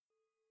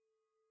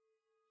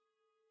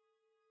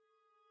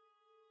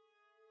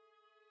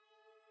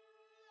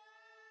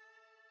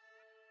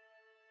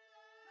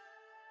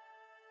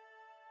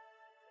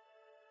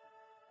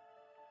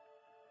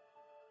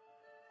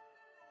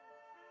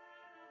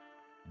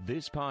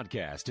This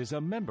podcast is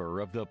a member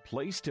of the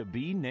Place to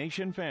Be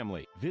Nation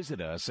family. Visit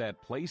us at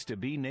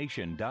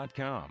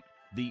placetobenation.com,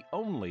 the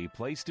only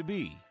place to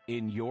be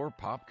in your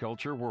pop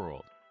culture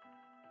world.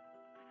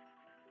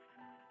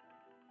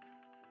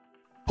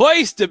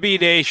 Place to Be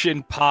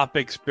Nation Pop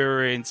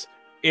Experience.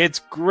 It's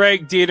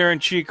Greg Diener and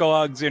Chico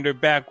Alexander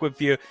back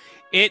with you.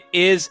 It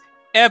is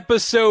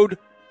episode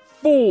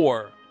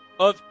 4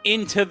 of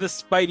Into the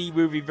Spidey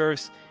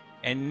Movieverse,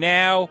 and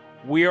now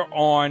we're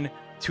on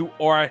to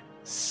our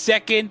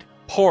second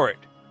part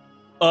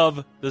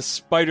of the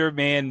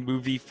Spider-Man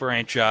movie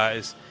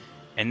franchise,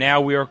 and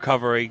now we are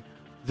covering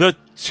the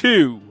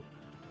 2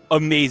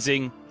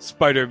 Amazing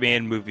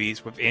Spider-Man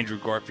movies with Andrew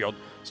Garfield,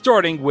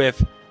 starting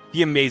with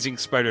The Amazing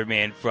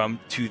Spider-Man from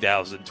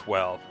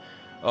 2012.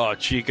 Oh,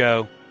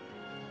 Chico,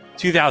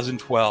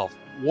 2012.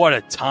 What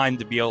a time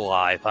to be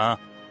alive, huh?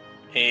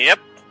 Yep.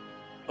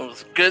 It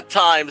was good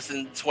times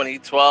in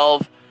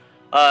 2012.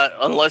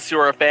 Unless you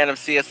were a fan of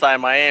CSI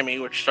Miami,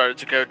 which started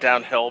to go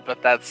downhill,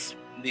 but that's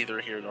neither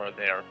here nor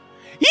there.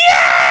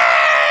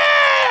 Yeah!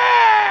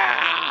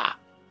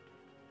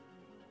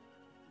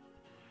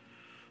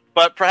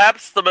 But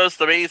perhaps the most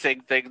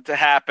amazing thing to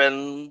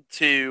happen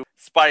to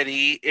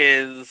Spidey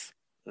is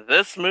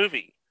this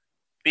movie.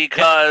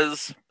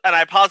 Because, and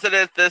I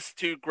posited this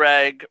to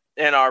Greg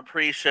in our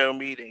pre-show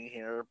meeting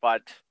here,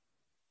 but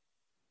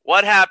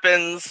what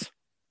happens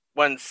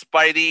when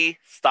Spidey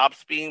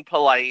stops being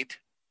polite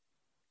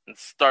and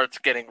starts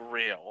getting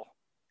real?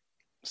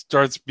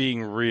 Starts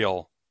being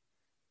real.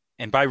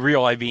 And by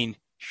real, I mean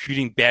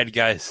shooting bad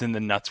guys in the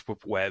nuts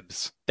with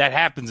webs. That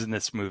happens in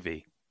this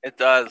movie. It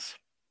does.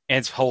 And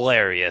it's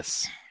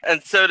hilarious.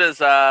 And so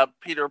does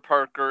Peter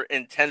Parker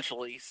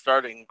intentionally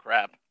starting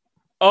crap.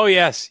 Oh,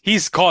 yes.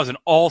 He's causing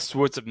all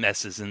sorts of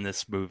messes in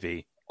this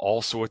movie.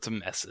 All sorts of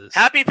messes.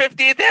 Happy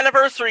 50th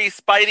anniversary,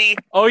 Spidey!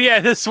 Oh, yeah,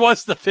 this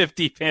was the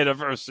 50th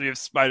anniversary of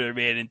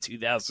Spider-Man in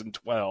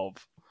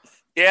 2012.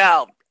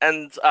 Yeah,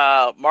 and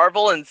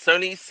Marvel and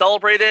Sony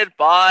celebrated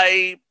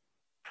by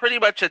pretty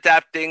much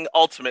adapting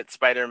Ultimate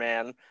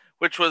Spider-Man,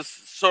 which was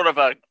sort of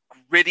a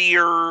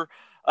grittier,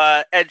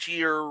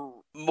 edgier,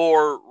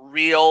 more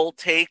real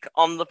take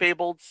on the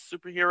fabled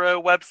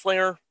superhero web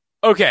slinger.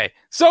 Okay,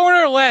 so in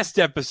our last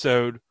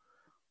episode,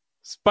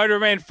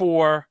 Spider-Man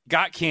 4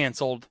 got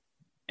canceled,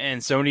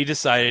 and Sony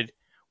decided,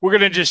 we're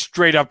going to just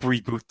straight up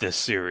reboot this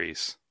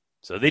series.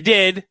 So they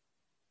did,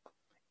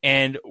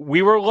 and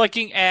we were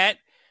looking at,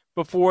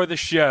 before the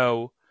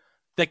show,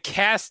 the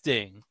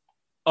casting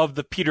of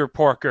the Peter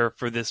Parker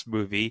for this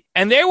movie,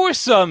 and there were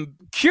some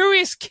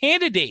curious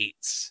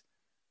candidates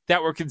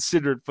that were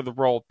considered for the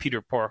role of Peter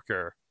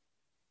Parker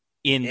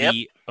in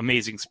The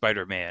Amazing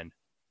Spider-Man.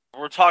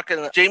 We're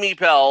talking Jamie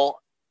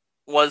Bell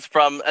was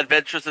from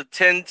Adventures of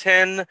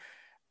Tintin,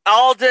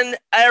 Alden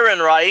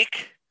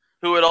Ehrenreich,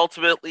 who would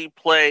ultimately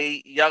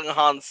play young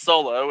Han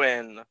Solo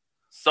in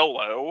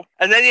Solo.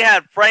 And then you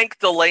had Frank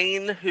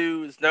Delane,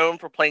 who's known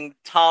for playing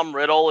Tom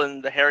Riddle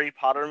in the Harry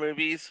Potter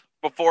movies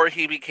before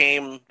he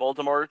became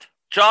Voldemort.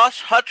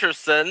 Josh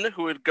Hutcherson,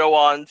 who would go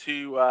on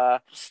to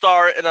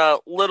star in a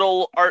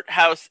little art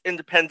house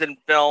independent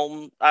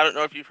film. I don't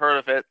know if you've heard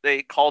of it.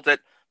 They called it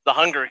The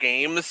Hunger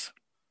Games.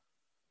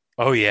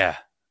 Oh, yeah.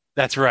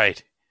 That's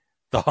right.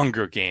 The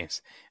Hunger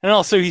Games. And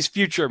also, he's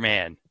Future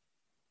Man.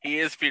 He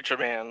is Future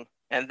Man.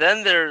 And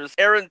then there's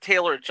Aaron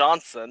Taylor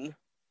Johnson.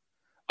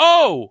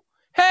 Oh!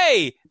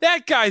 Hey!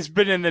 That guy's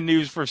been in the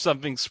news for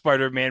something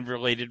Spider-Man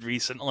related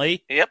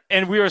recently. Yep.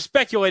 And we were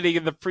speculating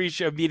in the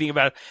pre-show meeting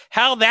about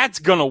how that's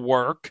gonna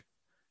work.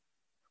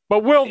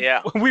 But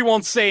we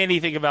won't say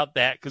anything about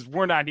that, because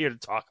we're not here to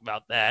talk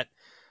about that.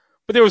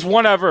 But there was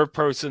one other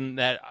person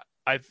that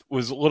I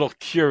was a little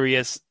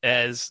curious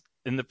as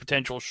in the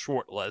potential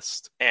short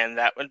list. And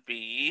that would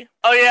be...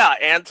 Oh, yeah,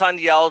 Anton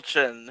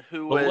Yelchin,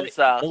 who was...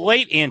 the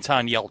late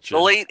Anton Yelchin. The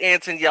late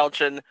Anton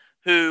Yelchin,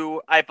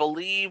 who I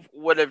believe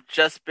would have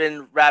just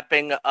been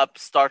wrapping up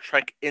Star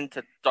Trek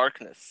Into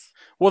Darkness.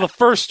 Well, the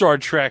first Star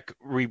Trek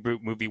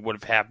reboot movie would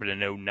have happened in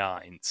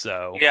 2009,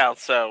 so... Yeah,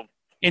 so...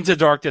 Into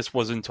Darkness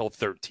was until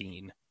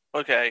 2013.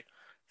 Okay,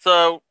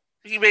 so...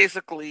 He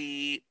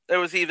basically, it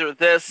was either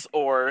this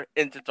or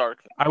Into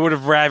Darkness. I would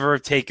have rather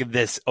have taken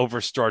this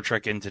over Star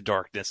Trek Into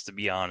Darkness, to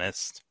be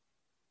honest.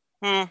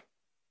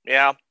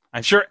 Yeah.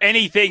 I'm sure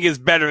anything is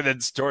better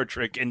than Star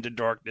Trek Into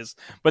Darkness,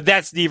 but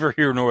that's neither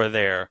here nor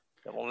there.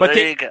 Well, but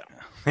there you go.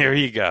 There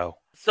you go.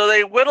 So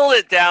they whittled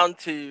it down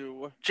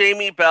to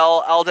Jamie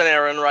Bell, Alden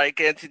Ehrenreich,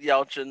 Anton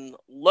Yelchin,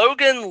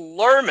 Logan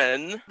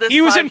Lerman.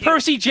 He was in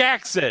Percy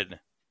Jackson.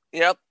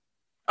 Yep.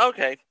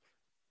 Okay.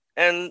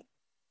 And...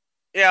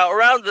 yeah,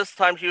 around this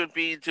time he would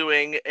be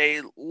doing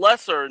a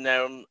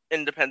lesser-known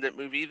independent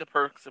movie, The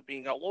Perks of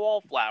Being a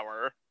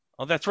Wallflower.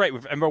 Oh, that's right,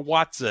 with Emma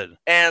Watson.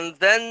 And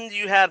then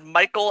you had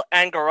Michael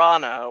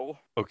Angarano.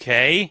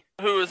 Okay.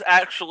 Who is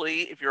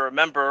actually, if you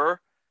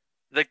remember,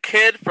 the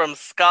kid from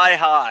Sky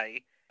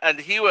High.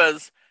 And he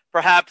was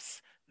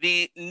perhaps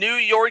the New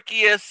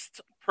Yorkiest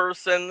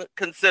person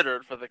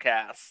considered for the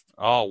cast.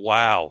 Oh,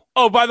 wow.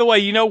 Oh, by the way,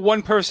 you know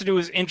one person who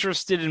was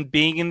interested in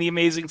being in The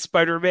Amazing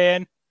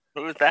Spider-Man?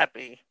 Who would that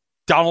be?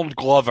 Donald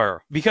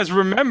Glover. Because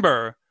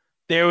remember,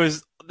 there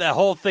was that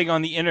whole thing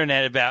on the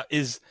internet about,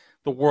 is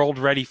the world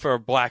ready for a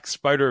black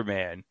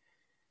Spider-Man?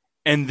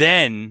 And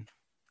then,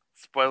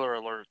 Spoiler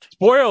alert.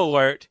 spoiler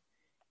alert,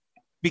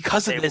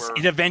 because of They this, were-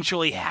 it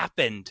eventually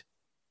happened.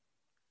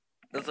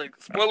 It's like,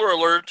 spoiler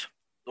alert,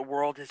 the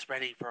world is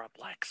ready for a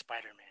black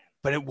Spider-Man.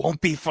 But it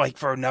won't be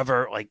for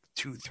another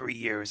 2-3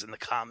 years in the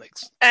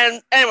comics.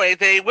 And anyway,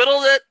 they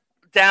whittled it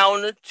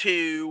down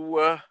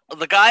to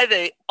the guy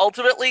they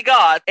ultimately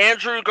got,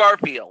 Andrew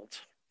Garfield,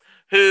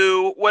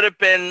 who would have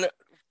been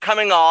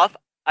coming off,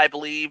 I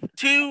believe,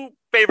 2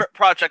 favorite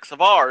projects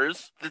of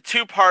ours, the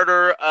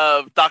 2-parter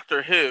of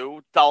Doctor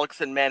Who,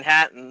 Daleks in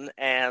Manhattan,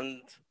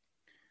 and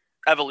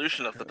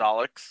Evolution of the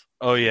Daleks.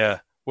 Oh, yeah.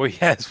 Well, he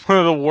has one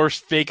of the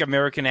worst fake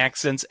American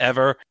accents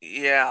ever.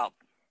 Yeah.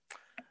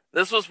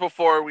 This was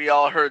before we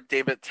all heard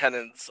David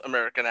Tennant's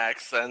American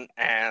accent,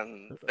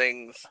 and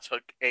things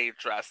took a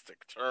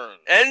drastic turn.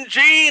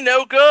 NG,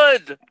 no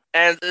good!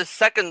 And the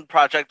second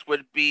project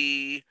would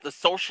be The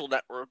Social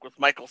Network with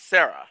Michael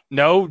Cera.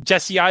 No,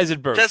 Jesse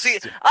Eisenberg. Jesse,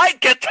 I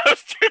get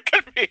those two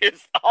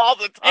confused all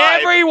the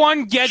time.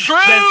 Everyone gets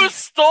True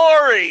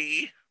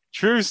story!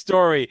 True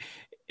story.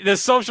 The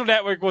Social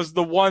Network was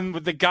the one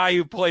with the guy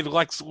who played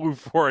Lex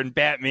Luthor in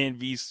Batman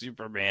v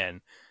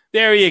Superman.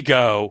 There you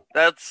go.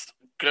 That's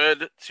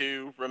good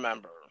to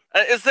remember.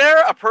 Is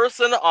there a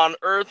person on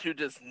Earth who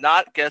does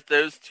not get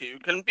those two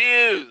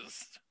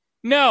confused?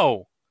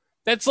 No.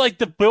 That's like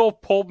the Bill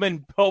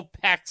Pullman, Bill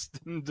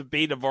Paxton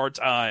debate of our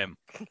time.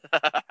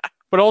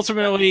 But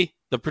ultimately,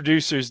 the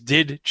producers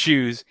did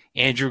choose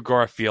Andrew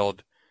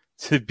Garfield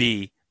to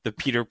be the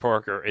Peter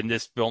Parker in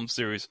this film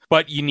series.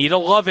 But you need a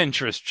love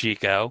interest,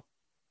 Chico.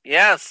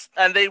 Yes,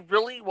 and they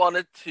really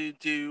wanted to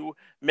do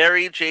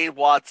Mary J.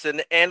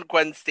 Watson and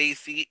Gwen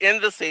Stacy in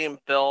the same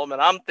film,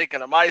 and I'm thinking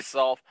to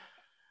myself,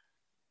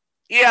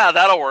 yeah,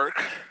 that'll work.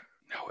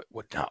 No, it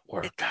would not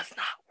work. It does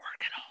not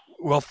work at all.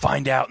 We'll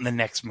find out in the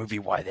next movie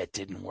why that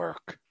didn't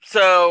work.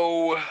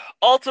 So,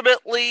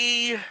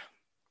 ultimately,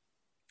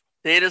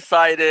 they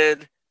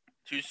decided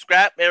to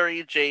scrap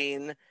Mary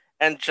Jane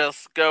and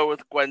just go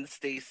with Gwen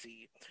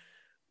Stacy,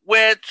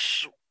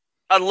 which,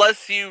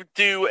 unless you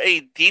do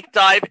a deep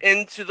dive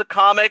into the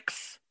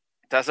comics,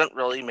 doesn't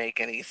really make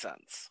any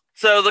sense.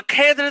 So the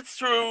candidates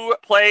to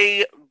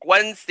play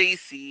Gwen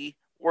Stacy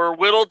were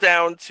whittled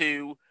down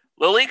to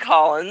Lily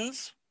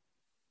Collins,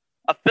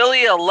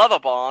 Ophelia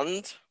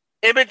Lovibond,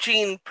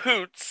 Imogene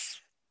Poots,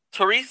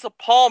 Teresa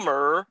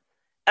Palmer,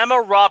 Emma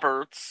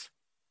Roberts,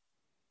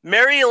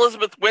 Mary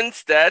Elizabeth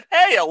Winstead.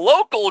 Hey, a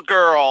local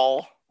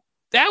girl!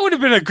 That would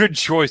have been a good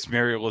choice,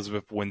 Mary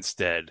Elizabeth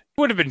Winstead.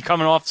 Would have been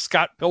coming off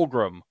Scott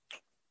Pilgrim.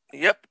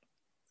 Yep.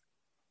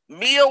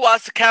 Mia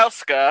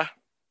Wasikowska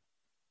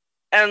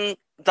and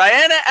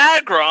Diana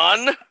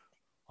Agron,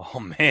 Oh,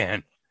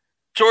 man.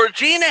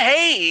 Georgina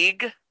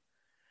Haig,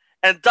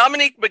 and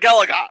Dominique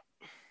McGilligot.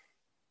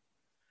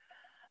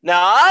 Now,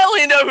 I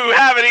only know who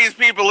half of these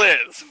people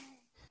is,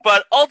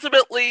 but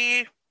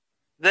ultimately,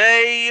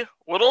 they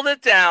whittled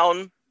it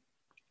down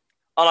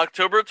on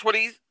October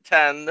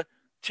 2010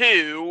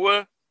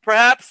 to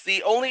perhaps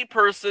the only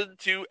person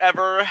to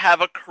ever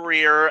have a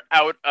career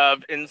out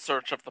of In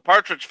Search of the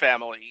Partridge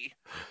Family.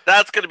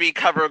 That's going to be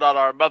covered on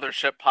our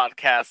Mothership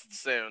podcast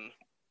soon.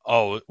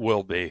 Oh, it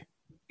will be.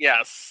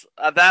 Yes,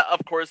 that,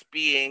 of course,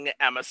 being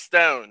Emma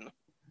Stone.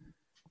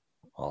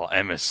 Oh,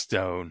 Emma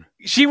Stone.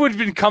 She would have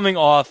been coming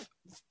off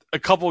a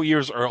couple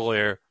years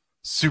earlier,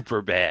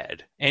 super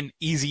bad. And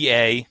Easy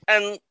A.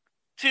 And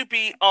to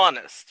be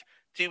honest,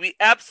 to be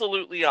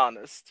absolutely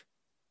honest,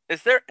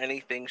 is there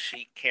anything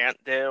she can't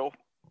do?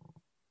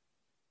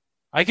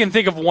 I can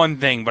think of one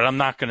thing, but I'm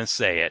not going to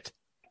say it.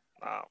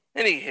 Oh.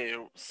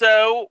 Anywho,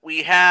 so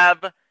we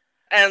have,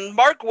 and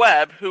Mark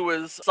Webb, who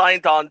was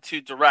signed on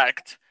to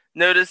direct,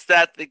 noticed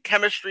that the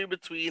chemistry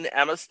between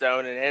Emma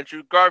Stone and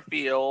Andrew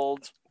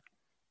Garfield,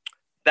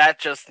 that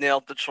just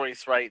nailed the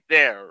choice right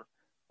there.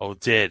 Oh,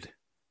 did.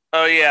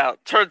 Oh yeah,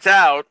 turns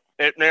out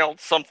it nailed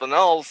something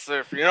else,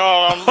 if you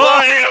know what I'm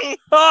saying.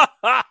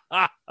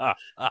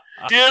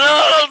 You know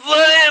what I'm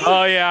saying?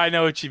 Oh, yeah, I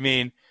know what you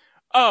mean.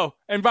 Oh,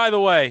 and by the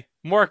way,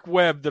 Mark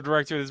Webb, the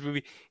director of this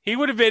movie, he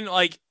would have been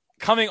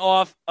coming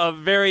off a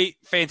very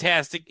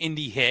fantastic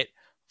indie hit,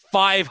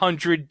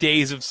 500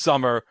 Days of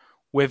Summer,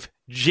 with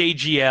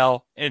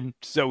JGL and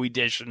Zooey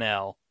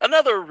Deschanel.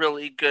 Another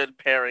really good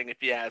pairing,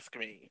 if you ask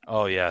me.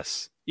 Oh,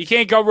 yes. You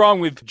can't go wrong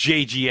with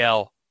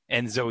JGL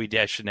and Zooey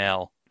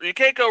Deschanel. You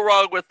can't go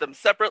wrong with them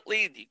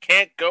separately. You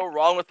can't go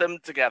wrong with them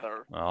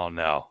together. Oh,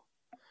 no.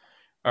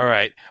 All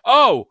right.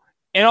 Oh,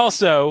 and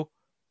also,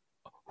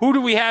 who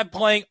do we have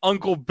playing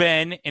Uncle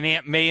Ben and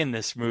Aunt May in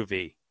this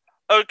movie?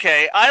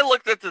 Okay, I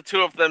looked at the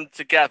two of them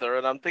together,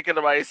 and I'm thinking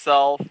to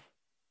myself,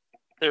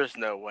 there's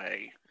no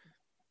way.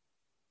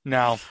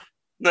 No.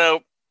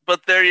 No,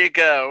 but there you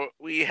go.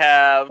 We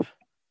have,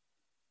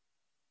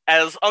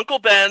 as Uncle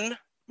Ben,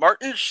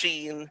 Martin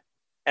Sheen,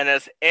 and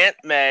as Aunt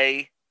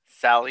May,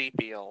 Sally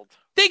Field.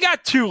 They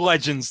got two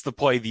legends to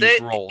play these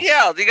roles.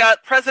 Yeah, they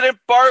got President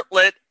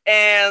Bartlett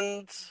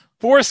and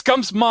Forrest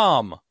Gump's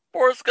mom.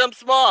 Forrest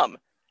Gump's mom.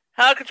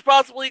 How could you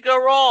possibly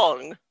go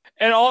wrong?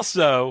 And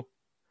also,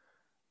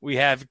 we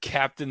have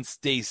Captain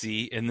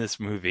Stacy in this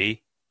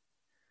movie,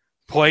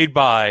 played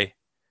by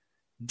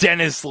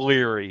Dennis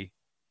Leary.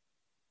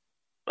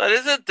 But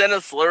isn't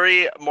Dennis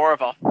Leary more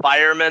of a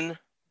fireman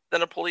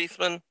than a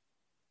policeman?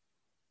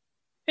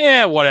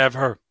 Yeah,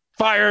 whatever.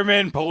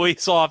 Fireman,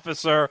 police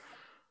officer,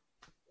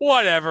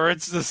 whatever.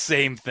 It's the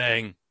same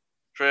thing.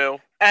 True.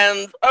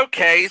 And,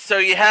 okay, so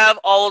you have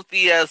all of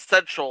the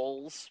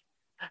essentials,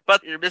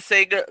 but you're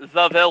missing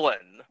the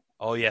villain.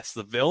 Oh, yes,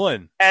 the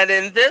villain. And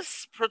in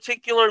this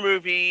particular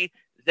movie,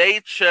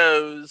 they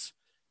chose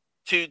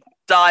to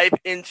dive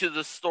into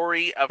the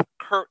story of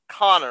Kurt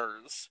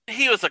Connors.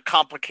 He was a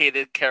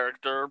complicated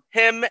character.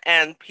 Him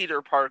and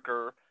Peter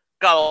Parker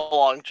got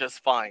along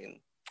just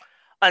fine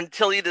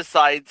until he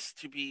decides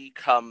to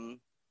become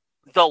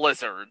the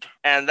Lizard.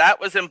 And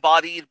that was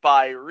embodied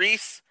by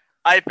Rhys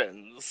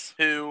Ifans,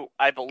 who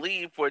I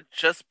believe would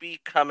just be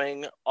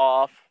coming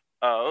off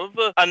of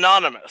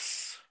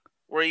Anonymous,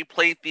 where he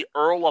played the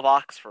Earl of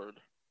Oxford.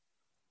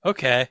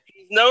 Okay.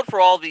 He's known for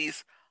all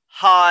these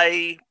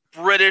high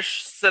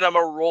British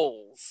cinema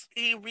roles.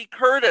 He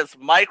recurred as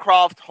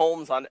Mycroft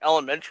Holmes on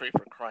Elementary,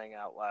 for crying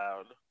out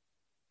loud.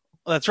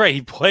 That's right,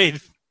 he played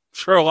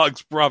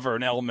Sherlock's brother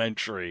in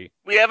Elementary.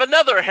 We have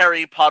another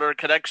Harry Potter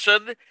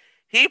connection.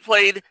 He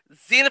played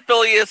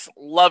Xenophilius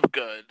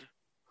Lovegood,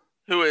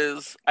 who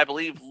is, I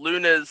believe,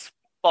 Luna's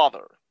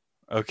father.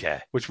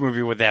 Okay. Which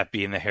movie would that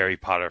be in the Harry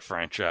Potter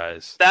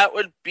franchise? That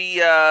would be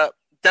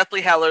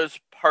Deathly Hallows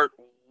Part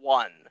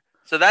 1.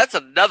 So that's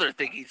another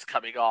thing he's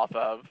coming off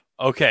of.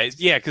 Okay,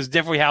 yeah, because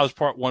Deathly Hallows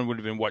Part 1 would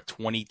have been, what,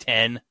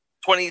 2010?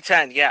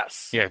 2010,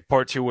 yes. Yeah,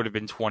 Part 2 would have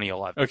been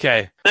 2011.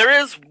 Okay.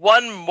 There is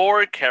one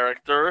more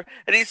character,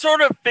 and he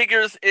sort of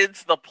figures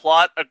into the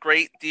plot a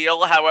great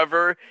deal.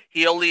 However,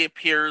 he only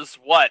appears,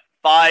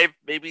 5,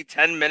 maybe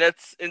 10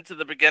 minutes into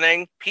the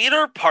beginning?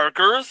 Peter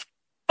Parker's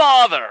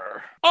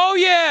father. Oh,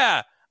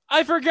 yeah!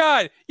 I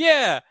forgot.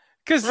 Yeah,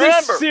 because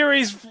this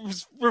series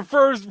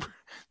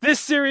this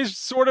series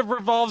sort of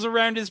revolves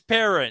around his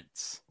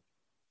parents.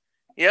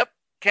 Yep.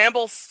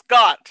 Campbell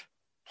Scott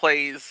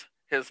plays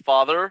his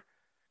father.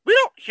 We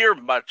don't hear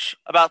much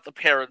about the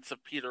parents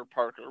of Peter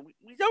Parker.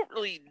 We don't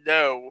really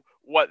know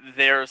what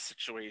their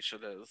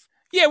situation is.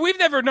 Yeah, we've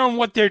never known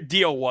what their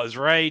deal was,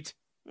 right?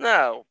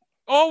 No.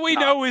 All we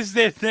know is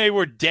that they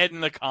were dead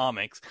in the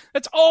comics.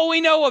 That's all we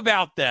know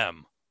about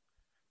them.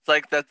 It's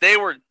like that they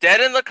were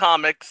dead in the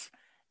comics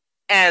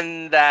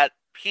and that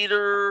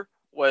Peter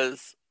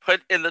was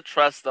put in the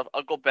trust of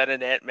Uncle Ben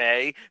and Aunt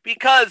May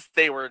because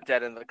they were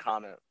dead in the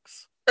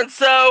comics. And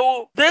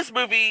so this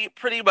movie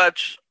pretty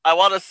much, I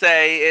want to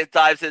say, it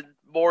dives in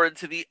more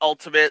into the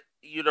Ultimate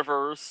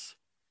Universe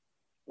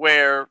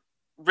where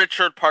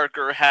Richard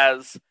Parker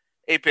has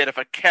a bit of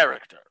a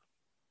character.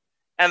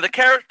 And the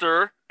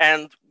character,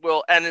 and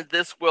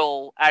this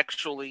will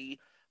actually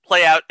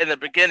play out in the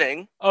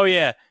beginning. Oh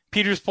yeah,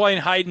 Peter's playing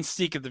hide and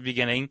seek at the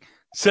beginning.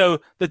 So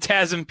the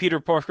Taz and Peter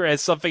Parker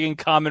has something in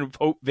common with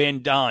Hope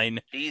Van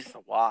Dyne. He's the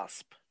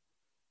Wasp.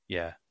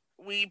 Yeah.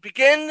 We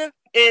begin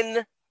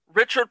in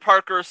Richard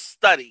Parker's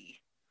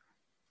study,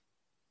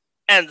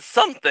 and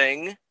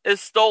something is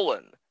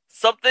stolen.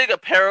 Something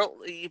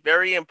apparently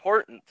very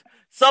important.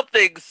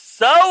 Something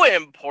so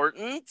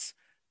important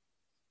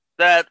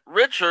that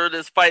Richard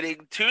is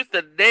fighting tooth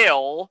and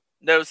nail.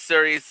 No,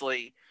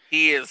 seriously,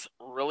 he is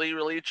really,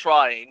 really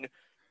trying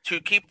to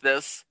keep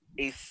this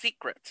a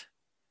secret.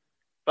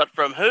 But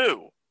from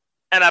who?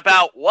 And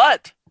about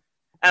what?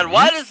 And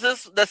why does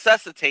this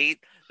necessitate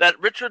that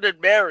Richard and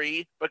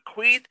Mary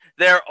bequeath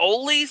their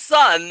only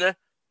son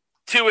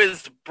to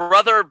his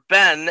brother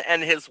Ben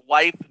and his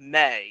wife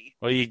May?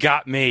 Well, you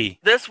got me.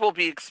 This will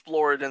be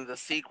explored in the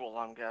sequel,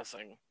 I'm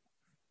guessing.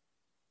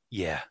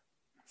 Yeah.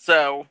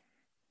 So,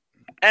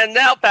 and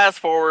now fast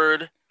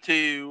forward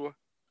to,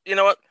 you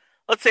know what,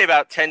 let's say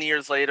about 10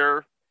 years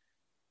later,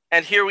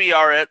 and here we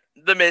are at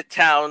the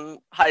Midtown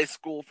High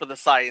School for the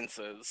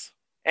Sciences.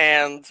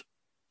 And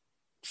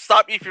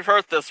stop me if you've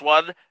heard this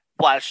one,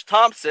 Flash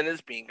Thompson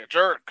is being a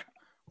jerk.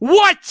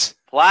 What?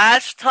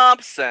 Flash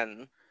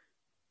Thompson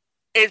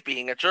is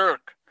being a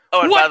jerk.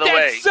 Oh, and what? by the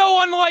way, That's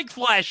so unlike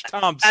Flash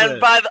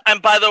Thompson.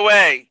 And by the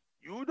way,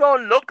 you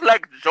don't look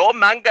like Joe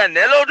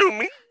Manganiello to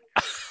me.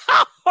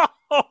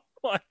 Oh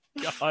my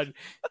God!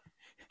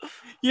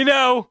 You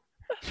know,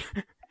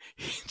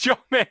 Joe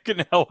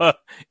Manganiello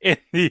in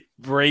the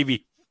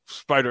Raimi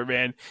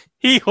Spider-Man,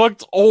 he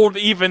looked old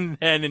even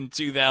then in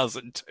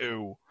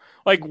 2002.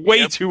 Like,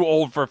 way too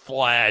old for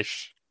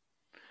Flash.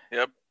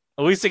 Yep.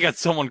 At least they got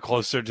someone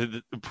closer to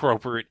the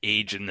appropriate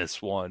age in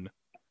this one.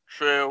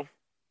 True.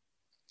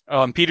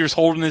 Peter's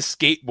holding his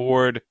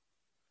skateboard.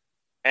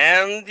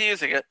 And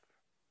using it.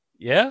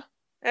 Yeah?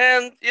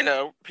 And, you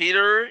know,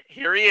 Peter,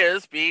 here he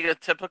is, being a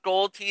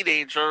typical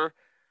teenager.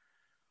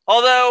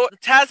 Although,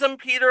 TASM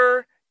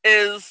Peter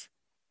is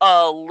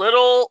a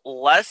little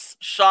less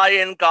shy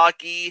and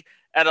gawky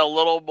and a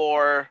little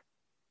more,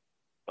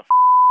 the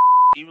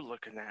you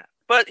looking at?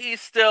 But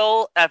he's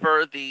still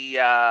ever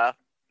the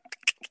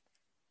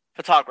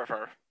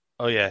photographer.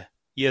 Oh, yeah.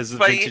 He has a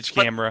vintage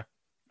camera.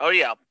 Oh,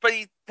 yeah. But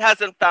he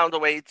hasn't found a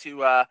way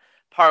to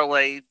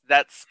parlay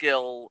that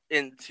skill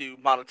into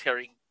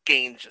monetary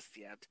gain just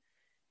yet.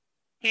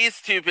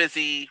 He's too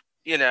busy,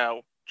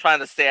 trying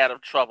to stay out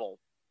of trouble.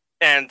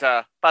 And,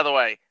 by the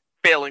way,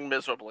 failing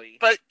miserably.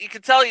 But you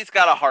can tell he's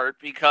got a heart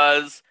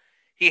because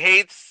he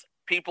hates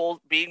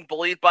people being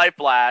bullied by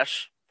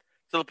Flash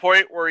to the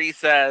point where he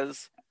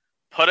says,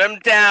 "Put him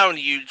down,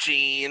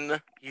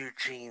 Eugene."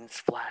 Eugene's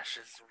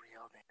Flash's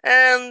real name.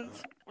 And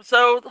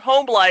so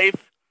home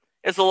life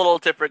is a little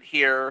different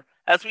here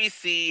as we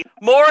see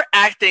more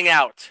acting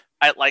out,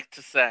 I'd like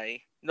to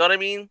say. You know what I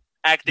mean?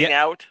 Acting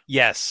out.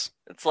 Yes.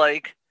 It's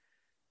like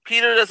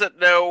Peter doesn't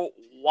know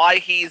why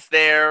he's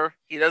there.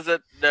 He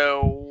doesn't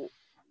know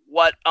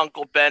what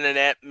Uncle Ben and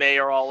Aunt May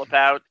are all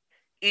about.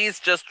 He's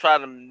just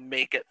trying to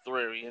make it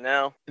through,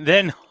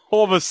 Then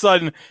all of a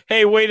sudden,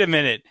 hey, wait a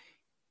minute.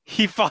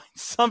 He finds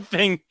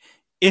something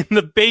in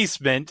the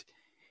basement.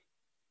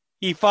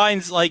 He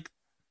finds,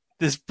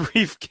 this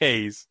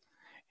briefcase.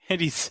 And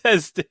he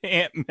says to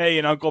Aunt May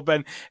and Uncle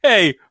Ben,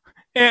 "Hey,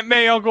 Aunt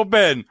May, Uncle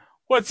Ben,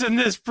 what's in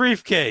this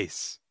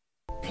briefcase?"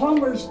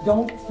 Plumbers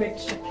don't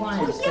fix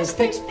appliances. Oh, yes,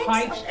 they fix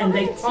pipes and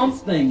they pump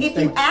things. If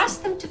you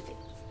ask them to fix...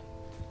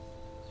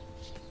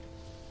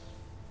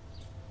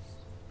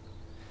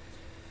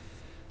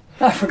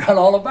 I forgot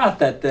all about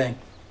that thing.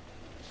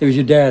 It was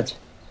your dad's.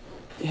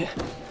 Yeah.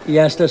 He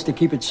asked us to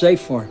keep it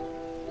safe for him.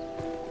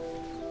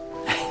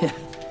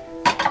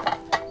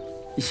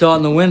 He saw it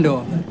in the window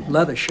of the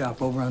leather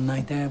shop over on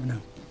 9th Avenue.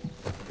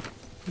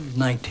 He was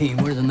 19.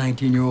 What does a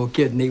 19-year-old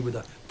kid need with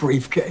a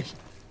briefcase?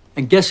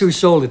 And guess who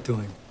sold it to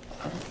him?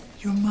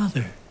 Your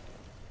mother.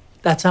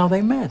 That's how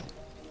they met.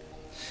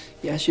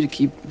 He asked you to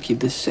keep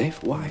this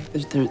safe. Why?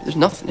 There's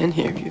nothing in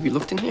here. Have you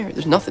looked in here?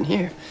 There's nothing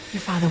here.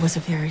 Your father was a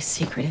very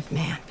secretive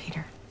man,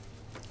 Peter.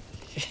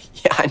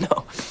 Yeah, I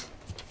know.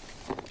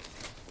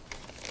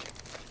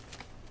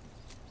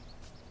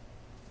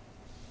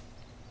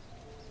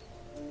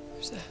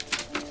 Who's that?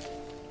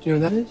 Do you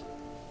know who that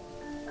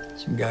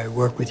is? Some guy who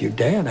worked with your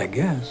dad, I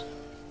guess.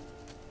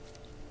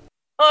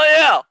 Oh,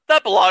 yeah,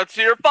 that belongs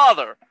to your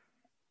father.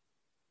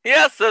 He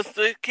asked us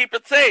to keep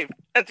it safe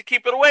and to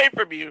keep it away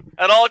from you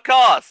at all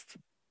costs.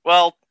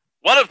 Well,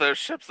 one of those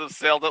ships has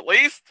sailed at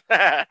least.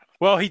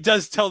 Well, he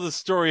does tell the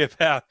story of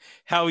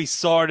how he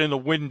saw it in the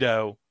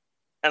window.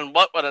 And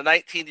what would a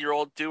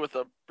 19-year-old do with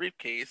a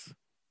briefcase?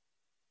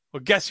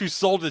 Well, guess who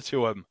sold it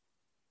to him?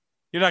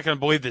 You're not going to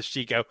believe this,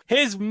 Chico.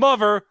 His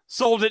mother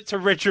sold it to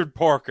Richard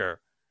Parker.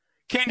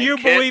 Can you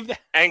believe that?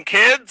 And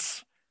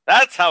kids,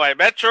 that's how I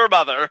met your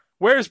mother.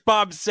 Where's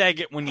Bob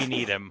Saget when you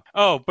need him?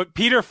 Oh, but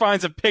Peter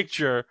finds a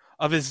picture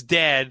of his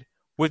dad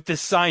with the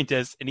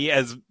scientist, and he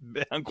has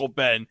Uncle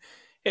Ben.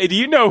 Hey, do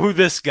you know who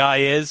this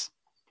guy is?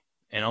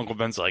 And Uncle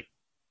Ben's like,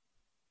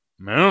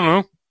 I don't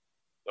know.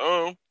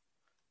 Oh.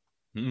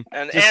 And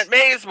Aunt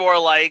May's more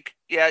like,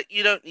 yeah,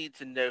 you don't need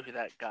to know who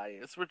that guy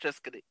is. We're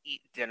just going to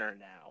eat dinner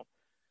now.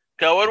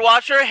 Go and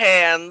wash your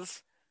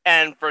hands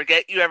and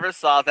forget you ever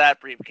saw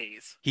that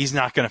briefcase. He's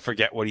not going to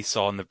forget what he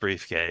saw in the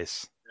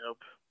briefcase. Nope.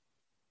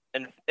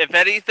 And if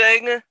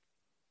anything,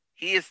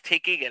 he is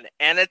taking an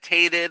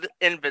annotated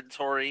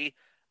inventory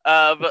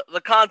of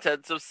the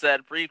contents of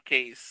said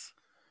briefcase.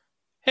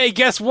 Hey,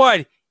 guess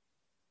what?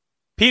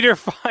 Peter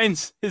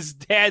finds his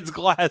dad's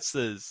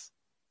glasses.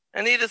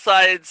 And he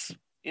decides,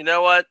 you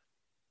know what?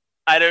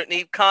 I don't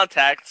need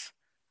contacts.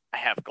 I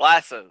have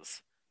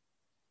glasses.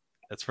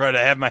 That's right,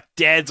 I have my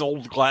dad's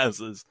old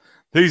glasses.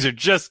 These are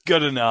just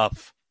good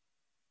enough.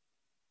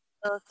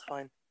 Oh, that's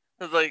fine.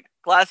 It's like,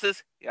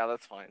 glasses? Yeah,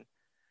 that's fine.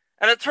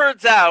 And it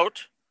turns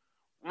out,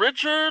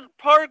 Richard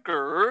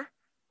Parker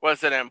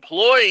was an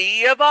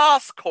employee of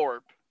Oscorp.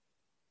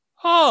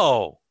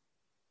 Oh.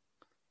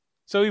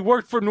 So he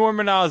worked for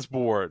Norman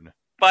Osborn.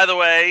 By the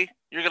way,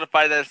 you're going to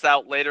find this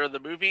out later in the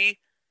movie.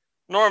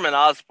 Norman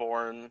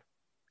Osborn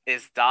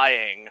is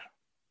dying.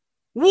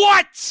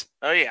 What?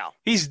 Oh, yeah.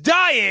 He's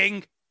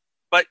dying?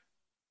 But,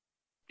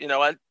 you know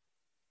what?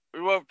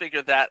 We won't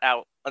figure that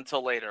out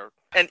until later.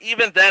 And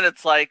even then,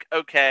 it's like,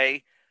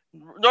 okay,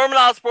 Norman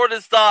Osborn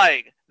is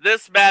dying.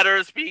 This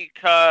matters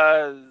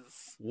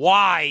because...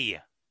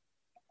 Why?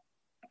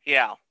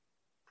 Yeah.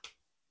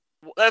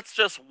 That's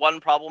just one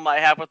problem I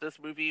have with this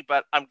movie,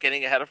 but I'm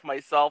getting ahead of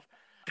myself.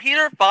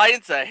 Peter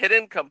finds a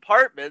hidden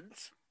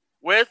compartment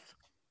with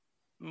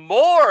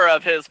more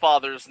of his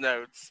father's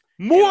notes.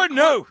 More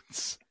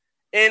notes!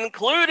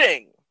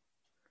 Including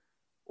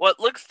what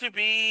looks to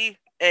be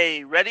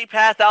a ready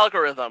path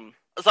algorithm.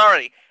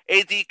 Sorry,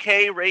 a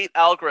decay rate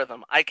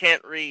algorithm. I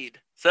can't read.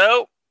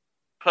 So,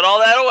 put all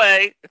that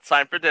away. It's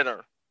time for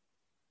dinner.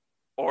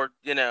 Or,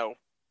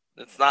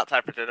 it's not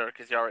time for dinner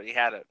because you already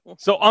had it.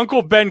 So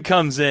Uncle Ben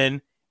comes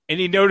in and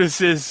he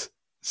notices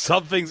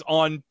something's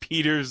on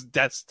Peter's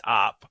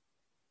desktop.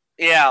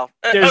 Yeah,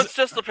 it's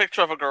just a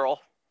picture of a girl.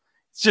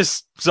 It's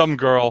just some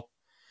girl.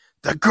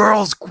 The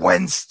girl's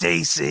Gwen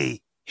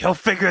Stacy. He'll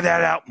figure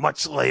that out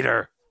much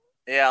later.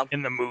 Yeah.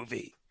 In the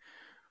movie.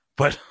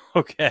 But,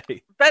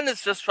 okay. Ben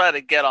is just trying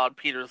to get on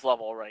Peter's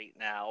level right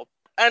now.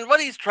 And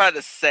what he's trying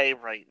to say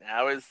right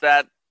now is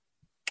that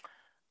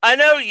I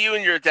know you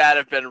and your dad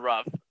have been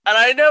rough, and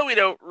I know we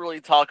don't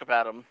really talk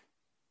about him,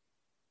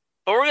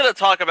 but we're going to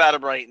talk about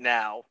him right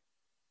now.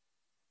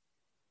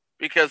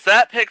 Because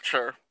that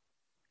picture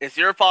is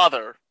your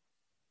father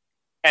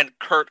and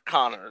Curt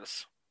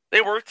Connors.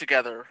 They worked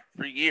together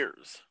for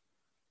years.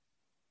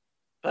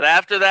 But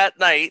after that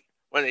night,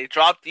 when they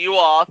dropped you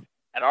off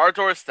at our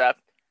doorstep,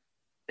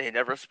 they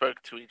never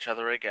spoke to each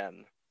other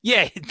again.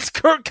 Yeah,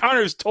 Curt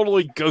Connors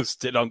totally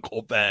ghosted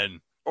Uncle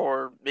Ben.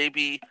 Or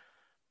maybe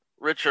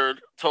Richard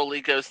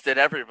totally ghosted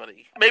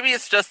everybody. Maybe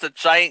it's just a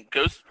giant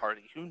ghost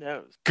party. Who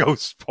knows?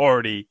 Ghost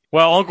party.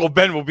 Well, Uncle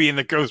Ben will be in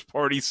the ghost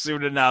party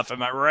soon enough.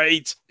 Am I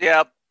right?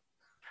 Yep.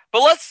 But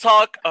let's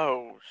talk.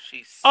 Oh,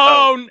 she's.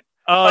 Oh,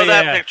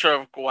 that yeah. picture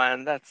of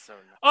Gwen. That's so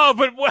nice. Oh,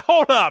 but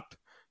hold up.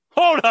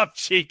 Hold up,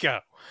 Chico.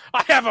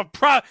 I have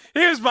a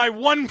Here's my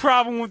one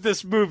problem with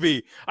this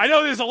movie. I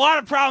know there's a lot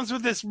of problems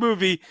with this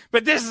movie,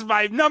 but this is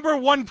my number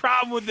one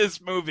problem with this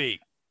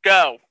movie.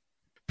 Go.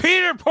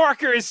 Peter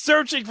Parker is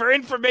searching for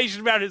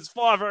information about his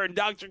father and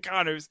Dr.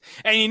 Connors.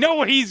 And you know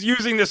what he's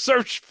using to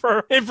search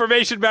for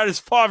information about his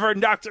father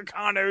and Dr.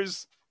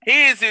 Connors?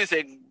 He's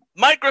using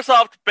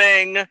Microsoft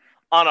Bing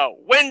on a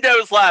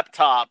Windows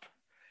laptop.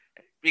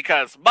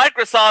 Because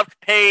Microsoft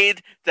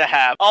paid to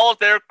have all of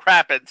their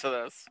crap into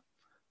this.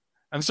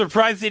 I'm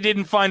surprised they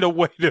didn't find a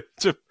way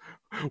to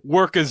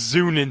work a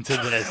Zune into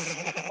this.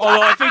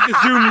 Although I think the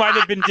Zune might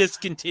have been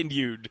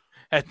discontinued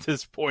at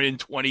this point in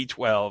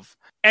 2012.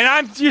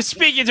 And you're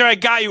speaking to a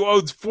guy who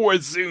owns 4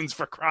 Zunes,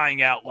 for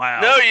crying out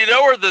loud. No, you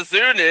know where the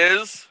Zune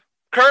is.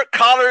 Curt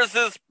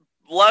Connors'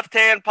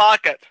 left-hand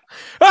pocket.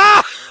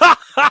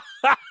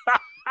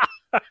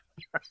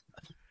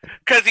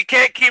 Because he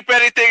can't keep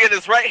anything in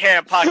his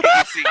right-hand pocket,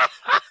 you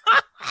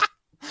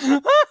see.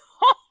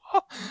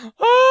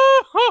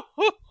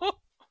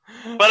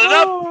 But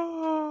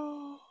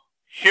enough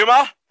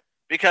humor,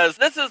 because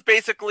this is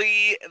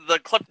basically the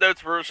Cliff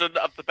Notes version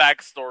of the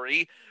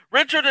backstory.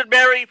 Richard and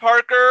Mary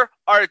Parker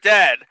are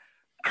dead.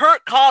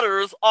 Curt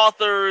Connors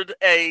authored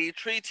a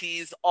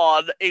treatise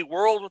on a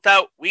world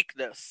without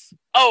weakness.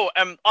 Oh,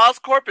 and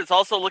Oscorp is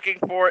also looking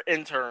for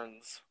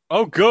interns.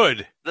 Oh,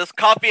 good. This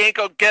coffee ain't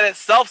gonna get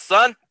itself,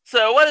 son.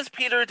 So what does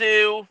Peter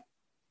do?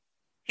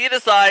 He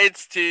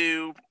decides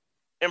to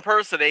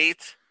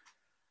impersonate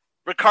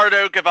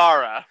Ricardo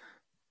Guevara.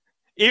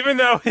 Even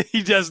though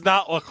he does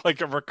not look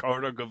like a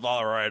Ricardo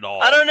Guevara at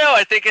all. I don't know.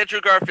 I think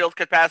Andrew Garfield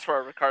could pass for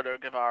a Ricardo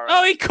Guevara.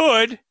 Oh, he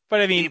could. But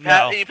I mean,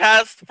 he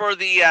passed for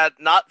the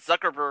not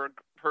Zuckerberg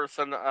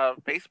person of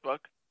Facebook.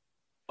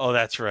 Oh,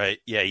 that's right.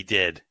 Yeah, he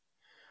did.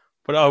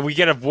 But we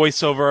get a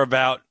voiceover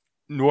about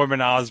Norman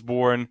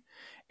Osborn.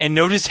 And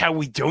notice how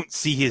we don't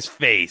see his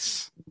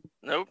face.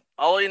 Nope.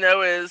 All we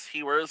know is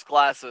he wears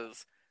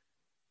glasses.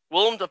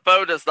 Willem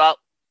Dafoe does not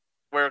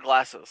wear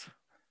glasses.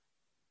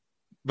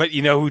 But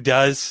you know who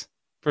does?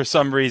 For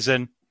some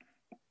reason,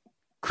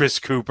 Chris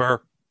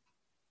Cooper.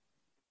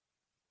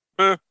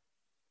 And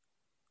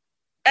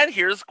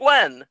here's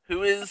Gwen,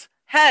 who is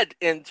head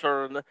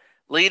intern,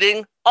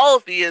 leading all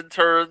of the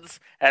interns.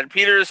 And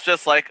Peter's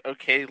just like,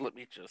 okay, let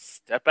me just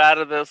step out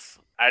of this.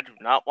 I do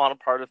not want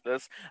a part of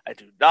this. I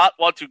do not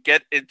want to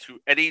get into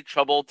any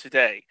trouble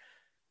today.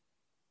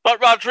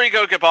 But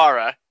Rodrigo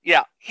Guevara,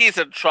 yeah, he's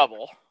in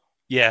trouble.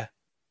 Yeah.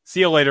 See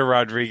you later,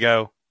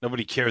 Rodrigo.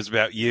 Nobody cares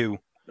about you.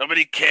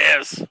 Nobody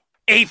cares.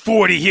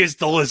 840, here's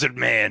the Lizard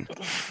Man.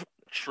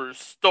 True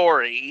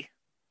story.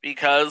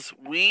 Because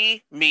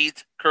we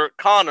meet Curt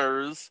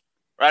Connors,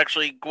 or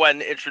actually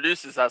Gwen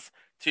introduces us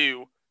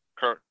to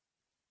Curt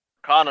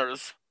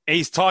Connors. And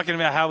he's talking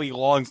about how he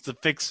longs to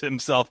fix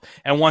himself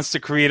and wants to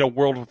create a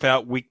world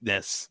without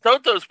weakness.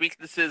 Don't those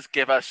weaknesses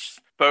give us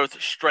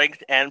both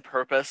strength and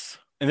purpose?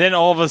 And then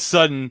all of a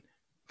sudden,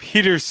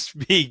 Peter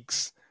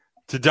speaks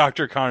to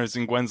Dr. Connors,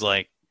 and Gwen's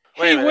like,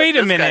 hey, wait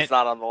a minute. This guy's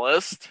not on the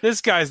list.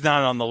 This guy's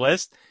not on the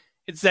list.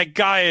 It's that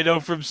guy I know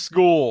from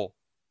school.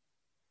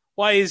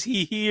 Why is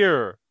he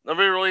here?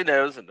 Nobody really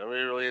knows and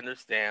nobody really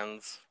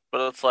understands.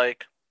 But it's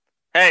like,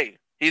 hey,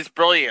 he's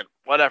brilliant.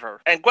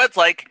 Whatever. And Gwen's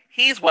like,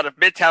 he's one of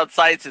Midtown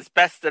Science's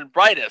best and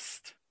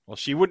brightest. Well,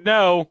 she would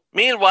know.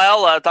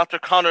 Meanwhile, Dr.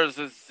 Connors'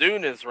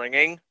 Zune is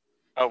ringing.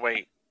 Oh,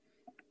 wait.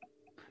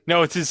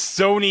 No, it's his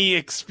Sony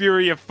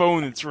Xperia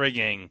phone that's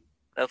ringing.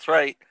 That's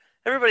right.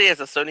 Everybody has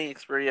a Sony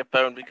Xperia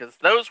phone because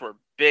those were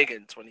big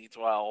in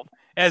 2012.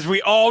 As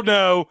we all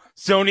know,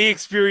 Sony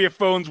Xperia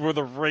phones were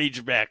the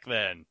rage back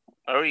then.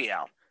 Oh,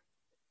 yeah.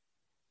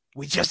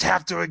 We just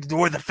have to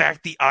ignore the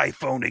fact the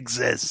iPhone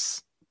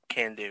exists.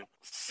 Can do.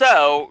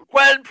 So,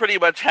 Gwen pretty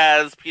much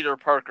has Peter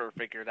Parker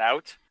figured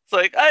out. It's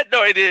like, I had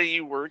no idea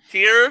you worked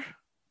here.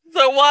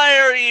 So why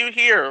are you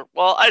here?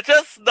 Well, I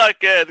just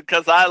snuck in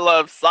because I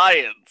love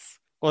science.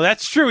 Well,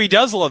 that's true. He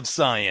does love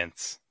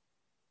science.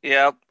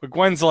 Yep. But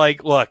Gwen's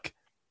like, look,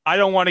 I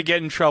don't want to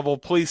get in trouble.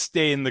 Please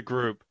stay in the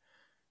group.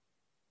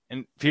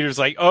 And Peter's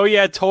like, oh,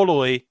 yeah,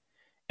 totally.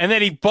 And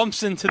then he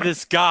bumps into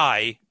this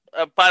guy.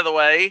 By the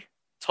way,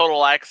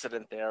 total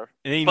accident there.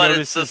 And But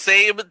it's the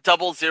same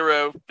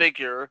 00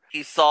 figure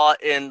he saw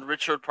in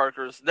Richard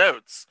Parker's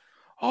notes.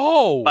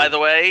 Oh! By the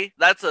way,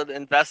 that's an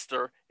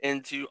investor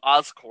into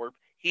Oscorp.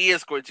 He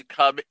is going to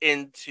come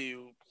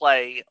into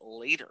play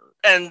later.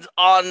 And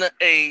on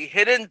a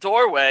hidden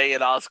doorway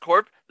in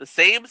Oscorp, the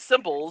same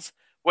symbols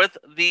with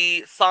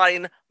the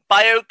sign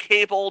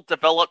Biocable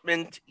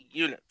Development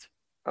Unit.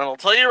 And I'll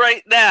tell you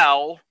right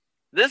now,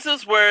 this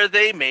is where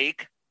they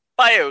make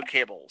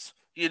biocables.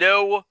 You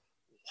know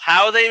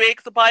how they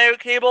make the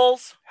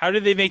biocables? How do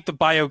they make the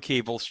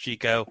biocables,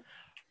 Chico?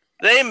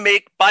 They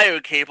make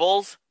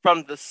biocables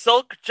from the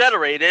silk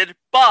generated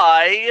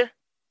by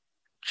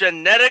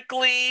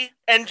genetically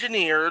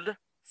engineered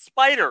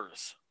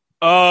spiders.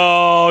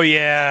 Oh,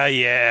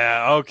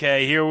 yeah.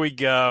 Okay, here we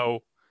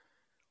go.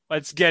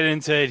 Let's get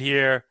into it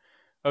here.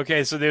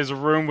 Okay, so there's a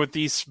room with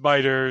these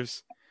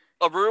spiders.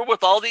 A room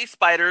with all these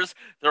spiders.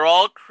 They're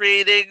all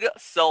creating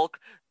silk,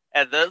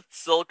 and the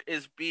silk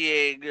is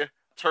being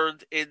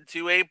turned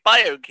into a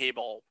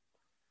biocable.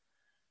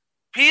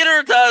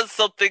 Peter does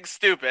something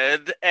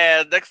stupid,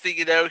 and next thing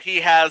you know,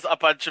 he has a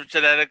bunch of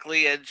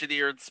genetically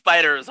engineered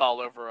spiders all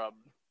over him.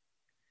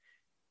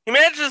 He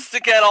manages to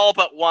get all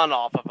but one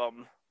off of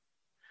them.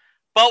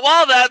 But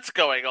while that's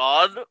going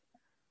on,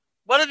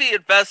 one of the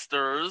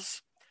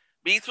investors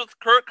meets with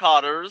Kirk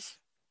Connors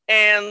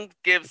and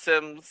gives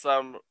him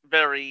some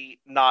very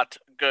not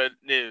good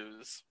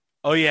news.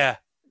 Oh, yeah.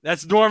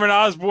 That's Norman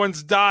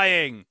Osborn's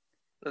dying.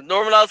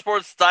 Norman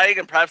Osborn's dying,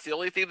 and perhaps the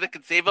only thing that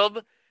can save him,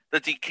 the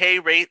decay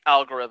rate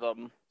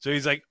algorithm. So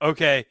he's like,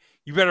 okay,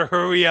 you better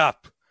hurry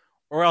up,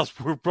 or else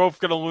we're both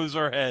going to lose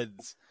our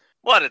heads.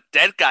 What, a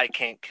dead guy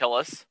can't kill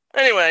us.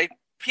 Anyway,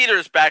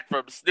 Peter's back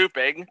from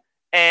snooping,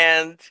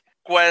 and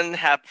Gwen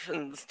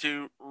happens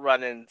to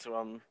run into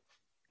him.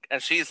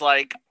 And she's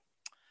like,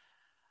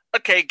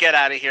 okay, get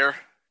out of here.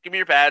 Give me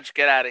your badge,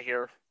 get out of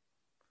here.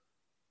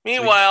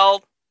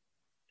 Meanwhile,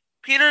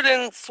 Peter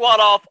didn't swat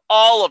off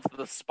all of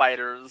the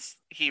spiders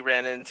he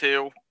ran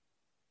into.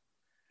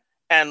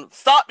 And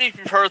stop me if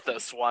you've heard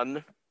this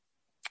one.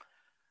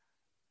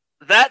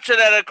 That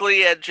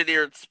genetically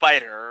engineered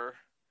spider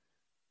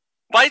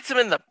bites him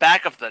in the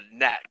back of the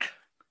neck.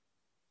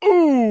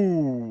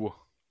 Ooh!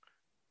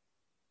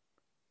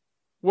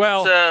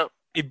 Well, So,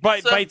 it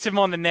bites him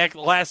on the neck.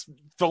 Last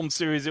film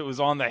series, it was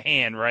on the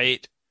hand,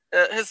 right?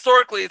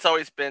 historically, it's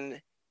always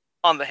been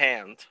on the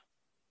hand.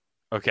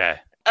 Okay.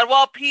 And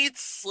while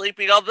Pete's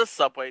sleeping on the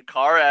subway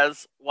car,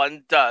 as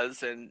one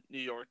does in New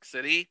York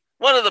City,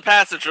 one of the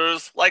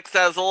passengers likes to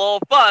have a little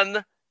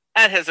fun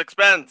at his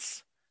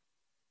expense.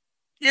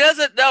 He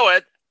doesn't know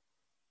it,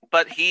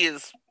 but he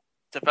is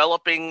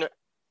developing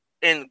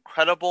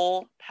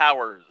incredible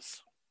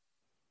powers.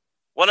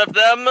 One of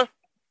them,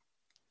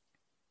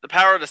 the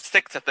power to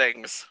stick to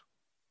things.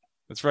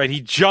 That's right.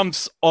 He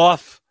jumps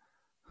off.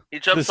 He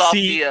jumps The off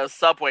seat. the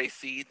subway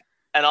seat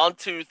and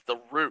onto the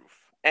roof.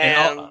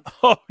 And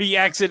And he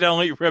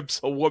accidentally rips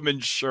a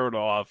woman's shirt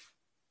off.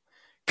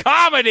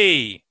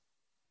 Comedy!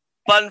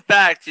 fun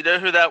fact, you know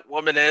who that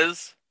woman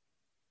is?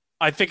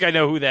 I think I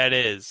know who that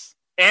is.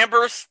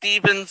 Amber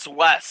Stevens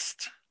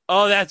West.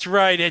 Oh, that's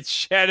right. It's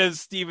Shadow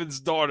Stevens'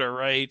 daughter,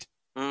 right?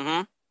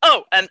 Mm-hmm.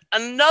 Oh, and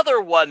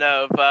another one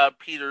of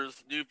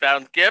Peter's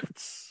newfound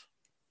gifts.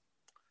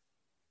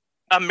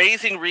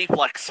 Amazing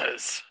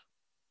reflexes.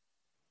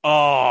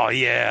 Oh,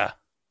 yeah.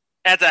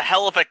 And a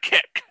hell of a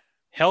kick.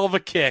 Hell of a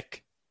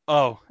kick.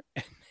 Oh,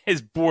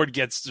 his board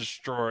gets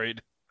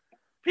destroyed.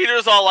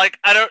 Peter's all like,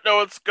 I don't know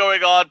what's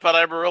going on, but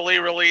I'm really,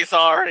 really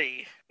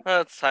sorry.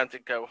 It's time to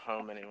go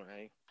home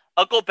anyway.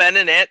 Uncle Ben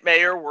and Aunt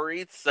May are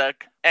worried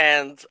sick,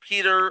 and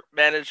Peter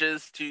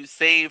manages to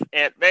save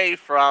Aunt May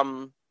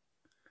from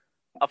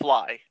a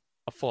fly.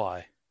 A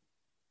fly.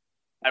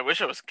 I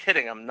wish I was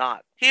kidding, I'm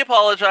not. He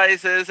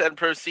apologizes and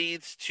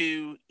proceeds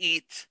to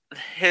eat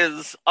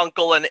his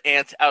uncle and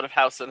aunt out of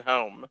house and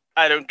home.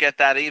 I don't get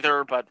that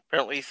either, but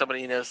apparently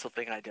somebody knows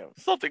something I don't.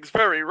 Something's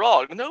very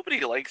wrong.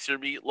 Nobody likes your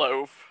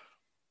meatloaf.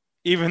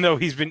 Even though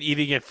he's been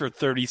eating it for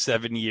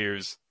 37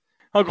 years.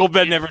 Uncle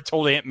Ben never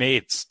told Aunt May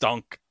it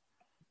stunk.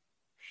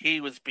 He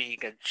was being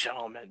a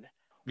gentleman.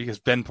 Because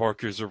Ben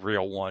Parker's a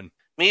real one.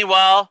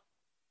 Meanwhile,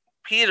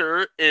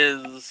 Peter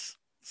is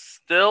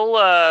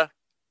still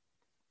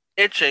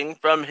itching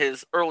from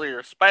his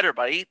earlier spider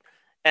bite,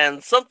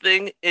 and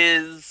something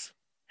is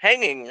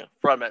hanging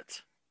from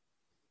it.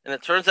 And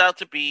it turns out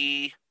to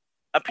be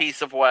a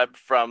piece of web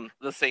from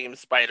the same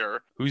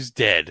spider, Who's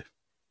dead?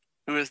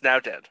 who is now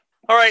dead.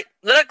 Alright,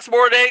 the next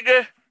morning,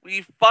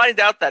 we find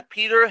out that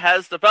Peter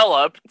has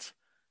developed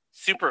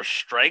super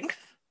strength,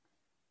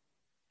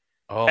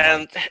 Oh,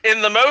 and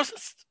in the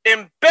most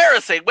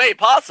embarrassing way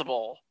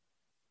possible,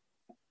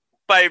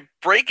 by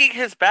breaking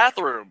his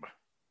bathroom.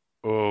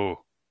 oh.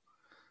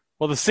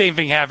 Well, the same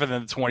thing happened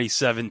in the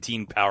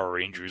 2017 Power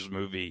Rangers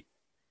movie.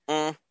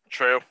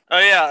 True. Oh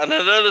yeah, and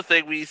another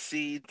thing we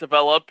see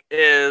develop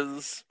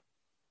is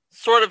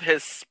sort of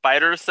his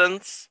spider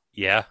sense.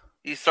 Yeah.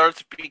 He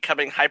starts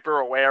becoming hyper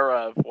aware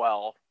of,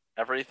 well,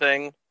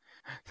 everything.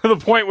 To the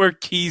point where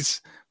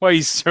while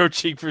he's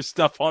searching for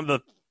stuff on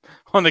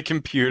the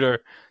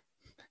computer,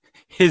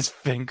 his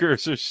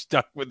fingers are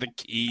stuck with the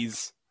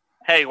keys.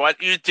 Hey,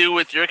 what you do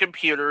with your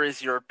computer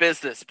is your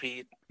business,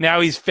 Pete.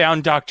 Now he's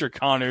found Dr.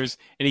 Connors,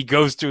 and he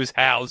goes to his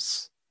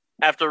house.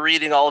 After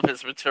reading all of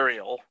his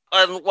material.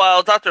 And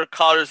while Dr.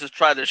 Connors is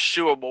trying to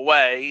shoo him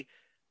away,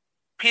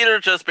 Peter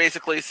just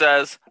basically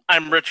says,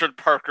 I'm Richard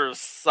Parker's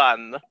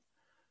son.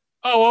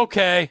 Oh,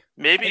 okay.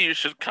 Maybe you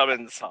should come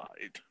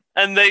inside.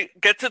 And they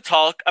get to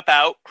talk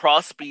about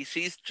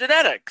cross-species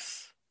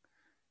genetics,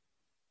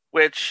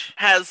 which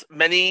has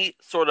many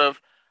sort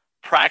of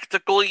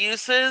practical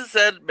uses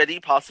and many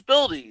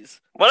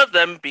possibilities. One of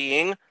them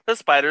being the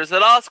spiders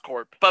at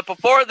Oscorp. But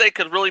before they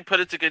could really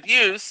put it to good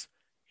use,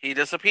 he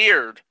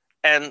disappeared.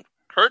 And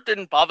Kurt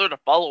didn't bother to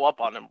follow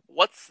up on him.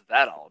 What's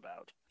that all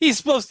about? He's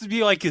supposed to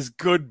be like his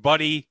good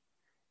buddy.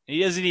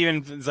 He doesn't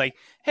even, it's like,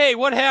 hey,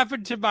 what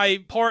happened to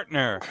my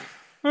partner?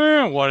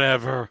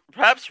 Whatever.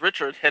 Perhaps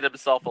Richard hit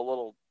himself a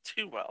little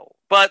too well.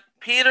 But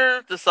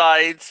Peter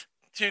decides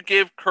to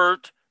give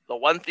Kurt the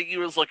one thing he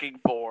was looking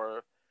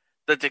for,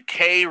 the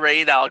decay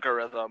rate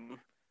algorithm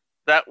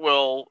that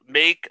will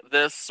make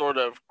this sort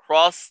of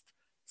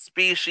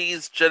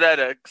cross-species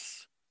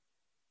genetics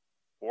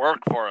work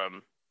for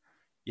him.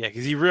 Yeah,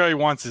 because he really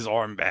wants his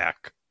arm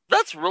back.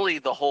 That's really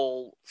the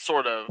whole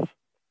sort of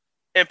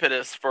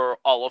impetus for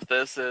all of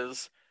this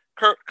is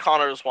Kurt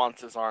Connors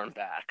wants his arm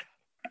back.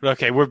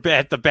 Okay, we're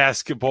at the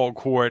basketball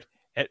court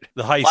at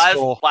the high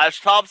school.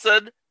 Flash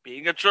Thompson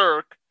being a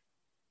jerk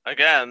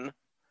again.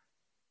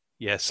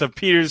 Yeah, so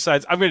Peter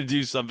decides, I'm going to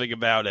do something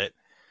about it.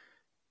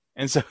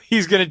 And so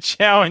he's going to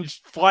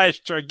challenge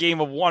Flash to a game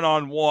of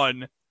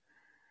one-on-one.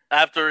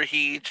 After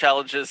he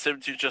challenges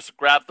him to just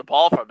grab the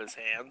ball from his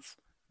hands.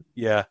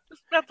 Yeah.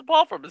 Just grab the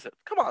ball from his hand.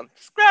 Come on,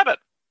 just grab it.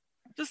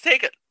 Just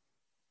take it.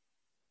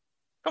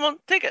 Come on,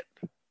 take it.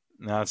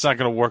 No, it's not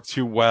going to work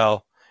too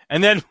well.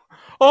 And then,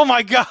 oh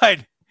my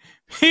God,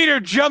 Peter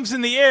jumps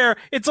in the air.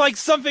 It's like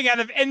something out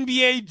of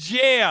NBA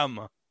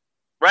Jam.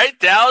 Right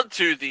down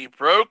to the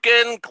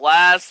broken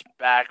glass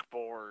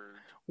backboard.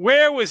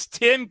 Where was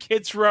Tim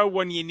Kitzrow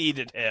when you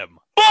needed him?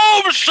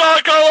 Boom,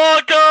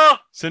 shakalaka!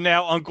 So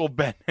now Uncle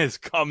Ben has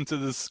come to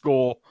the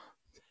school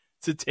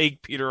to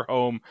take Peter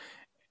home.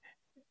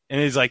 And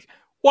he's like,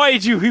 why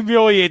did you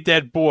humiliate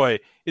that boy?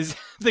 Is that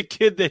the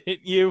kid that hit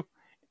you?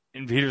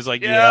 And Peter's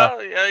like, yeah,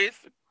 he's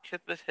the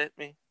kid that hit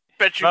me.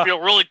 Bet you feel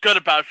really good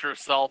about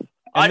yourself.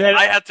 I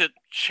had to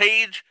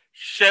change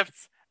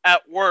shifts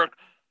at work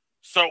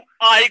so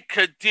I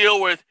could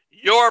deal with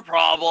your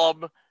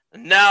problem.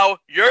 Now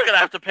you're going to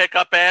have to pick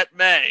up Aunt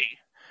May.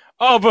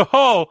 Oh,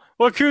 but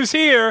look who's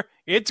here.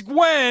 It's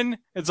Gwen.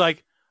 It's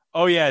like,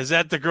 oh yeah, is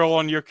that the girl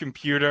on your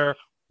computer?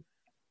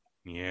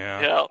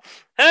 Yeah.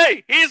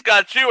 Hey, he's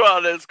got you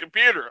on his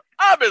computer.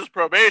 I'm his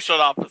probation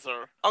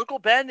officer. Uncle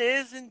Ben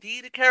is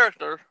indeed a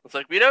character. It's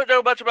like, we don't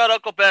know much about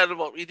Uncle Ben, but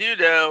what we do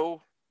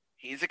know,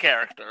 he's a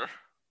character.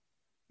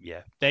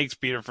 Yeah. Thanks,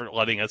 Peter, for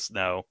letting us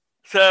know.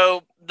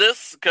 So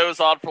this goes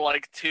on for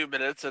like 2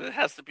 minutes, and it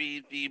has to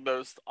be the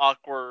most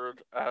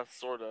awkward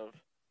sort of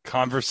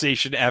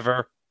conversation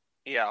ever.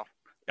 Yeah.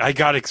 I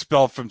got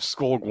expelled from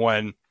school,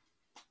 Gwen.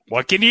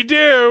 What can you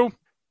do?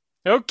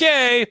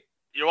 Okay.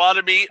 You want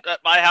to meet at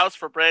my house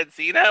for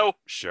Branzino?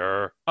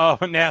 Sure. Oh,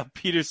 now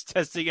Peter's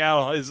testing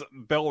out his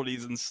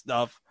abilities and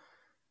stuff.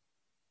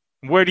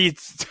 Where do you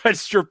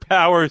test your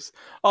powers?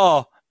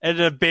 Oh, at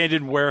an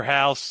abandoned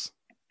warehouse.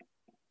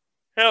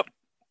 Yep.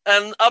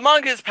 And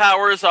among his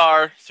powers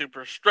are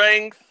super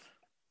strength,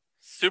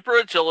 super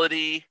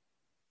agility,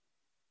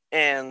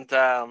 and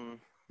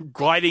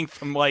gliding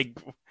from like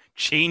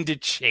chain to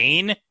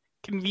chain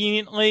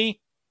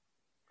conveniently,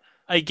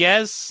 I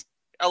guess.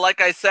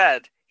 Like I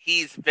said,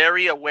 he's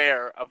very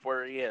aware of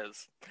where he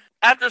is.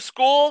 After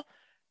school,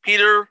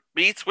 Peter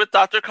meets with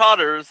Dr.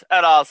 Connors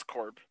at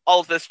Oscorp.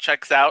 All of this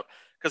checks out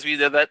because we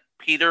know that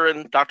Peter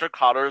and Dr.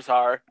 Connors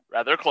are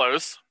rather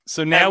close.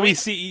 So now we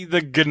see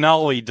the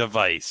Ganali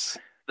device.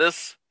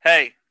 This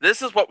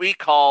is what we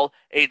call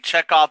a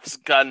Chekhov's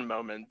gun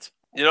moment.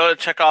 You know what a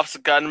Chekhov's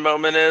gun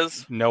moment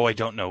is? No, I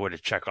don't know what a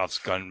Chekhov's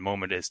gun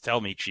moment is.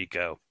 Tell me,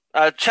 Chico.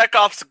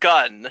 Chekhov's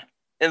gun.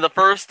 In the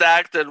first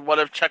act in one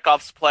of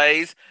Chekhov's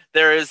plays,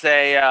 there is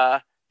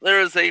a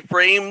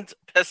framed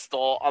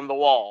pistol on the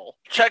wall.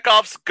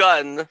 Chekhov's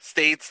gun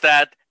states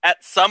that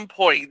at some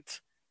point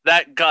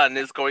that gun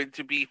is going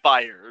to be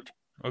fired.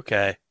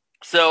 Okay.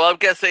 So I'm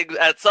guessing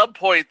at some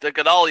point the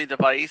Ganali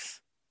device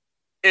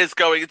is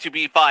going to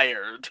be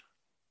fired.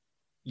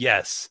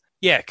 Yes.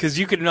 Yeah, because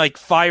you could like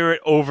fire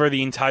it over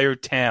the entire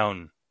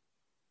town.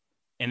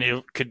 And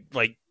it could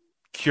like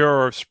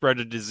cure or spread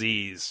a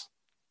disease.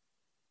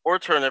 Or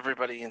turn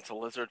everybody into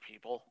lizard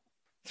people.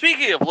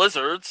 Speaking of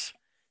lizards,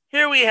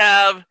 here we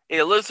have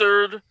a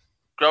lizard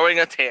growing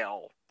a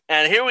tail.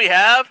 And here we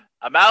have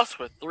a mouse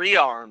with 3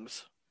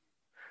 arms.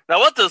 Now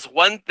what does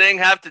one thing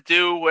have to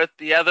do with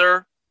the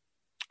other?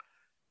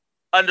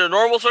 Under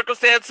normal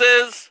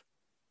circumstances,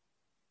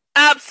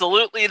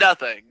 absolutely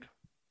nothing.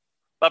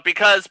 But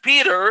because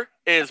Peter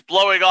is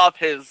blowing off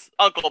his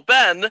Uncle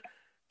Ben,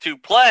 to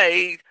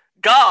play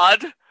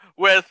God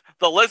with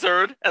the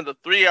lizard and the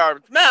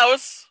three-armed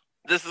mouse,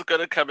 this is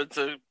going to come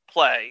into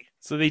play.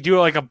 So they do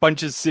like a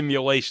bunch of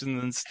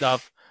simulations and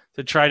stuff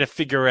to try to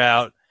figure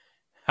out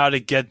how to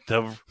get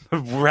the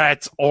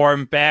rat's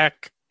arm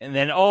back. And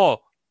then,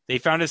 they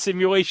found a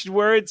simulation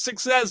where it's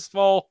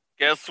successful.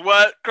 Guess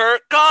what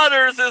Kirk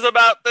Connors is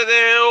about to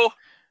do?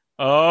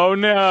 Oh,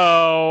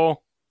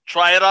 no.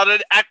 Try it on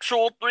an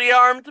actual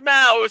three-armed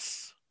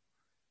mouse.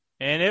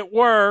 And it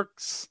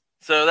works.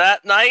 So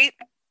that night,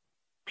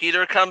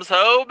 Peter comes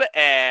home,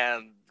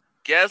 and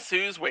guess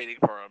who's waiting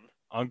for him?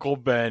 Uncle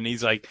Ben.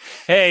 He's like,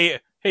 hey,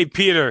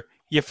 Peter,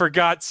 you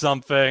forgot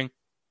something.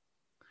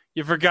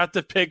 You forgot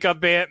to pick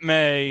up Aunt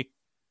May.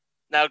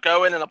 Now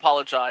go in and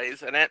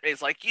apologize. And Aunt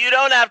May's like, you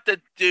don't have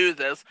to do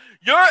this.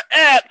 Your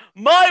aunt,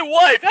 my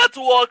wife, had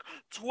to walk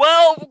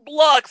 12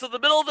 blocks in the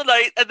middle of the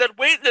night and then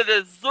wait in a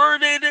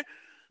deserted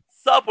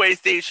subway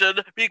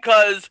station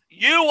because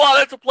you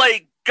wanted to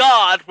play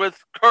God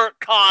with Kirk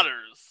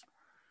Connors.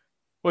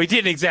 Well, he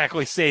didn't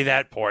exactly say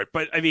that part,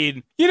 but I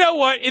mean, you know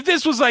what? If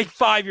this was like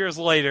 5 years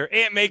later,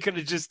 Aunt May could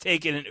have just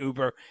taken an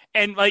Uber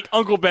and like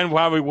Uncle Ben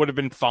probably would have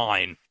been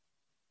fine.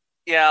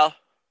 Yeah.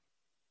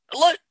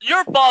 Look,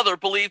 your father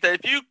believed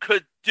that if you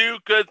could do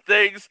good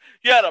things,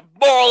 you had a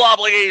moral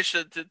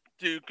obligation to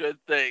do good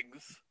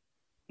things.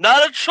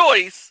 Not a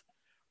choice,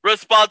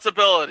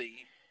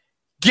 responsibility.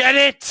 Get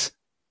it?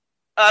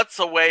 That's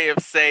a way of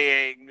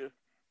saying,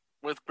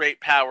 with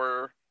great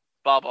power,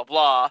 blah, blah,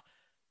 blah,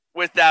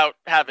 without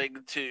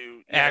having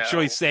to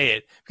actually say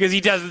it. Because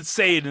he doesn't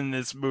say it in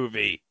this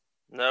movie.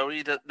 No,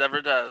 he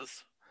never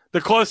does.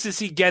 The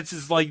closest he gets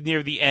is like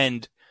near the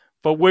end,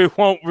 but we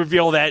won't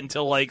reveal that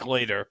until like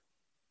later.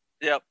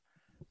 Yep.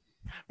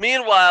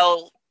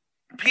 Meanwhile,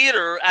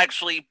 Peter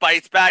actually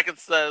bites back and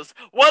says,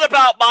 what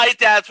about my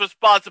dad's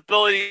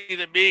responsibility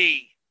to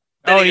me?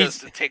 Then he goes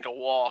to take a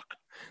walk.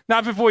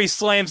 Not before he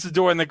slams the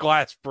door and the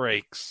glass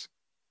breaks.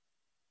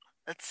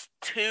 That's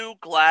 2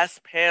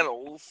 glass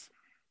panels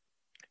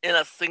in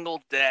a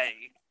single day.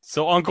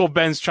 So Uncle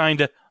Ben's trying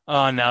to,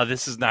 oh no,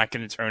 this is not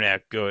going to turn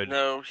out good.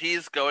 No,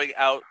 he's going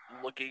out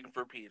looking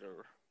for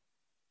Peter.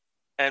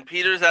 And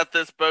Peter's at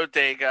this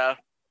bodega,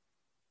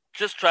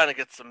 just trying to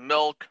get some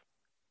milk.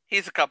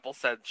 He's a couple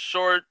cents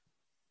short.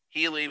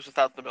 He leaves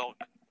without the milk.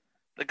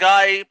 The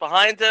guy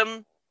behind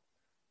him,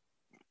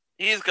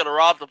 he's going to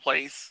rob the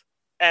place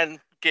and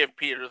give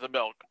Peter the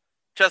milk.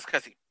 Just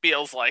because he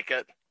feels like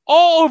it.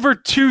 All over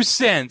 2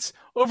 cents.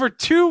 Over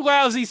 2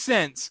 lousy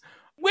cents.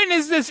 When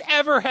has this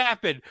ever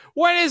happened?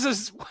 When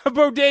is a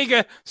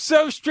bodega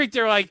so strict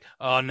they're like,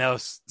 oh no,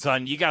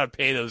 son, you got to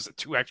pay those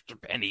 2 extra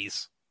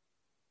pennies.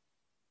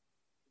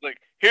 Like,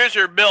 here's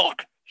your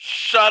milk.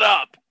 Shut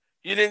up.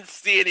 You didn't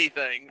see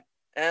anything.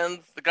 And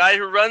the guy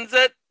who runs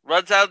it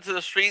runs out into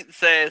the street and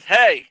says,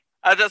 hey,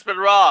 I've just been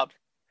robbed.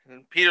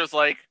 And Peter's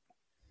like,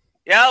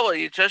 yeah, well,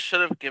 you just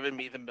should have given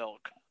me the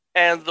milk.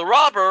 And the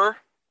robber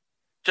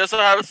just so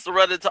happens to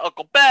run into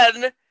Uncle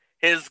Ben.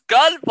 His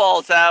gun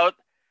falls out.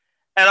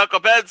 And Uncle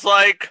Ben's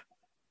like,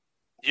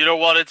 you don't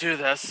want to do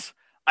this.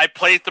 I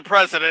played the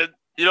president.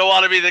 You don't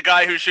want to be the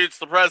guy who shoots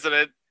the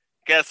president.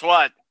 Guess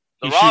what?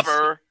 The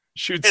robber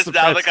is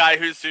now the guy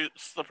who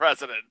shoots the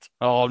president.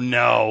 Oh,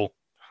 no.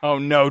 Oh,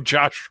 no.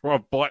 Joshua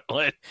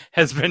Bartlett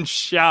has been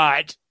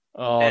shot.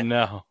 Oh,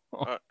 no.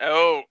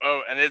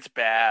 And it's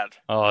bad.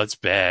 Oh, it's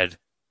bad.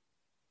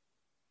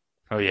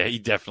 Oh, yeah, he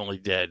definitely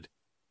did.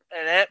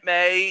 And Aunt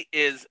May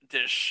is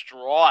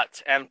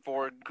distraught, and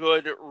for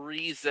good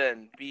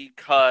reason,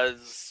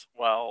 because,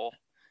 well...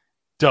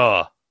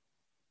 Duh.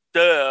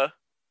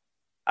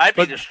 I'd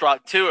be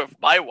distraught, too, if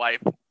my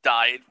wife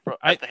died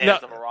at the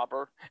hands of a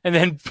robber. And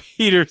then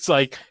Peter's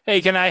like,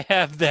 hey, can I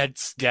have that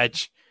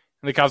sketch?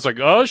 And the cop's like,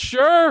 oh,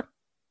 sure.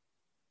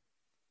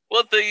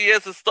 One thing, he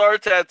has a star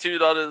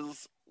tattooed on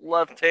his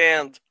left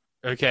hand.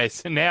 Okay,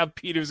 so now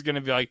Peter's going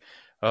to be like,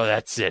 oh,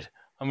 that's it.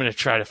 I'm going to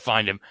try to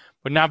find him.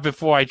 But not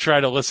before I try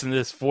to listen to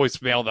this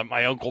voicemail that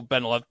my Uncle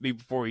Ben left me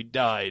before he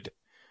died.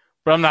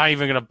 But I'm not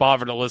even going to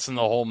bother to listen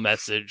to the whole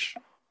message.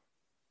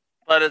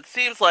 But it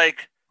seems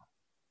like,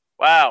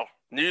 wow,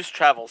 news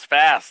travels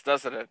fast,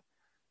 doesn't it?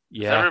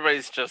 Yeah.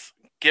 Everybody's just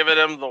giving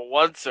him the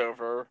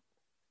once-over.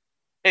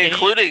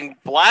 Including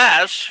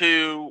Flash,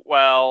 who,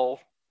 well,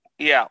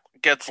 yeah,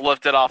 gets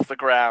lifted off the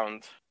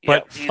ground.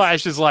 But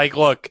Flash is like,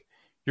 look,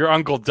 your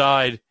uncle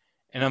died,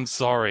 and I'm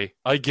sorry.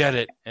 I get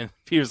it. And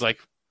Peter's like,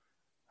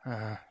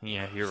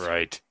 yeah, you're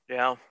right.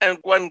 Yeah,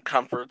 and Gwen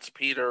comforts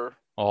Peter.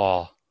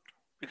 Oh.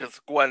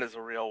 Because Gwen is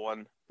a real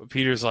one. But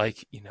Peter's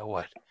like, you know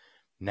what?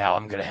 Now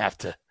I'm going to have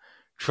to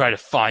try to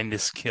find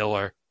this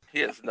killer. He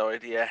has no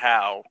idea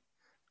how.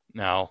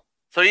 No.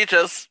 So he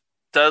just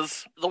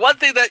does... The one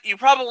thing that you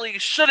probably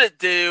shouldn't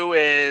do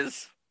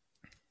is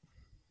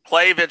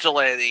play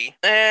vigilante.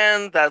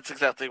 And that's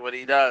exactly what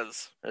he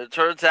does. And it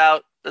turns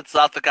out it's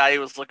not the guy he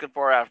was looking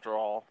for after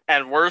all.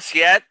 And worse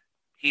yet,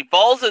 he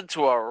falls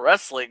into a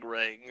wrestling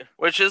ring,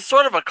 which is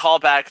sort of a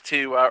callback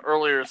to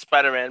earlier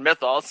Spider-Man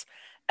mythos,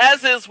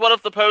 as is one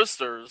of the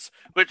posters,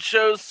 which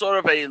shows sort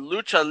of a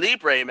lucha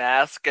libre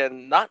mask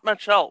and not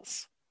much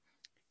else.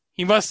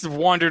 He must have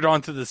wandered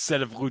onto the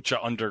set of Lucha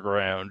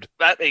Underground.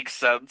 That makes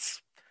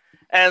sense.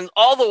 And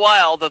all the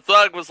while, the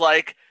thug was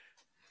like,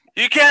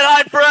 "You can't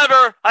hide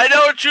forever. I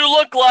know what you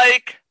look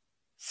like.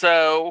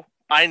 So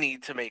I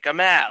need to make a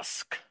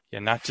mask." Yeah,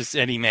 not just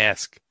any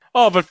mask.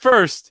 Oh, but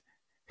first,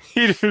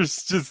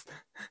 Peter's just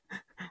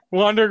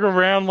wandering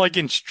around like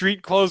in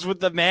street clothes with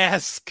the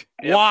mask.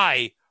 Yep.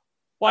 Why?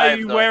 Why are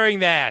you wearing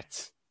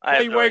that? Why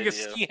are you wearing a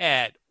ski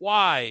hat?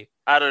 Why?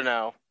 I don't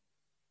know.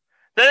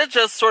 Then it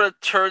just sort of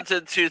turns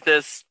into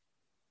this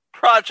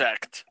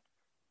project.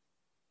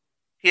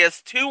 He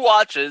has 2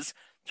 watches,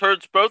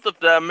 turns both of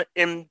them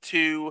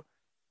into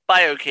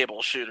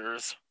biocable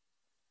shooters.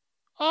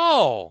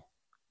 Oh,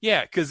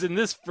 yeah, because in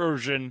this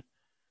version,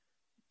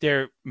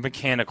 they're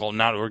mechanical,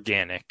 not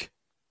organic.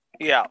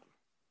 Yeah.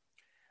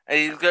 And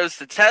he goes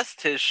to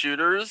test his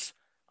shooters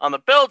on the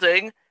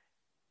building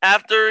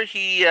after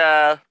he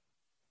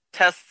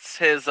tests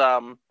his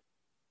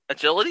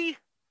agility.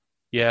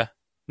 Yeah,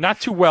 not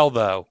too well,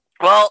 though.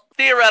 Well,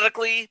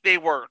 theoretically, they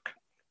work.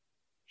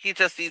 He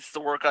just needs to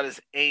work on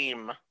his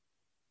aim.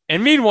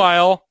 And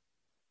meanwhile,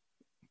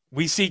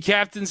 we see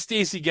Captain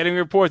Stacy getting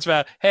reports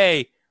about,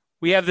 hey,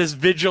 we have this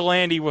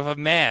vigilante with a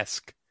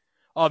mask.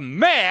 A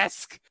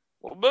mask?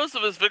 Well, most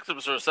of his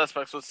victims are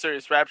suspects with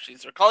serious rap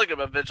sheets. They're calling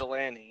him a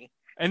vigilante.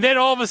 And then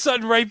all of a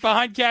sudden, right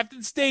behind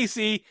Captain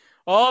Stacy,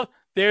 oh,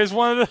 there's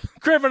one of the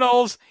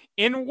criminals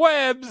in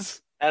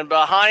webs. And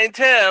behind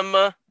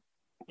him,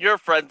 your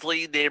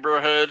friendly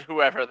neighborhood,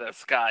 whoever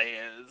this guy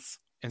is.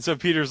 And so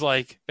Peter's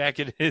like, back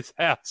in his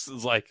house,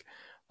 is like,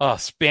 oh,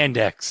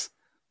 spandex.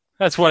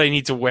 That's what I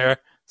need to wear.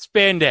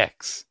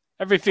 Spandex.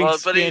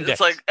 Everything's spandex.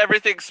 It's like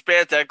everything's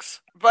spandex.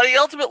 But he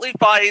ultimately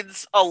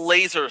finds a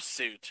laser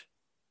suit,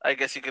 I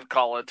guess you could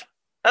call it.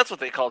 That's what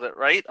they called it,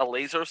 right? A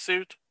laser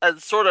suit?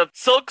 And sort of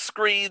silk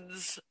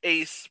screens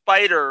a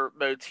spider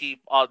motif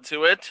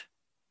onto it.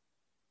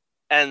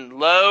 And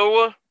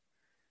lo,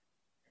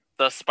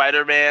 the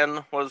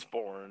Spider-Man was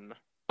born.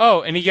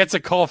 Oh, and he gets a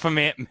call from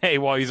Aunt May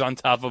while he's on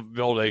top of a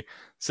building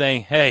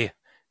saying, hey,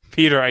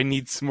 Peter, I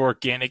need some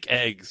organic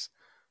eggs.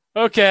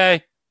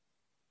 Okay.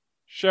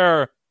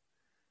 Sure.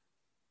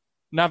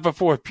 Not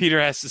before Peter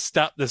has to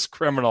stop this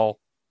criminal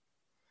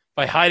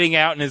by hiding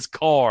out in his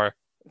car.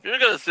 If you're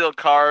going to steal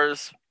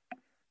cars...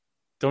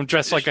 Don't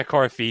dress like a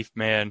car thief,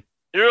 man.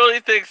 You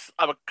really think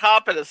I'm a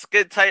cop in a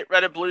skin-tight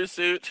red and blue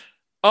suit?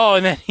 Oh,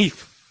 and then he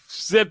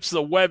zips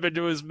the web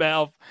into his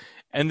mouth,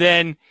 and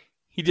then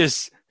he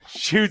just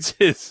shoots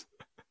his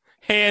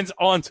hands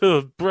onto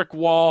the brick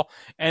wall,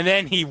 and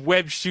then he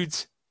web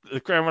shoots the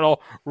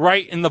criminal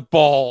right in the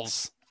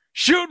balls.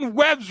 Shooting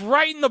webs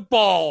right in the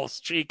balls,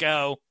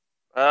 Chico.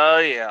 Oh,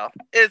 yeah.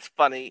 It's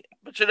funny.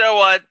 But you know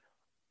what?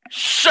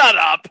 Shut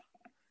up!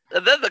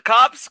 And then the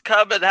cops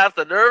come and have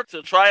the nerve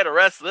to try and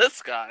arrest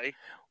this guy.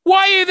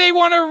 Why do they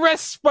want to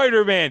arrest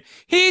Spider-Man?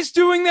 He's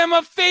doing them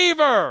a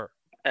favor!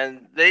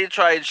 And they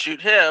try and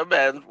shoot him,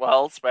 and,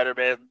 well,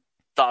 Spider-Man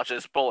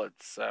dodges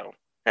bullets, so...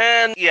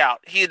 And, yeah,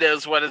 he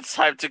knows when it's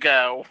time to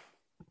go.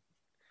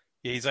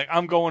 Yeah, he's like,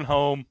 I'm going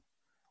home.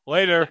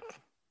 Later.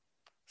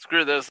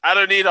 Screw this. I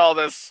don't need all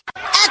this. Okay,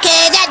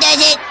 that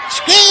does it.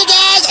 Screw you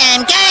guys,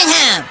 I'm going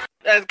home.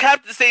 And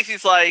Captain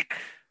Stacy's like,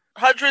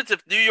 hundreds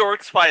of New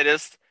York's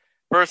finest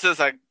versus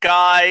a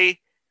guy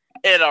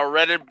in a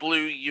red and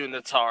blue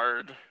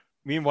unitard.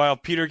 Meanwhile,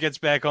 Peter gets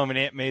back home and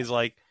Aunt May's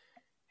like,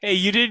 hey,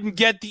 you didn't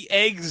get the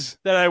eggs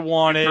that I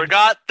wanted.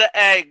 Forgot the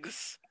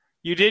eggs.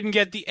 You didn't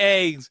get the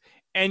eggs,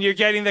 and you're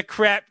getting the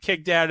crap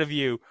kicked out of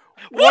you.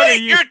 Wait,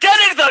 you're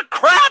getting the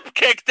crap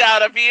kicked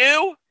out of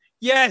you?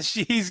 Yes,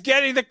 he's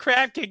getting the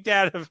crap kicked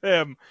out of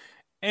him.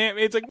 And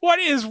it's like, what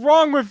is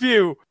wrong with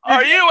you?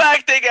 Are you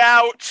acting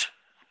out?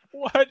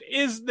 What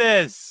is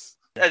this?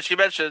 As she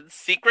mentioned,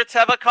 secrets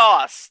have a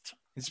cost.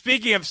 And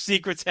speaking of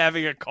secrets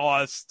having a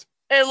cost.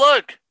 Hey,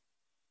 look.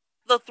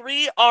 The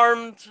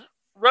 3-armed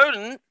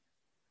rodent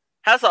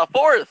has a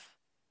 4th.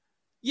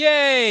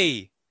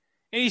 Yay!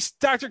 And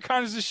Dr.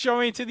 Connors is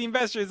showing it to the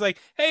investor. He's like,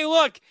 hey,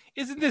 look,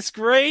 isn't this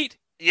great?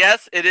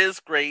 Yes, it is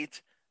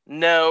great.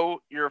 No,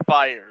 you're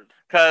fired.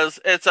 Because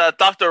it's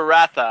Dr.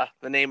 Ratha,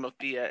 the name of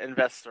the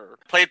investor,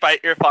 played by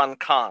Irfan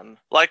Khan.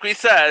 Like we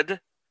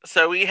said,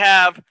 so we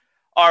have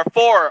our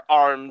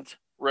 4-armed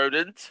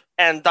rodent,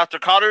 and Dr.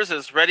 Connors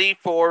is ready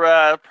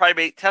for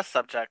primate test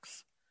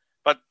subjects.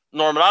 But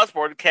Norman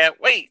Osborn can't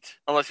wait,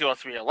 unless he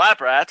wants to be a lab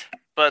rat.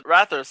 But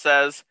Ratha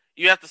says,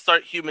 you have to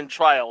start human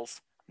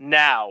trials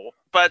now.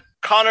 But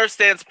Connor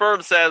stands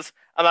firm, says,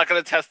 I'm not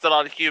going to test it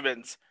on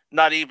humans,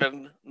 not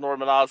even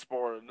Norman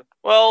Osborn.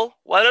 Well,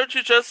 why don't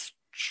you just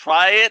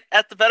try it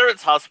at the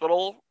Veterans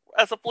Hospital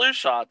as a flu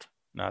shot?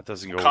 No, it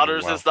doesn't go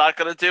Connors well. is not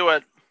going to do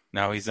it.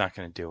 No, he's not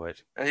going to do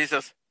it. And he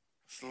says,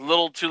 it's a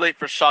little too late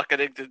for shock and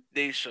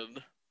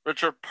indignation.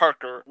 Richard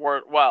Parker wore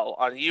it well.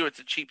 On you, it's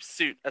a cheap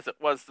suit, as it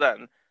was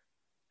then.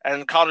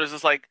 And Connors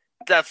is like,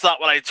 that's not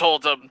what I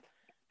told him.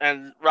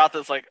 And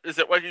Ratha's like, is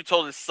it what you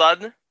told his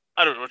son?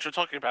 I don't know what you're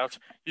talking about.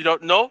 You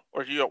don't know,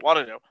 or you don't want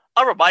to know.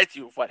 I'll remind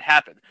you of what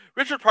happened.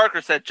 Richard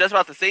Parker said just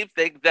about the same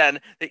thing then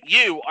that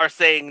you are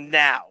saying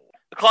now.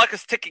 The clock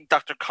is ticking,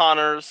 Dr.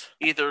 Connors.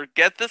 Either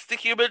get this to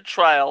human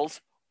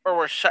trials, or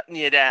we're shutting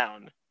you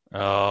down.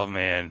 Oh,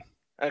 man.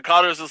 And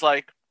Connors is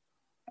like,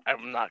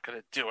 I'm not going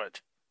to do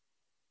it.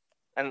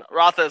 And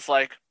Rotha is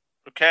like,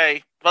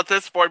 okay, but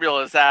this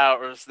formula is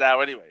ours now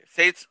anyway.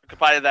 Saints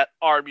goodbye to that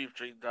arm you've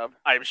dreamed of.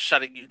 I'm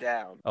shutting you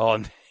down. Oh,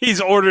 and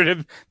he's ordered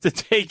him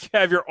to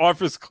have your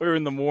office clear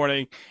in the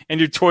morning, and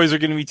your toys are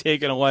going to be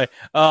taken away.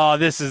 Oh,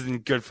 this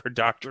isn't good for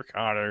Dr.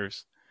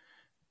 Connors.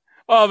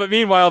 Oh, but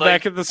meanwhile,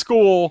 back at the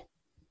school.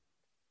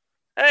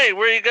 Hey,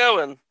 where are you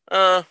going?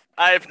 I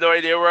have no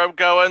idea where I'm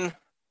going.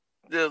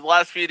 The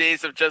last few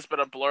days have just been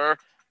a blur.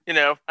 You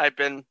know, I've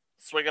been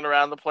swinging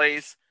around the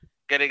place,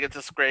 getting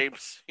into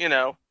scrapes, you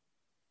know,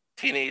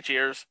 teenage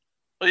years.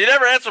 Well, you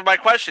never answered my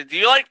question. Do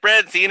you like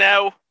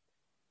branzino?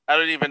 I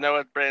don't even know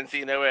what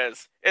branzino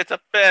is. It's a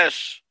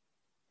fish.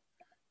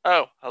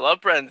 Oh, I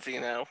love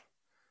branzino.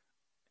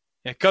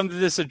 Yeah, come to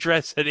this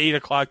address at 8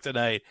 o'clock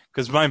tonight,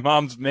 because my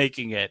mom's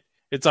making it.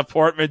 It's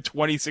apartment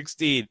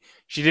 2016.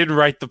 She didn't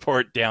write the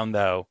port down,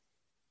 though.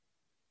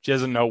 She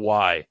doesn't know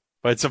why,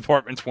 but it's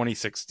apartment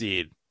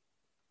 2016.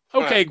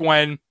 Okay,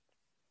 Gwen.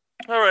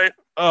 All right.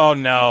 Oh,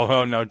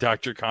 no,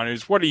 Dr.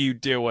 Connors. What are you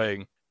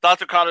doing?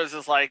 Dr. Connors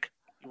is like,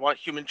 you want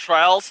human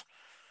trials?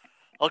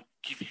 I'll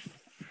give you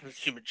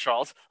human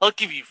trials. I'll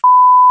give you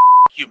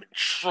human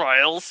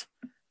trials.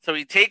 So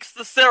he takes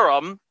the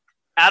serum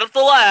out of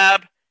the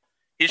lab.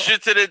 He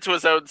shoots it into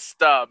his own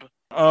stub.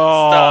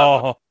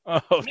 Oh.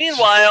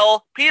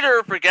 Meanwhile,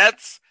 Peter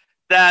forgets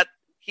that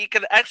he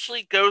can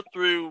actually go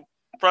through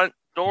front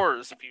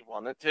doors if he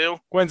wanted to.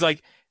 Gwen's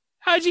like,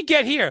 how'd you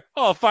get here?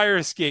 Oh, fire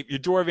escape. Your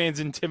door van's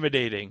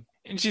intimidating.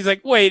 And she's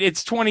like, wait,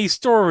 it's 20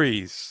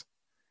 stories.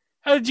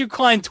 How did you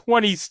climb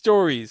 20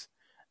 stories?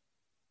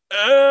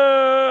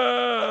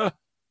 I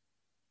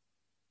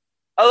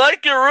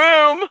like your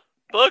room.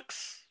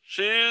 Books,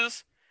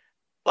 shoes,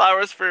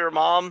 flowers for your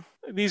mom.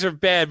 These are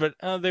bad, but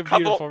they're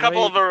beautiful.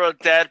 Couple of them are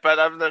dead, but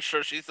I'm not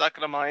sure she's not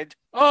going to mind.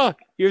 Oh,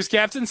 here's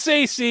Captain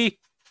Stacy.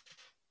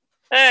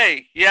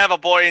 Hey, you have a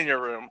boy in your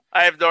room.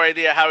 I have no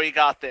idea how he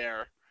got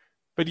there.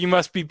 But you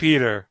must be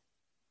Peter.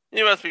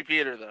 You must be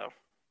Peter, though.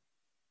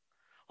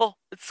 Well,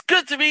 it's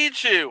good to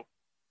meet you.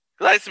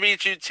 Nice to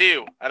meet you,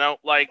 too. I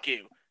don't like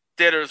you.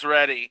 Dinner's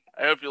ready.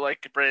 I hope you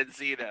like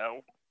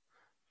branzino.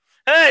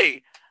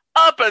 Hey,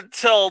 up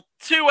until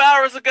 2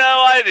 hours ago,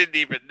 I didn't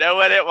even know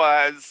what it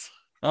was.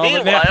 Oh,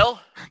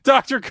 Meanwhile,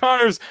 Dr.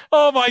 Connors,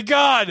 oh my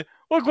God,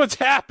 look what's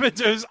happened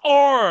to his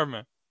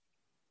arm.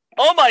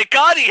 Oh my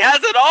God, he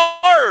has an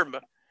arm.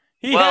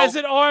 He has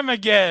an arm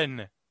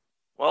again.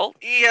 Well,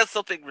 he has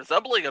something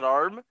resembling an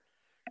arm.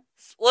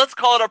 Let's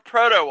call it a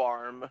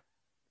proto-arm.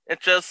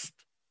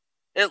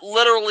 It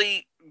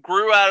literally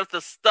grew out of the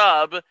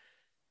stub,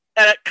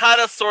 and it kind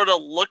of sort of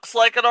looks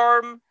like an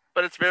arm,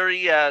 but it's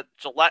very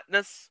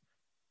gelatinous.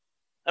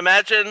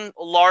 Imagine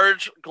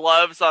large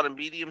gloves on a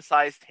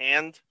medium-sized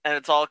hand, and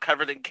it's all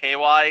covered in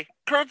KY.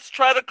 Kurt's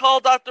trying to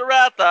call Dr.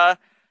 Ratha.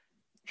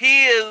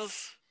 He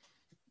is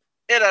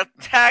in a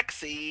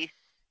taxi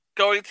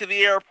going to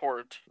the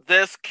airport.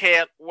 This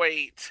can't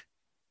wait.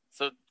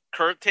 So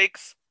Kurt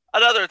takes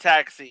another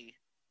taxi.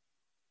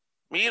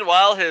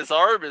 Meanwhile, his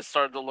arm is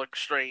starting to look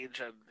strange,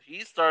 and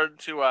he's starting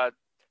to,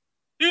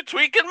 you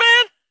tweaking,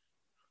 man?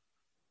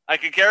 I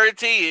can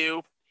guarantee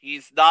you,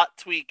 he's not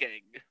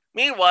tweaking.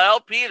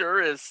 Meanwhile,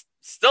 Peter is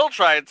still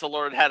trying to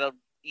learn how to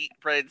eat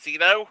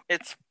branzino.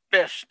 It's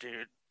fish,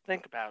 dude.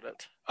 Think about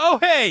it. Oh,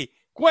 hey!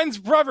 Gwen's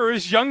brother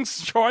is young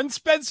Sean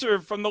Spencer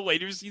from the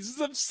later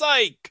seasons of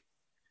Psych.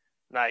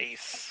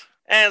 Nice.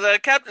 And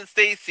Captain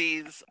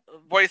Stacy's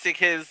voicing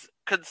his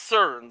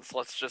concerns,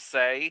 let's just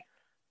say,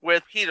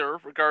 with Peter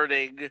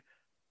regarding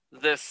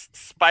this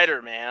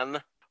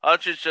Spider-Man. Why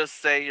don't you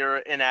just say your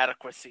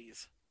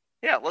inadequacies?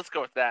 Yeah, let's go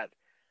with that.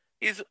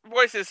 He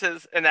voices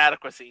his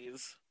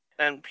inadequacies.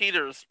 And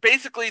Peter's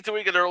basically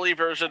doing an early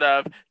version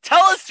of,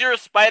 tell us you're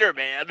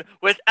Spider-Man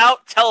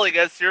without telling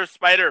us you're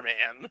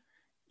Spider-Man.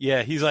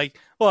 Yeah, he's like,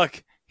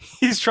 look,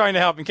 he's trying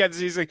to help. And Captain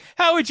Stacy's like,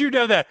 how would you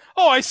know that?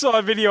 Oh, I saw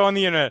a video on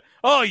the internet.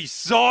 Oh, you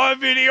saw a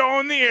video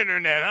on the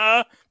internet,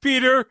 huh?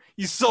 Peter,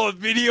 you saw a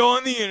video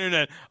on the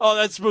internet. Oh,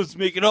 that's supposed to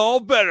make it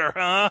all better,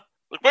 huh?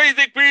 Like, what do you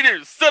think,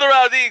 Peter? Sit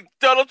around eating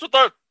donuts with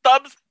our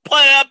thumbs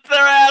playing up their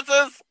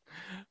asses?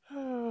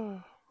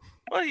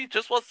 Well, he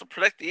just wants to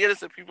protect the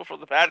innocent people from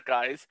the bad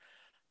guys.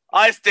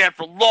 I stand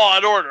for law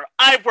and order.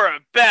 I wear a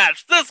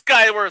badge. This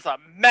guy wears a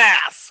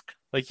mask.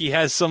 Like he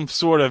has some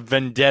sort of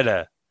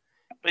vendetta.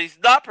 But he's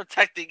not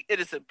protecting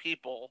innocent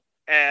people.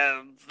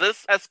 And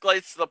this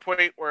escalates to the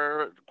point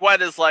where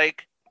Gwen is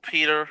like,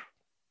 Peter,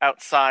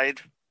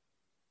 outside,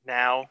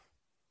 now.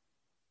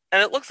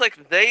 And it looks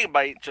like they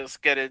might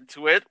just get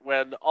into it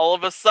when all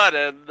of a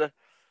sudden,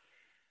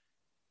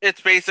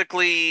 it's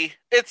the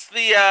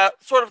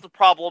sort of the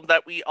problem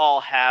that we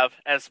all have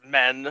as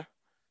men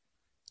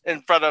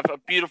in front of a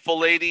beautiful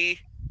lady.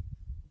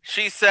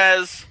 She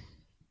says,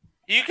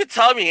 you can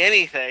tell me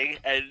anything.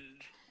 And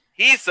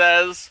he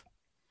says,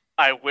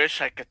 I wish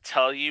I could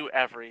tell you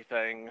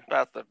everything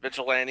about the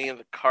vigilante and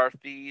the car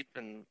thief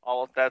and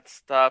all of that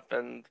stuff,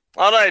 and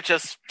why don't I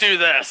just do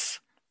this?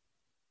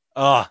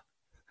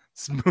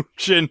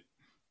 Smooching.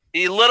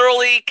 He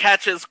literally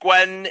catches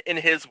Gwen in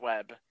his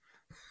web.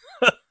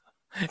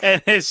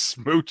 And his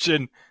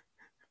smooching.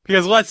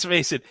 Because let's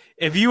face it,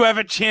 if you have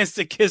a chance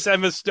to kiss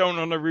Emma Stone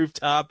on the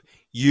rooftop,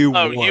 you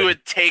would. You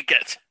would take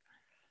it.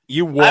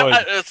 You would.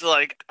 It's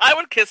like, I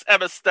would kiss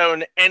Emma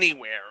Stone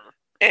anywhere.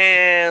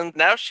 And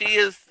now she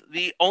is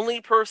the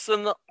only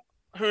person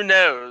who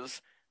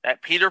knows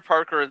that Peter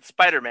Parker and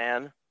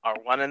Spider-Man are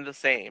one and the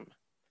same.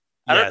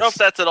 I don't know if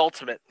that's an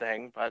ultimate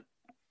thing, but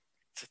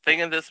it's a thing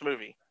in this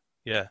movie.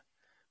 Yeah.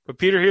 But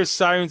Peter hears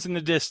sirens in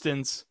the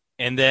distance,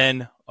 and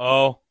then,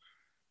 oh,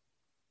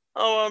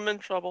 I'm in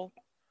trouble.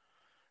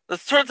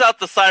 This turns out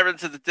the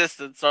sirens in the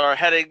distance are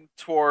heading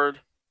toward,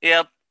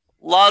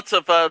 lots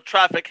of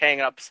traffic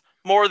hang-ups,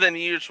 more than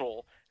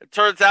usual. It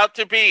turns out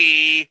to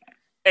be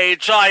a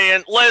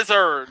giant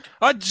lizard.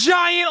 A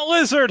giant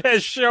lizard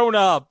has shown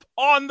up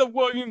on the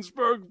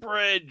Williamsburg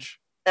Bridge.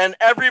 And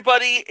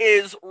everybody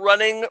is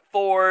running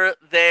for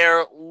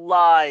their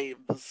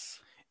lives.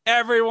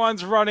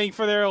 Everyone's running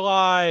for their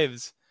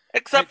lives.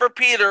 Except for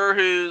Peter,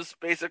 who's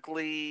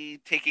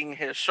basically taking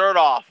his shirt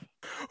off.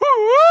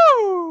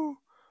 Woo-woo!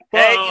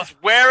 Hey, he's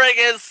wearing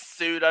his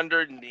suit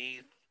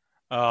underneath.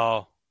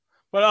 Oh.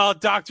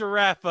 But, Dr.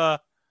 Raffa,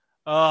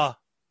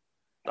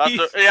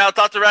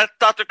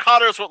 Dr.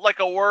 Connors would like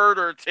a word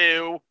or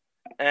two,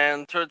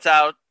 and turns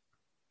out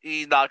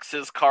he knocks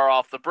his car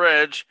off the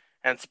bridge,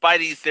 and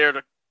Spidey's there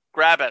to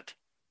grab it.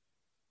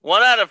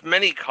 One out of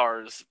many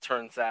cars, it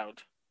turns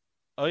out.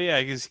 Oh,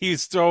 yeah, because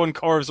he's throwing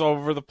cars all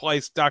over the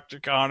place, Dr.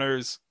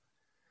 Connors.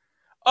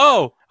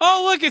 Oh,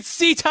 look, it's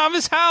C.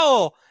 Thomas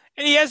Howell,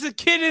 and he has a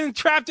kid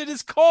trapped in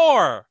his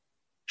car.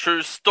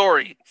 True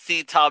story,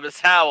 C. Thomas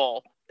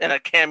Howell in a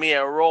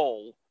cameo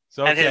role.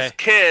 Okay. And his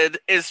kid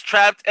is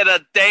trapped in a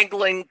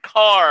dangling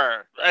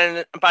car.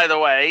 And by the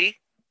way,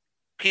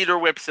 Peter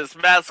whips his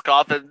mask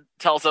off and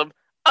tells him,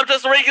 I'm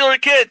just a regular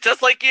kid,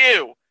 just like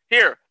you.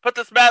 Here, put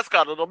this mask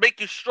on. It'll make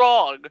you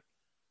strong.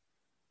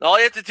 All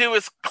you have to do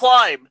is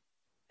climb.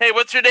 Hey,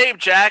 what's your name,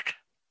 Jack?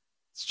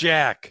 It's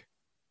Jack.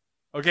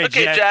 Okay,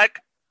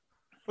 Jack.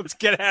 Let's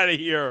get out of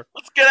here.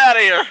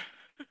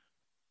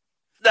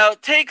 Now,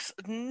 it takes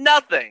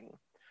nothing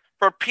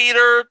for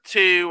Peter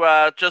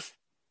to just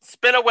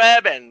spin a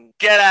web and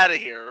get out of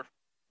here.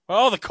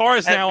 Well, the car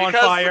is now on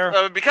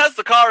fire. Because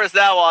the car is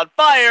now on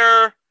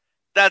fire,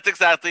 that's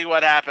exactly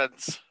what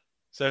happens.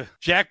 So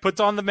Jack puts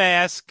on the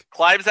mask,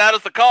 climbs out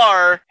of the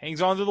car,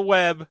 hangs onto the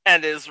web,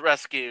 and is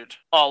rescued.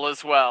 All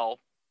is well.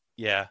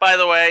 Yeah. By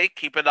the way,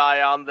 keep an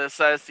eye on this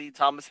C.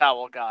 Thomas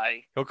Howell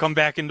guy. He'll come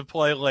back into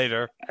play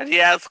later. And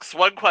he asks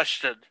one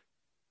question.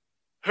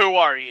 Who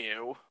are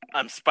you?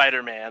 I'm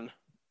Spider-Man.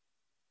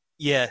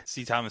 Yeah,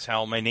 C. Thomas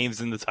Howell. My name's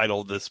in the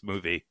title of this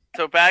movie.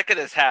 So back at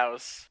his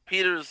house,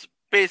 Peter's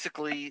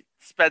basically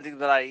spending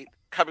the night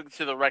coming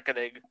to the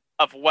reckoning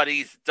of what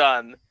he's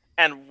done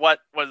and what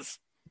was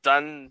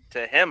done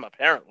to him,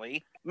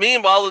 apparently.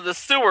 Meanwhile, in the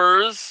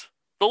sewers,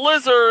 the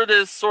lizard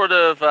is sort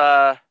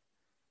of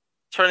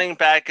turning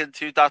back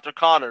into Dr.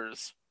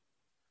 Connors.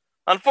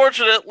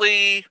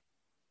 Unfortunately,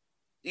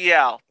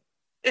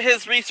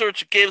 his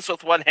research gives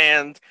with one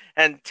hand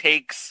and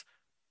takes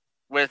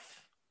with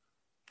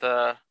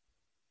the...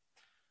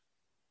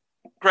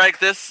 Greg,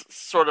 this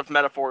sort of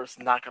metaphor is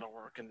not going to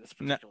work in this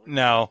particular case.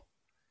 No.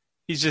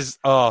 He's just,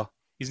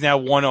 he's now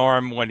one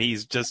arm when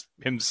he's just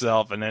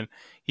himself, and then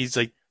he's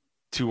like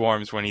two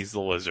arms when he's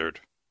the lizard.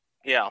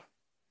 Yeah.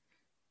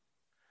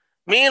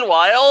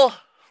 Meanwhile,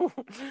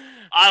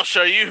 I'll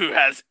show you who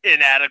has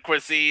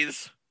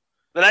inadequacies.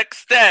 The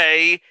next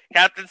day,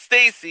 Captain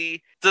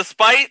Stacy,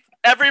 despite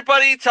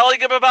everybody telling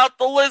him about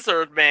the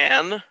lizard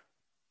man,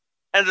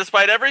 and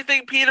despite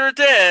everything Peter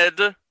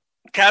did,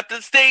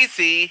 Captain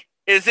Stacy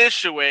is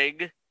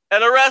issuing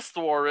an arrest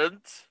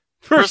warrant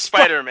for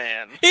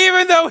Spider-Man.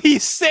 Even though he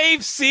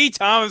saved C.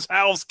 Thomas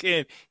Howell's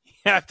kid,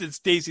 Captain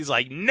Stacy's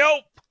like,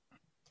 nope.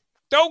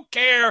 Don't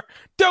care.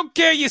 Don't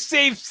care you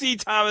saved C.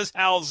 Thomas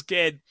Howell's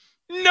kid.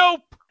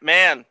 Nope.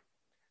 Man,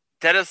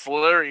 Dennis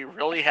Leary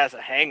really has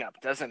a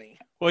hang-up, doesn't he?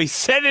 Well, he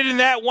said it in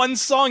that one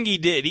song he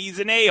did. He's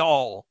an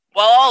a-hole.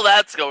 While all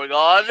that's going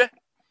on,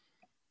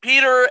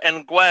 Peter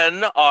and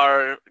Gwen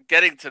are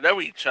getting to know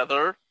each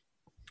other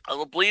on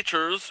the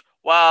bleachers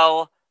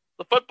while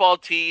the football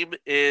team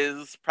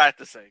is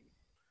practicing.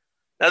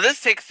 Now, this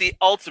takes the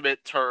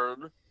ultimate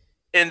turn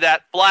in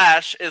that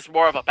Flash is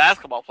more of a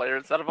basketball player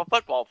instead of a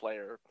football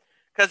player.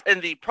 Because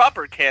in the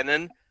proper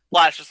canon,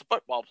 Flash is a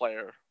football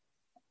player.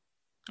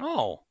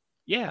 Oh,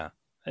 yeah,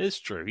 that is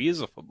true. He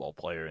is a football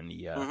player in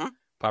the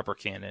proper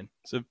canon.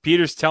 So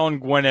Peter's telling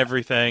Gwen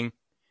everything.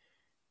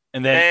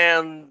 And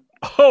then...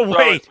 Oh,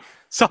 wait!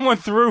 Someone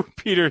threw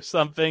Peter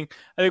something.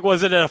 I think,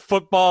 was it a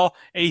football?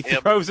 And he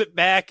throws it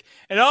back.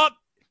 And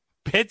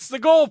hits the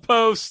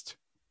goalpost.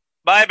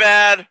 My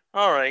bad.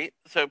 All right.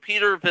 So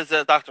Peter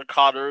visits Dr.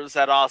 Connors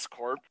at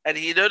Oscorp, and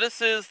he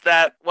notices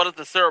that one of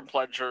the serum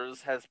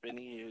plungers has been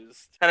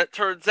used. And it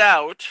turns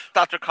out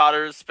Dr.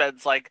 Connors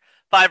spends like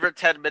 5 or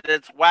 10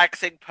 minutes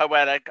waxing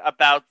poetic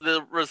about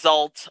the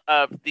result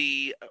of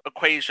the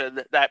equation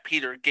that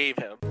Peter gave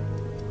him.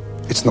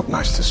 It's not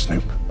nice to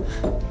snoop.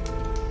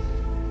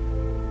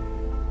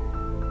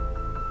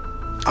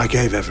 I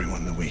gave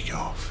everyone the week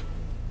off.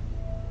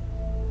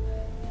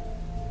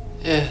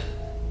 Yeah.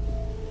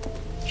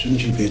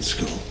 Shouldn't you be at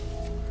school?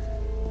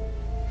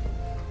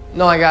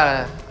 No, I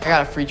got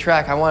a free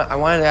track. I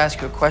wanted to ask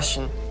you a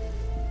question.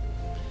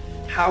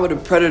 How would a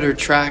predator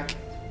track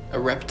a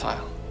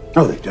reptile?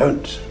 No, they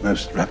don't.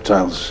 Most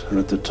reptiles are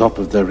at the top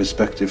of their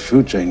respective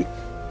food chain,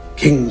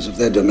 kings of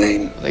their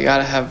domain. They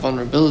gotta have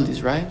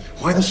vulnerabilities, right?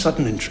 Why the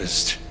sudden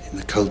interest in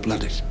the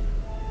cold-blooded?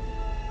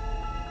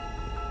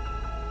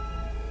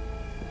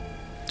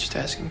 Just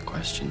asking a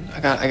question. I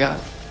got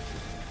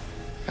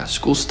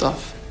school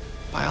stuff,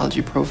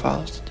 biology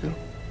profiles to do.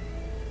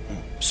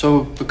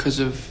 So, because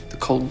of the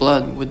cold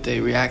blood, would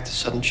they react to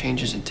sudden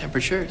changes in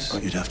temperatures?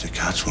 Well, you'd have to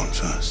catch one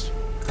first.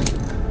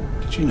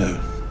 Did you know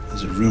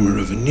there's a rumor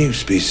of a new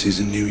species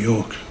in New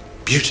York?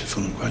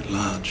 Beautiful and quite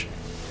large.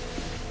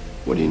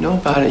 What do you know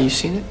about it? You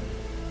seen it?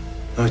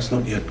 No, it's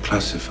not yet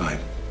classified.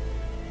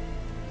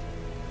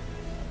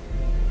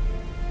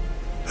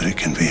 But it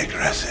can be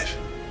aggressive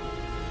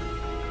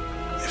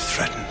if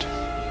threatened.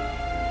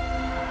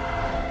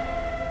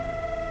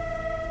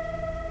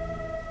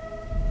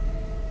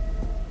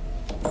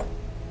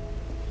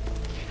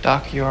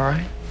 Doc, you all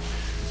right?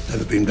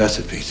 Never been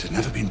better, Peter.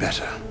 Never been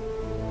better.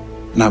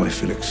 Now,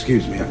 if you'll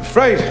excuse me, I'm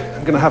afraid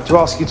I'm going to have to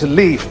ask you to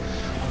leave. I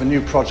have a new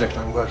project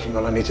I'm working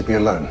on. I need to be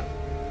alone.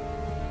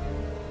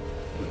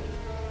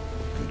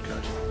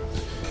 Good.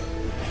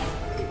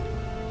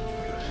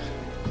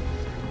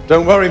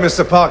 Don't worry,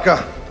 Mr.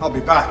 Parker. I'll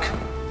be back.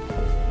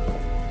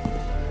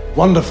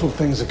 Wonderful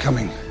things are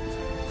coming.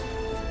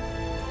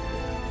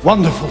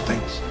 Wonderful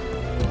things.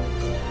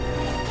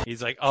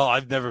 He's like, oh,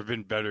 I've never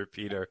been better,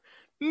 Peter.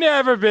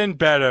 Never been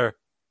better.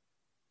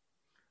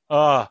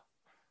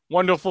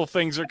 Wonderful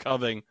things are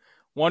coming.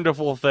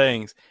 Wonderful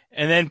things.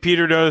 And then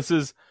Peter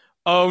notices,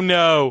 oh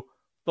no,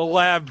 the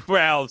lab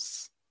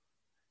mouse.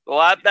 The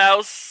lab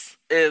mouse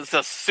is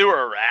a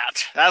sewer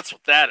rat. That's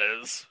what that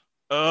is.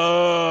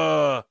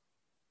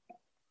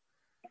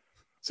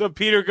 So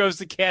Peter goes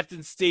to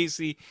Captain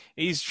Stacy,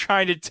 and he's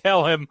trying to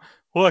tell him,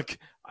 look,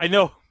 I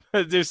know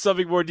there's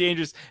something more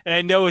dangerous, and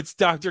I know it's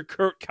Dr.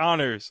 Kurt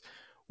Connors.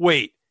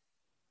 Wait,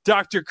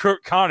 Dr.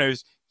 Kurt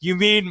Connors? You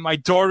mean my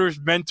daughter's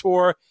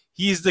mentor?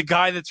 He's the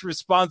guy that's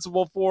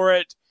responsible for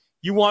it?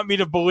 You want me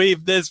to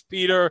believe this,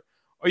 Peter?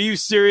 Are you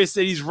serious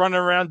that he's running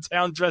around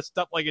town dressed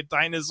up like a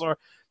dinosaur?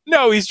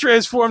 No, he's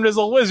transformed as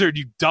a lizard,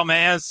 you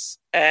dumbass.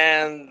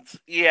 And,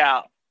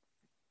 yeah,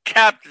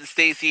 Captain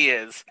Stacy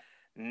is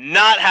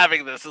not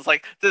having this. It's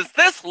like, does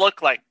this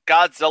look like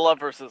Godzilla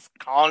versus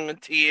Kong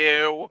to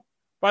you?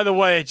 By the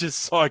way, I just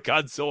saw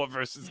Godzilla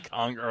versus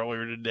Kong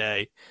earlier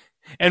today.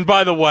 And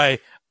by the way,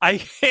 I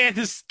can't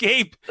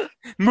escape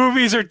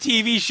movies or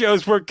TV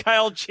shows where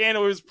Kyle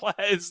Chandler is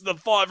the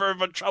father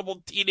of a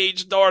troubled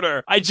teenage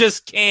daughter. I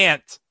just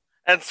can't.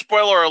 And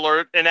spoiler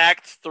alert, in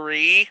Act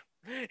 3,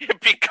 it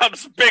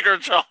becomes Bigger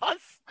Jaws.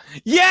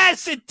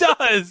 Yes, it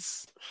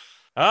does!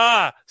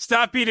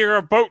 Stop eating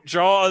our boat,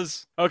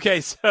 Jaws.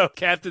 Okay, so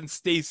Captain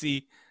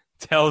Stacy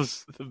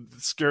tells the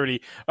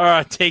Scurdy,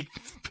 take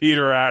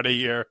Peter out of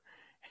here.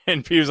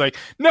 And Peter's like,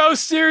 no,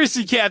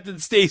 seriously, Captain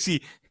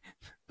Stacy.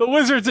 The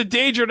lizard's a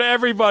danger to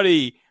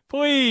everybody.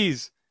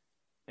 Please.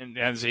 And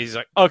he's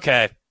like,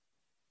 okay.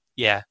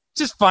 Yeah,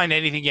 just find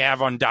anything you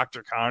have on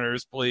Dr.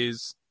 Connors,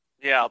 please.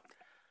 Yeah.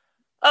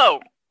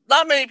 Oh,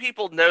 not many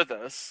people know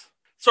this.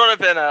 Sort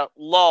of in a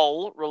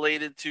lull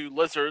related to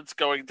lizards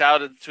going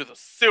down into the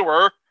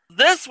sewer.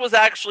 This was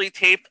actually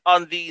taped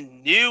on the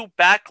new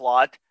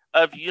backlot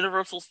of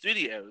Universal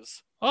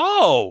Studios.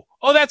 Oh,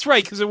 that's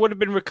right, because it would have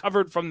been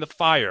recovered from the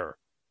fire.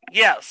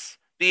 Yes.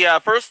 The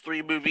first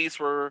 3 movies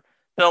were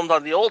filmed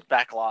on the old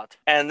backlot.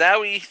 And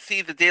now we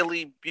see the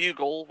Daily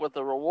Bugle with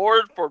a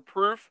reward for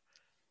proof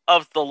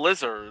of the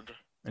lizard.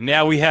 And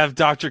now we have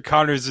Dr.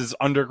 Connors'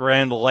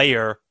 underground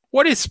lair.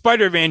 What is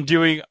Spider-Man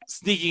doing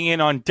sneaking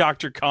in on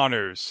Dr.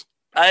 Connors?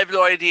 I have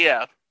no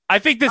idea. I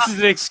think this is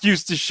an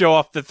excuse to show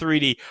off the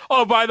 3D.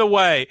 Oh, by the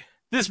way,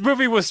 this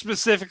movie was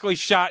specifically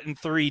shot in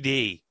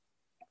 3D.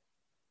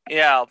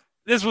 Yeah.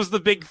 This was the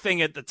big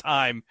thing at the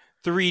time,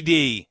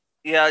 3D.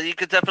 Yeah, you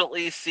could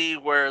definitely see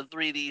where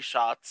 3D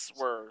shots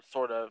were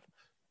sort of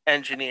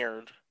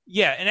engineered.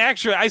 Yeah, and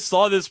actually, I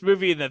saw this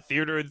movie in the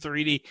theater in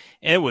 3D,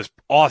 and it was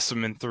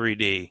awesome in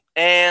 3D.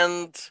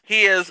 And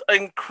he has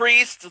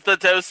increased the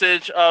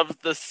dosage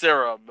of the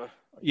serum.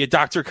 Yeah,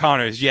 Dr.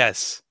 Connors,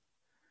 yes.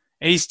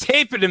 And he's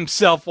taping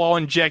himself while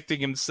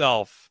injecting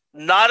himself.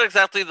 Not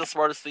exactly the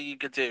smartest thing you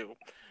could do.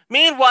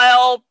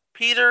 Meanwhile,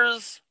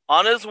 Peter's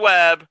on his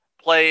web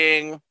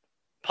playing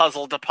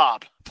Puzzle to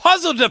Pop.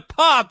 Puzzle to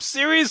Pop?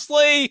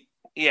 Seriously?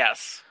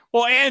 Yes.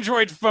 Well,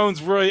 Android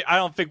phones really, I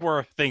don't think were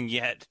a thing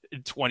yet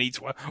in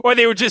 2012. Or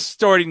they were just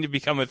starting to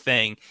become a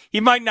thing. He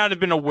might not have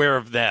been aware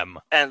of them.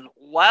 And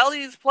while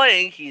he's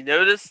playing, he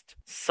noticed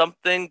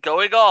something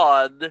going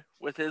on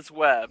with his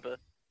web.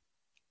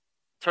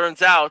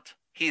 Turns out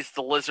he's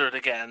the lizard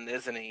again,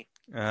 isn't he?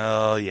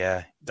 Oh,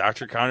 yeah.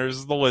 Dr. Connors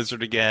is the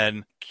lizard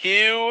again.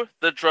 Cue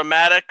the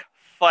dramatic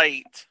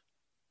fight.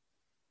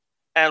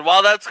 And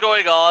while that's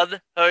going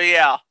on, oh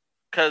yeah,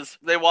 because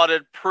they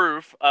wanted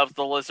proof of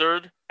the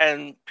lizard,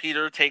 and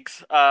Peter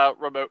takes a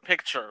remote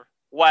picture,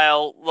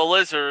 while the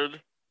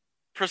lizard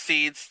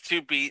proceeds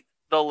to beat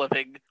the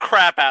living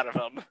crap out of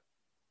him.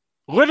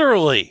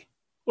 Literally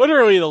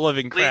the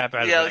living crap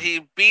out of him. Yeah,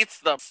 he beats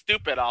the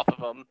stupid off of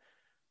him.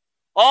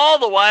 All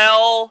the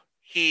while,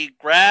 he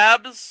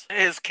grabs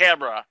his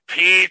camera.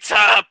 Peter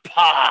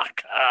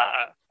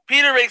Parker.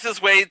 Peter makes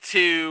his way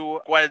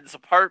to Gwen's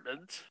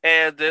apartment,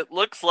 and it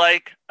looks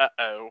like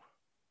uh-oh.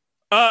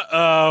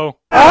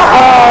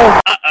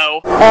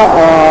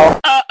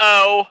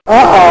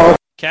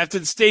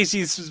 Captain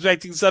Stacy's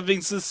suspecting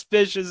something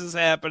suspicious is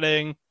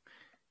happening.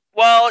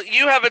 Well,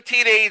 you have a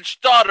teenage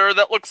daughter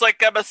that looks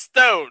like Emma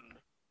Stone.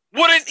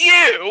 Wouldn't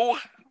you?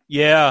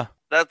 Yeah.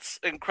 That's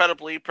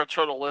incredibly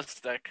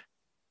paternalistic.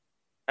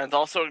 And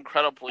also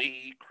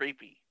incredibly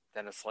creepy,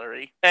 Dennis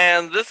Leary.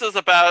 And this is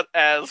about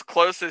as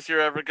close as you're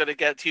ever going to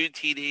get to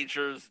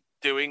teenagers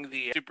doing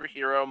the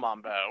superhero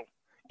mambo.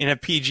 In a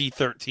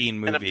PG-13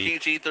 movie. In a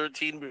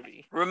PG-13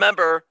 movie.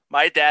 Remember,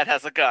 my dad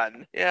has a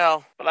gun. Yeah,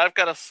 but I've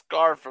got a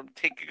scar from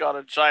taking on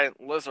a giant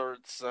lizard,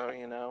 so,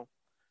 you know.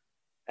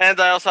 And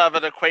I also have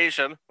an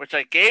equation, which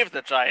I gave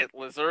the giant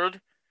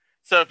lizard.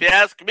 So if you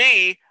ask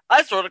me,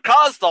 I sort of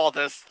caused all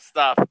this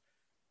stuff.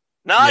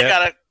 Now I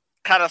gotta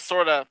kind of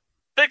sort of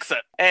fix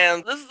it.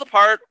 And this is the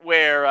part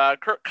where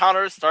Kurt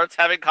Connors starts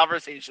having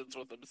conversations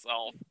with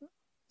himself.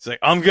 It's like,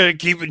 I'm gonna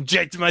keep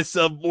injecting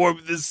myself more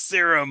with this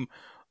serum.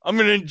 I'm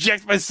gonna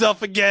inject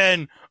myself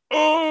again.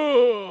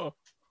 Oh!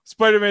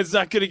 Spider-Man's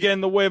not gonna get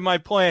in the way of my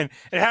plan.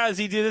 And how does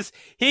he do this?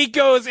 He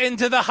goes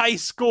into the high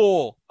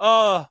school.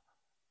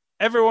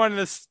 Everyone in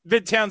this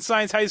Midtown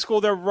Science High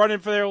School, they're running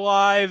for their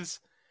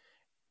lives.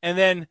 And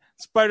then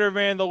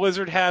Spider-Man and the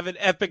Lizard have an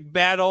epic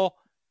battle.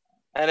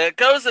 And it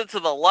goes into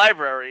the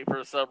library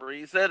for some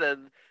reason.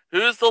 And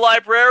who's the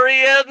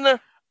librarian?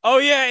 Oh,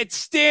 yeah, it's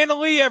Stan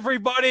Lee,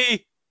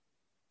 everybody.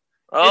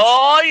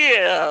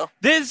 Yeah.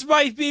 This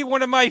might be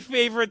one of my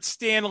favorite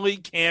Stan Lee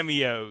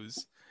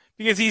cameos.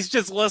 Because he's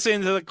just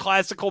listening to the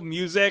classical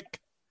music.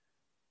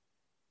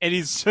 And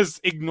he's just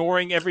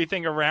ignoring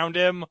everything around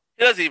him.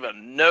 He doesn't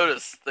even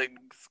notice things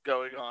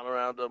going on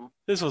around him.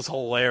 This was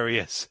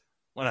hilarious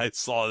when I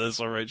saw this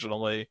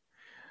originally.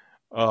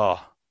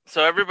 Oh.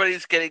 So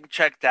everybody's getting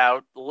checked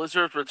out. The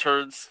lizard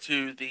returns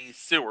to the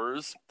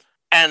sewers.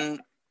 And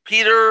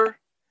Peter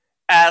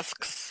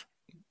asks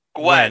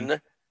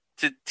Gwen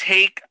to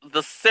take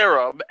the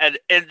serum and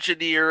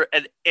engineer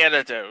an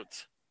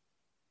antidote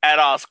at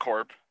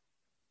Oscorp.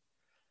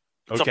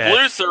 It's a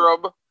blue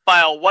serum,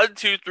 file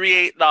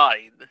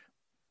 12389.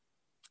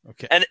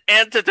 Okay. An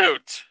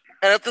antidote.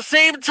 And at the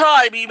same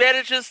time, he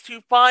manages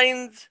to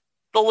find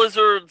the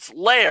lizard's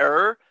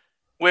lair,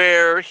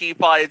 where he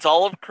finds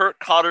all of Kurt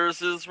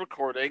Connors'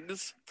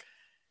 recordings,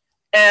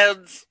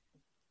 and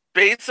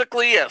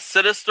basically a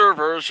sinister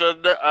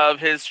version of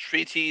his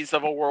treatise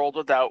of a world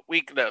without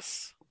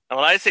weakness. And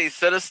when I say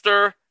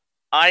sinister,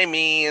 I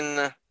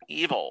mean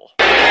evil.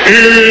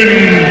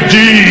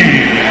 Indeed!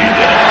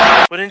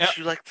 Wouldn't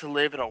you like to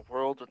live in a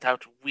world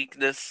without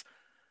weakness?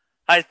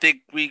 I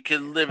think we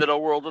can live in a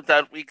world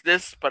without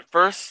weakness, but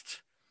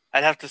first,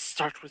 I'd have to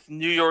start with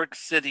New York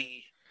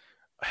City.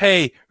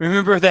 Hey,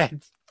 remember that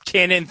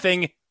cannon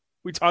thing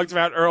we talked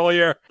about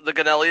earlier? The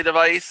Ganelli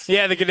device?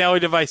 Yeah, the Ganelli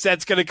device.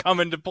 That's going to come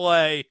into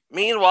play.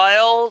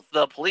 Meanwhile,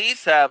 the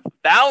police have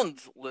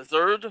found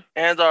Lizard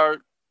and are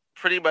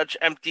pretty much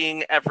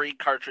emptying every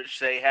cartridge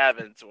they have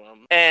into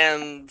him.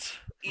 And,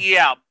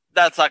 yeah,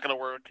 that's not going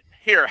to work.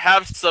 Here,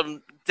 have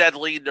some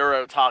deadly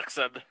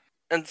neurotoxin.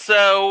 And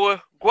so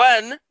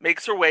Gwen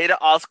makes her way to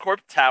Oscorp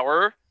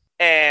Tower,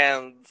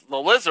 and the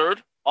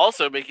Lizard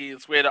also making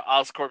his way to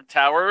Oscorp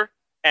Tower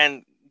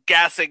and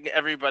gassing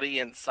everybody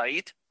in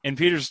sight. And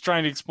Peter's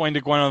trying to explain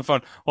to Gwen on the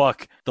phone,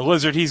 look, the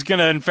Lizard, he's going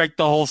to infect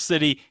the whole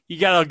city. You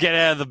got to get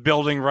out of the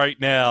building right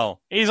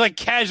now. And he's like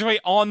casually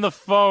on the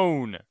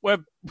phone where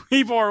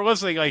people are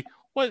listening like,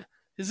 what?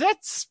 Is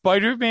that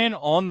Spider-Man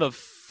on the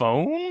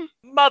phone?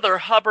 Mother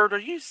Hubbard, are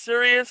you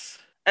serious?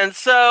 And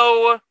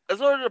so,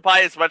 in order to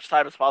buy as much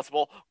time as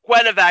possible,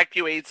 Gwen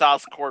evacuates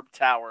Oscorp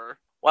Tower,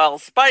 while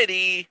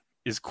Spidey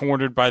is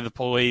cornered by the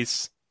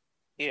police.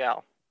 Yeah.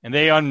 And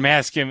they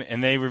unmask him,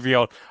 and they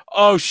reveal,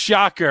 oh,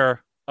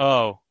 shocker.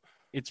 Oh,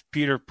 it's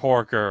Peter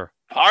Parker.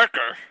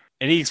 Parker?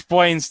 And he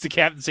explains to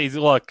Captain Stacy,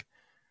 look,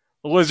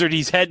 the Lizard,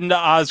 he's heading to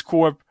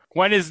Oscorp.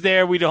 Gwen is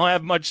there. We don't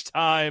have much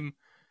time.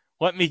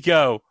 Let me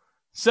go.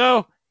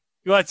 So,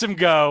 he lets him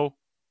go.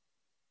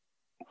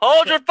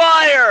 Hold your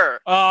fire!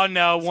 Oh,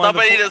 no.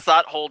 Somebody does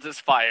not hold his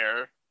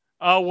fire.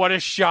 Oh, what a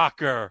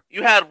shocker.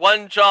 You had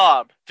one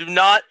job. Do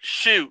not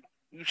shoot.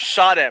 You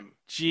shot him.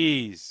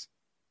 Jeez.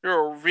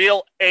 You're a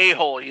real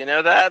a-hole, you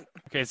know that?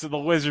 Okay, so the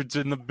lizard's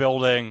in the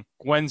building.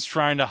 Gwen's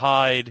trying to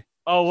hide.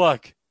 Oh,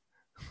 look.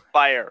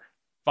 Fire.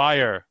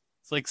 Fire.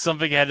 It's like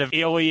something out of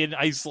Alien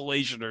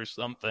Isolation or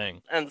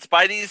something. And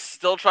Spidey's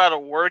still trying to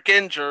work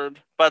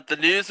injured, but the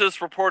news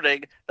is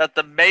reporting that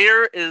the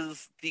mayor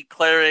is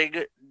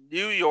declaring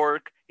New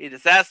York a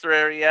disaster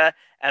area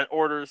and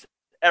orders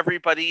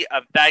everybody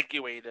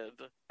evacuated.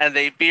 And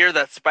they fear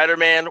that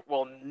Spider-Man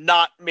will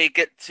not make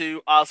it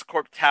to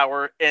Oscorp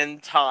Tower in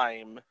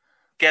time.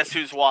 Guess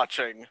who's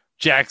watching?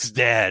 Jack's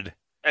dead.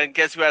 And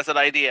guess who has an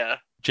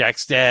idea?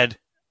 Jack's dead.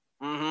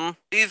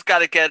 He's got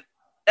to get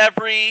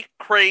every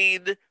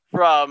crane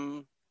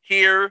from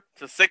here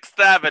to 6th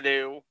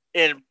Avenue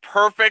in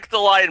perfect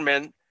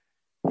alignment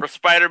for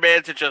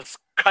Spider-Man to just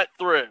cut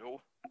through.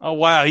 Oh,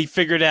 wow. He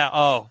figured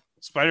out,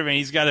 Spider-Man,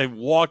 he's got to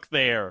walk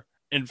there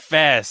and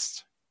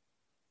fast.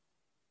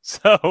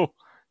 So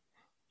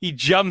he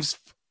jumps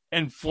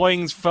and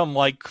flings from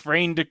like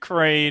crane to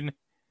crane.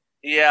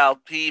 Yeah,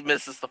 he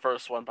misses the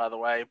first one, by the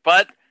way.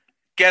 But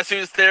guess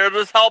who's there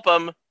to help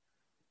him?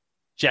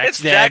 Jack's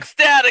dad. Jack's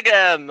dad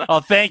again.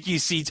 Oh, thank you,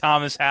 C.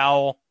 Thomas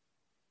Howell.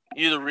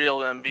 You're the real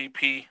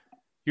MVP.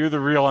 You're the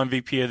real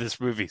MVP of this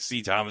movie,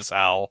 C. Thomas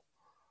Howell.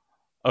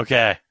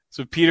 Okay,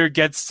 so Peter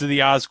gets to the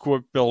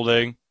Oscorp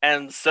building.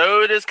 And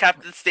so does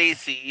Captain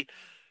Stacy,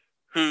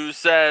 who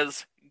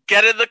says,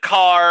 "Get in the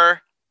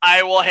car.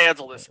 I will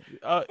handle this."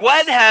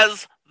 Gwen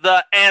has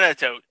the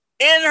antidote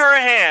in her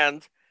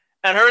hand,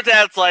 and her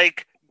dad's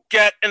like,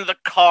 "Get in the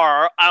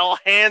car. I'll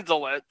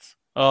handle it."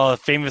 Oh,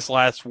 famous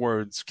last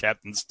words,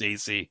 Captain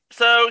Stacy.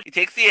 So he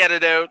takes the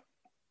antidote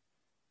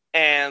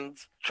and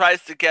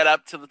tries to get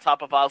up to the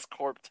top of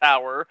Oscorp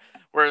Tower,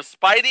 where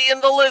Spidey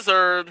and the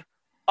Lizard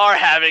are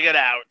having it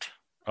out.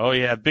 Oh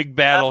yeah, big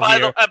battle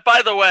here.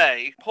 By the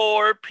way,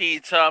 poor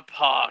Peter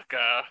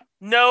Parker.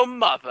 No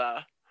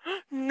mother,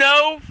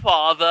 no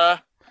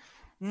father,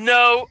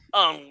 no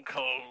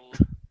uncle.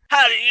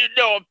 How do you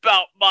know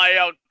about my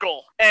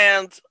uncle?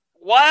 And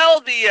while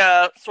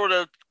the sort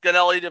of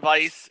Ganelli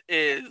device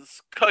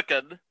is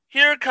cooking,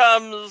 here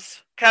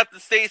comes Captain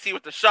Stacy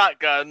with the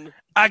shotgun.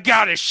 I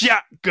got a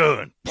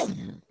shotgun.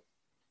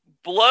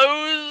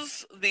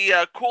 Blows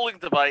the cooling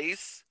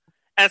device,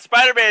 and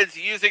Spider-Man's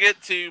using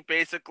it to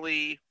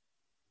basically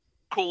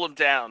cool him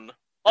down.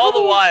 All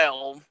the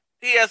while,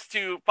 he has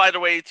to find a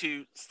way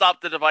to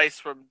stop the device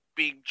from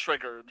being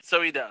triggered.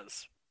 So he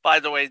does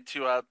find a way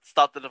to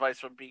stop the device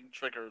from being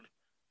triggered.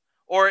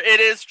 Or it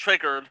is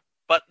triggered,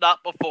 but not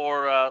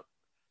before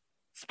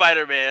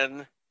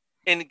Spider-Man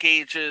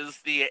engages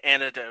the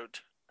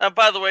antidote. And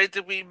by the way,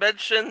 did we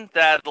mention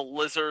that the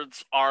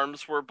Lizard's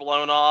arms were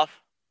blown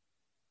off?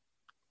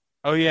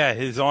 Oh yeah,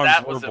 his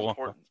arms were blown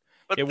off.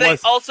 But they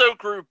also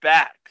grew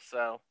back,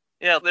 so...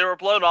 Yeah, they were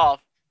blown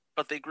off,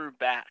 but they grew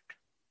back.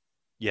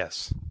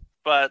 Yes.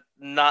 But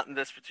not in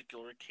this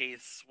particular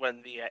case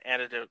when the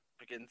antidote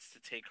begins to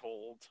take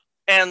hold.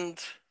 And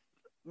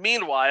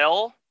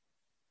meanwhile,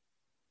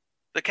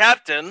 the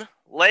captain,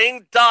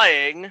 laying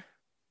dying,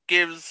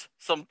 gives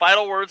some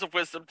final words of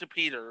wisdom to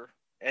Peter.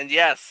 And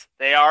yes,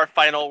 they are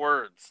final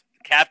words.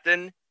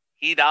 Captain,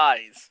 he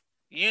dies.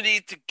 You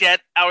need to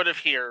get out of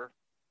here.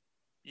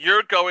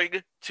 You're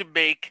going to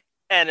make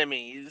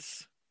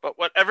enemies. But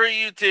whatever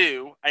you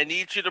do, I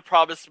need you to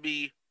promise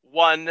me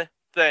one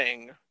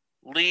thing.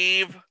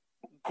 Leave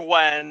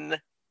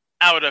Gwen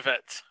out of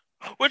it.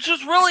 Which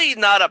is really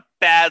not a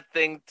bad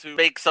thing to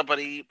make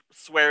somebody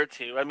swear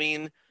to. I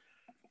mean,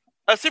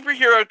 a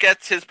superhero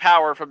gets his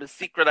power from his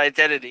secret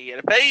identity,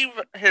 and if any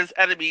of his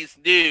enemies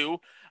knew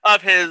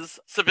of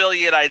his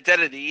civilian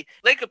identity,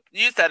 they could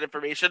use that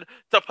information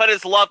to put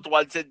his loved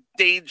ones in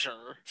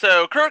danger.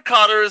 So Kirk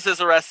Connors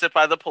is arrested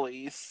by the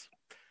police.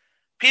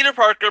 Peter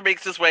Parker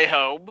makes his way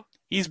home.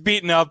 He's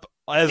beaten up,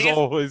 as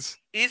always.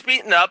 He's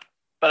beaten up,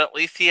 but at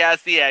least he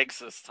has the eggs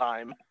this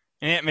time.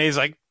 And Aunt May's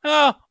like,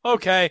 oh,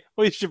 okay, at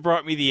least you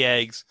brought me the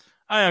eggs.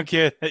 I don't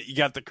care that you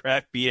got the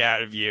crap beat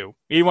out of you.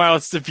 Meanwhile,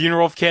 it's the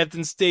funeral of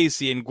Captain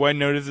Stacy, and Gwen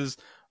notices,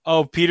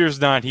 oh,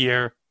 Peter's not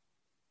here.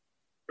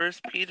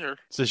 Where's Peter?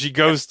 So she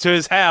goes to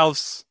his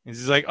house, and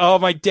she's like, oh,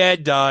 my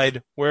dad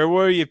died. Where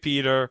were you,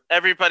 Peter?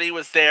 Everybody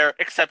was there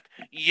except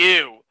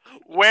you.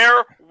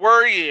 Where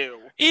were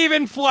you?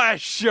 Even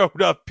Flash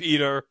showed up,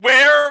 Peter.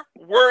 Where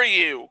were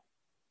you?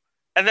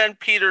 And then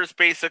Peter's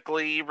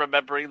basically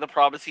remembering the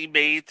promise he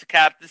made to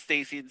Captain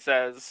Stacy and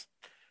says,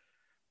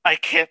 I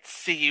can't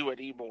see you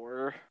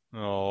anymore.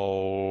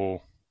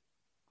 Oh.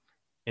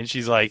 And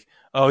she's like,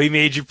 oh, he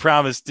made you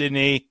promise, didn't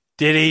he?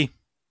 Did he?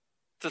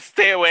 To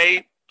stay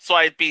away so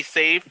I'd be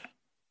safe.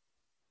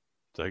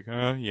 It's like,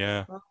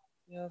 yeah.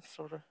 Yeah,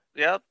 sort of.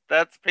 Yeah,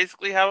 that's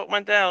basically how it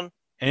went down.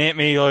 And Aunt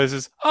May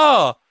says,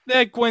 oh,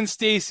 that Gwen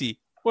Stacy.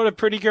 What a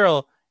pretty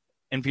girl.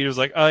 And Peter's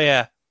like, oh,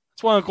 yeah.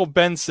 That's what Uncle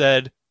Ben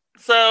said.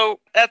 So,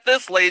 at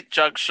this late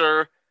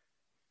juncture,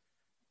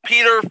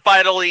 Peter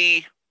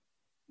finally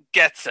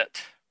gets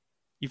it.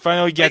 He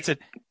finally gets it.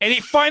 And he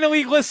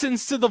finally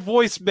listens to the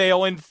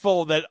voicemail in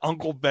full that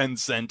Uncle Ben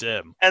sent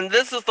him. And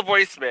this is the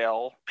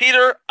voicemail.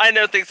 Peter, I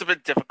know things have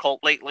been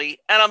difficult lately,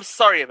 and I'm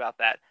sorry about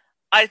that.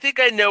 I think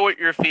I know what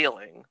you're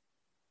feeling.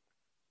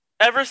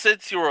 Ever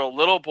since you were a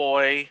little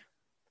boy,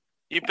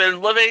 you've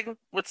been living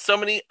with so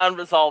many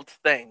unresolved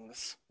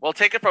things. Well,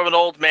 take it from an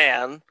old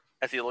man,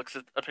 as he looks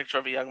at a picture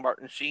of a young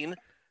Martin Sheen.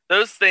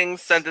 Those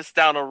things send us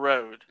down a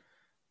road.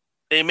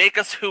 They make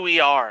us who we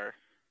are.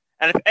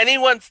 And if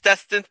anyone's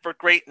destined for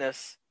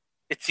greatness,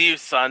 it's you,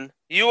 son.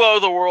 You owe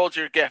the world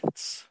your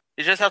gifts.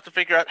 You just have to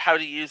figure out how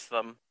to use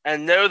them.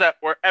 And know that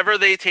wherever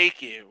they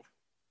take you,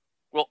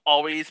 we'll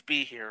always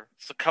be here.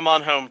 So come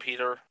on home,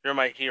 Peter. You're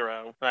my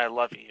hero, and I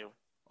love you.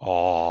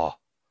 Aww.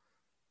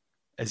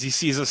 As he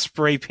sees a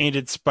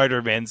spray-painted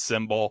Spider-Man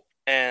symbol.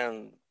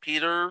 And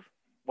Peter,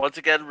 once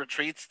again,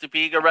 retreats to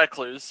being a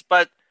recluse,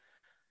 but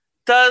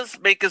does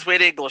make his way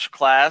to English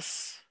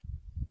class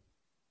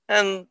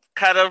and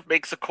kind of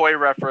makes a coy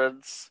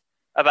reference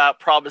about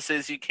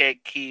promises you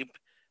can't keep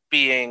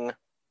being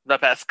the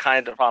best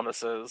kind of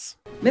promises.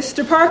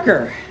 Mr.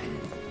 Parker,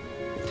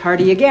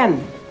 tardy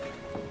again.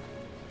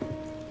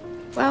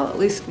 Well, at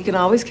least we can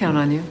always count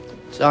on you.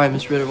 Sorry,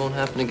 Miss Ritter, won't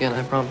happen again,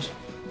 I promise.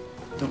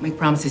 Don't make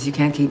promises you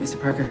can't keep, Mr.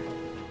 Parker.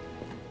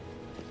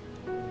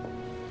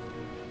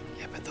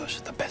 Yeah, but those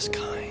are the best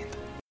kind.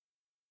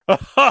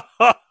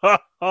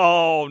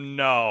 Oh,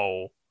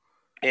 no.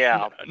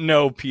 Yeah.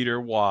 No, Peter,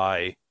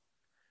 why?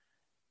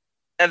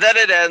 And then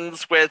it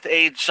ends with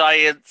a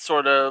giant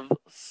sort of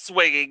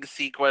swinging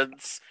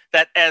sequence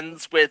that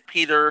ends with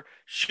Peter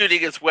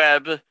shooting his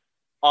web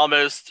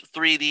almost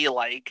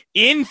 3D-like.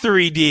 In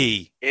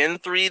 3D. In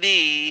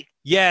 3D.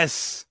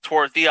 Yes.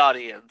 Toward the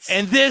audience.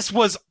 And this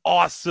was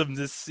awesome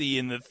to see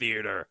in the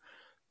theater.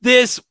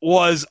 This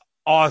was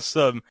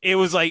awesome. It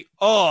was like,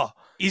 oh,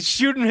 he's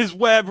shooting his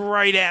web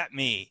right at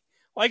me.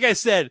 Like I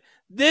said,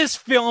 this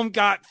film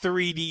got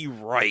 3D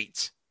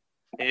right.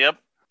 Yep.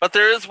 But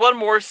there is one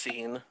more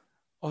scene.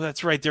 Oh,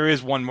 that's right. There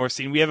is one more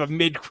scene. We have a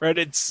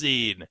mid-credits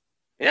scene.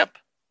 Yep.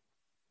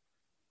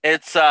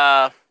 It's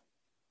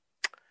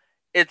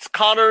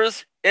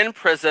Connors in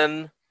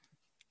prison,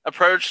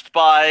 approached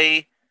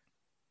by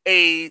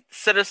a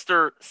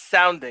sinister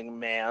sounding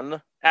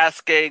man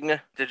asking,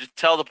 did you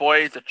tell the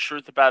boy the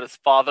truth about his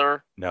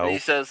father? No. And he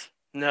says,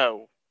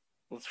 no.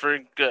 That's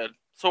very good.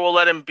 So we'll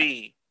let him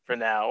be for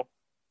now.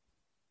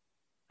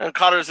 And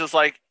Connors is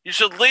like, you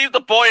should leave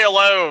the boy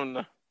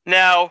alone.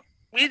 Now,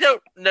 we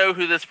don't know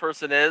who this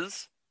person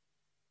is.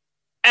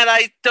 And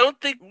I don't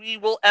think we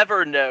will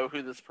ever know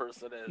who this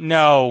person is.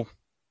 No.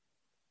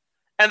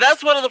 And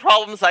that's one of the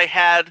problems I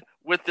had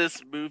with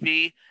this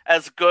movie,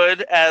 as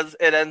good as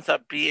it ends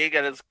up being,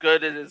 and as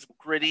good and as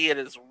gritty and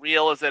as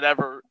real as it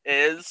ever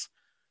is.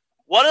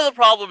 One of the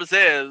problems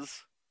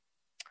is,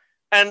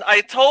 and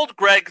I told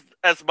Greg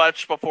as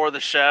much before the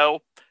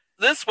show,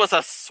 this was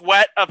a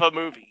sweat of a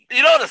movie.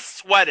 You know what a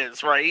sweat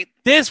is, right?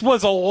 This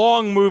was a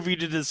long movie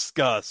to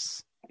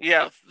discuss.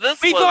 Yeah,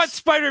 We thought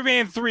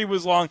Spider-Man 3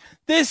 was long.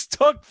 This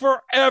took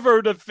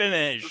forever to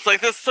finish. It's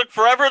like this took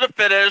forever to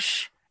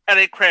finish, and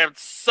it crammed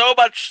so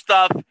much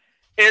stuff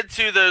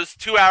into those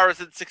 2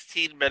 hours and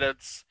 16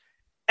 minutes,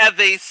 and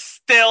they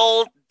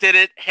still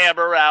didn't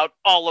hammer out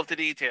all of the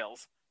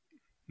details.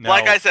 No.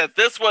 Like I said,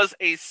 this was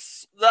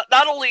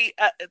not only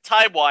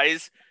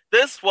time-wise,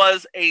 this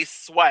was a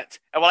sweat.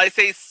 And when I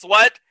say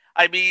sweat,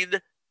 I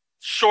mean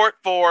short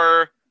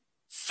for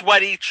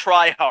sweaty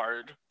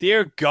try-hard.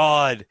 Dear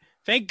God.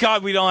 Thank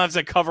God we don't have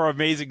to cover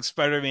Amazing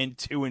Spider-Man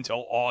 2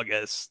 until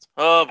August.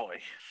 Oh, boy.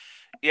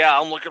 Yeah,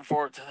 I'm looking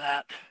forward to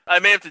that. I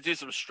may have to do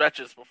some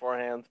stretches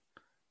beforehand.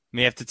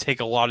 May have to take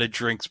a lot of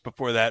drinks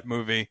before that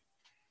movie.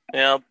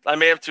 Yeah, I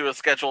may have to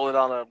schedule it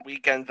on a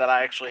weekend that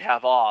I actually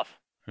have off.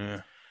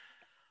 Yeah.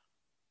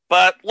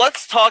 But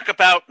let's talk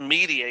about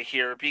media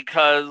here,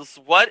 because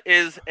what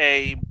is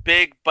a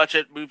big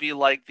budget movie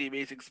like The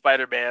Amazing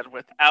Spider-Man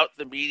without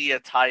the media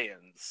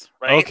tie-ins,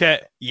 right?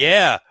 Okay,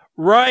 yeah,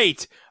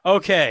 right.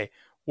 Okay,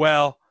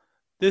 well,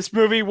 this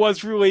movie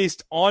was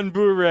released on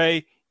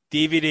Blu-ray,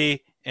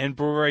 DVD, and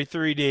Blu-ray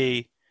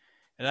 3D,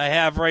 and I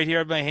have right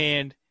here in my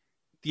hand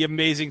the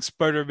Amazing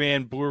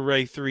Spider-Man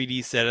Blu-ray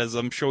 3D set, as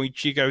I'm showing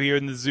Chico here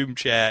in the Zoom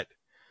chat.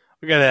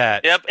 Look at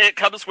that. Yep, it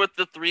comes with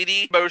the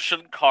 3D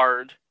motion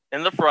card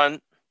in the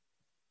front.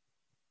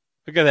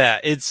 Look at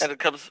that. And it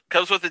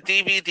comes with the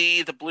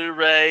DVD, the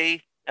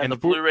Blu-ray, and the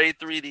Blu-ray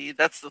 3D.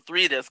 That's the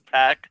 3-disc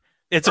pack.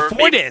 It's a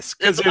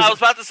 4-disc. I was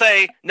about to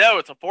say, no,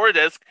 it's a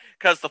 4-disc,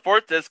 because the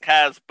 4th disc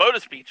has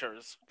bonus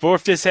features.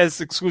 4th disc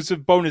has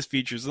exclusive bonus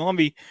features. And let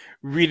me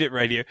read it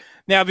right here.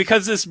 Now,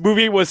 because this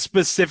movie was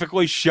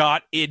specifically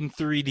shot in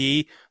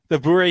 3D, the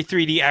Blu-ray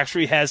 3D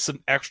actually has some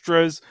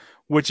extras,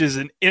 which is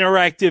an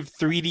interactive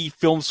 3D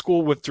film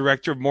school with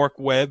director Mark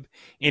Webb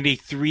and a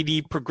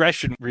 3D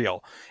progression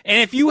reel.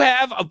 And if you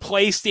have a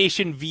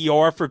PlayStation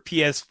VR for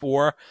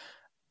PS4,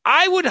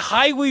 I would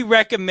highly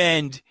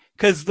recommend,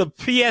 because the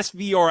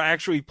PSVR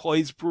actually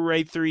plays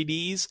Blu-ray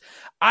 3Ds,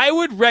 I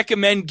would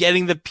recommend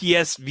getting the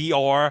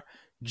PSVR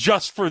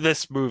just for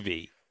this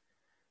movie.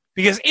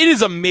 because it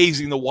is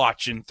amazing to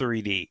watch in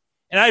 3D.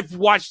 And I've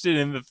watched it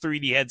in the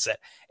 3D headset,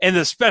 and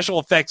the special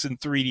effects in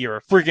 3D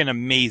are freaking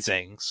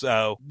amazing.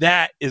 So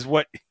that is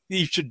what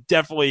you should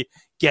definitely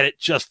get it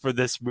just for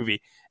this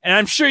movie. And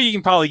I'm sure you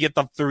can probably get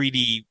the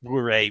 3D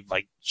Blu-ray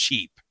like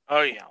cheap.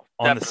 Oh yeah,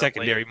 on the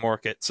secondary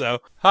market. So,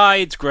 hi,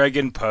 it's Greg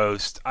in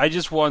Post. I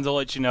just wanted to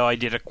let you know I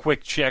did a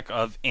quick check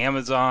of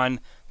Amazon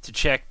to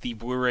check the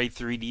Blu-ray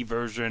 3D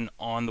version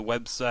on the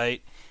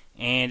website,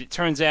 and it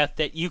turns out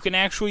that you can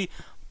actually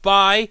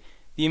buy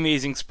The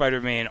Amazing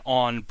Spider-Man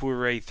on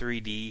Blu-ray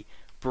 3D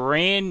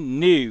brand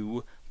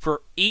new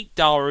for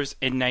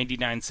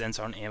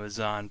 $8.99 on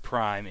Amazon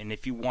Prime. And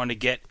if you want to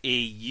get a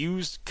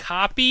used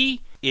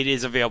copy, it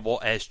is available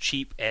as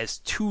cheap as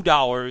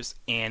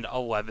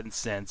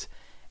 $2.11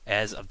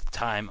 as of the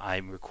time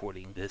I'm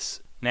recording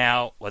this.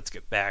 Now, let's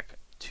get back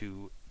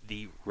to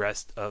the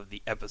rest of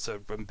the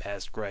episode from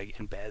Past Greg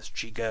and Past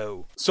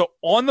Chico. So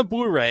on the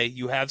Blu-ray,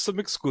 you have some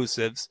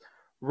exclusives.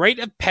 Rite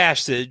of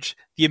Passage,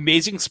 The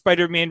Amazing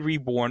Spider-Man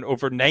Reborn,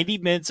 over 90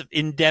 minutes of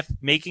in-depth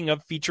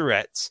making-of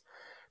featurettes,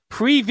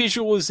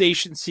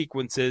 pre-visualization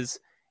sequences,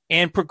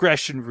 and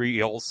progression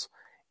reels.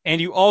 And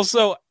you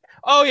also...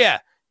 Oh, yeah.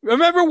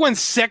 Remember when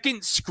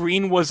second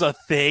screen was a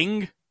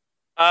thing?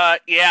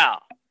 Yeah.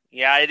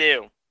 Yeah, I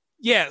do.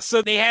 Yeah,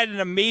 so they had an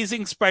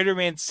Amazing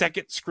Spider-Man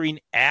second screen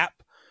app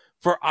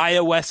for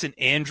iOS and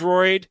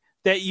Android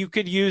that you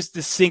could use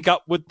to sync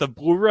up with the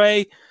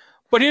Blu-ray.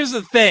 But here's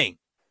the thing.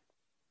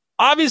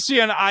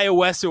 Obviously on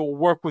iOS it will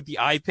work with the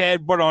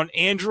iPad, but on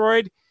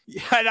Android,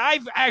 and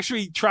I've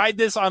actually tried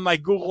this on my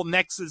Google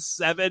Nexus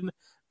 7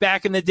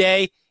 back in the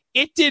day,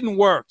 it didn't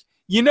work.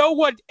 You know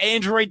what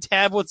Android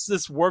tablets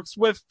this works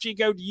with,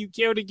 Chico? Do you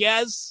care to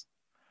guess?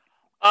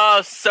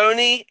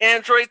 Sony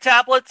Android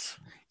tablets?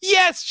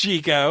 Yes,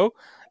 Chico.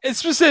 And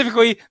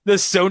specifically, the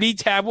Sony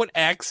Tablet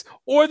X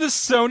or the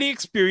Sony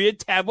Xperia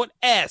Tablet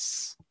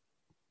S.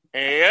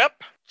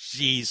 Yep.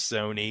 Jeez,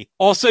 Sony.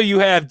 Also, you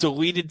have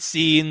deleted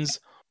scenes,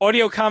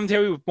 audio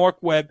commentary with Mark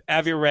Webb,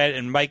 Avi Arad,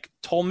 and Mike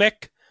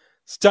Tolmick,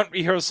 stunt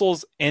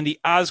rehearsals, and the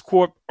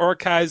Oscorp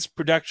Archives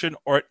Production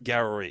Art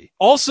Gallery.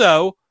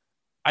 Also,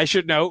 I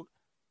should note,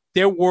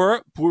 there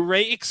were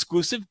Blu-ray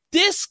exclusive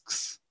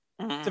discs,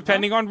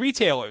 depending on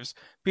retailers.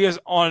 Because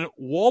on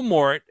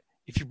Walmart,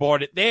 if you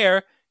bought it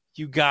there,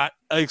 you got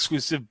an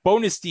exclusive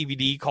bonus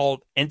DVD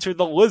called Enter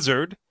the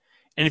Lizard.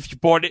 And if you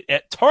bought it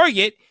at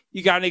Target,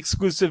 you got an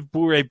exclusive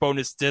Blu-ray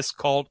bonus disc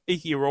called A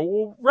Hero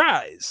Will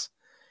Rise.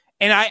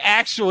 And I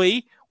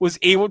actually was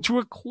able to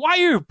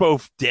acquire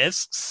both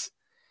discs.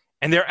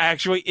 And they're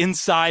actually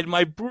inside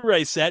my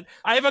Blu-ray set.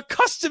 I have a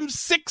custom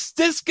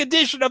 6-disc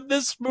edition of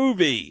this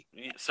movie.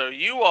 So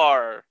you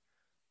are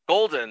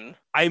golden.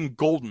 I'm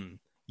golden.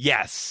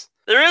 Yes.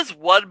 There is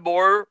one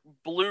more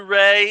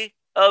Blu-ray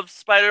of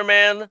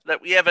Spider-Man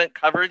that we haven't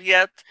covered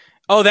yet.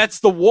 Oh, that's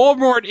the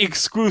Walmart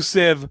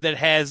exclusive that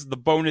has the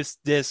bonus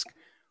disc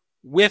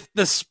with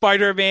the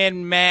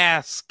Spider-Man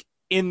mask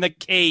in the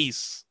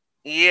case.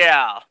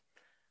 Yeah.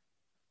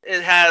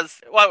 It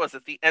has, what was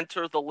it? The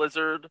Enter the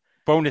Lizard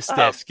bonus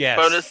disc, yes.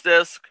 Bonus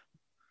disc.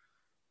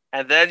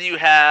 And then you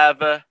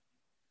have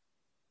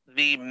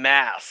the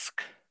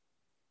mask.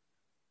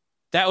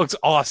 That looks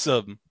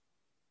awesome.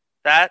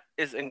 That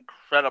is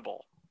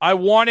incredible. I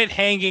want it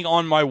hanging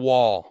on my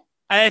wall.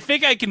 I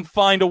think I can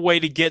find a way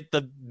to get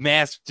the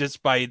mask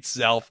just by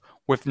itself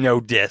with no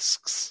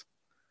discs.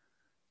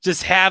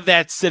 Just have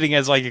that sitting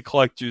as like a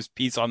collector's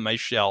piece on my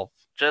shelf.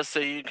 Just so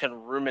you can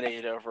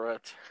ruminate over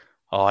it.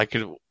 Oh, I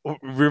could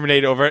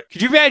ruminate over it.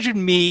 Could you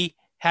imagine me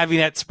having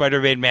that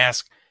Spider-Man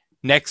mask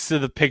next to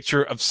the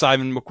picture of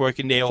Simon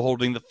McQuirkendale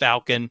holding the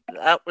Falcon?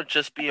 That would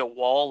just be a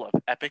wall of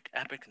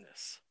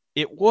epicness.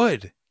 It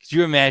would. Could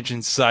you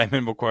imagine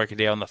Simon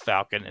McQuirkendale on the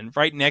Falcon? And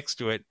right next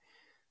to it,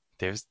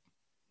 there's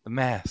the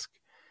mask.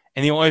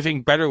 And the only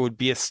thing better would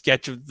be a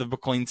sketch of the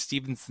McLean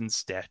Stevenson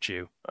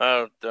statue.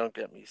 Oh, don't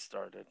get me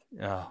started.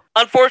 Oh.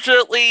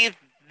 Unfortunately,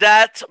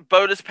 that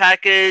bonus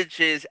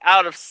package is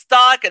out of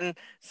stock and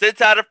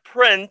sits out of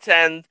print,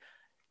 and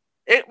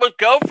it would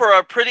go for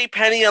a pretty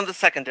penny on the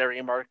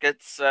secondary market,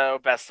 so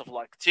best of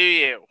luck to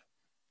you.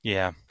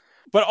 Yeah.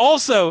 But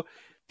also,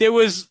 there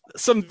was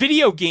some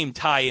video game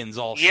tie-ins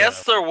also.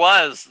 Yes, there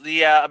was.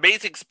 The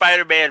Amazing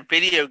Spider-Man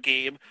video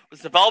game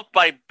was developed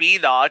by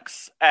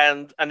Beenox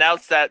and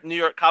announced at New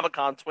York Comic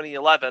Con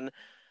 2011.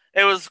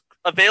 It was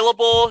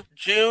available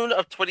June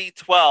of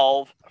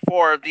 2012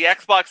 for the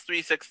Xbox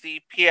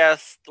 360,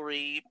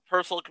 PS3,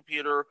 personal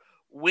computer,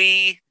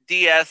 Wii,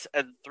 DS,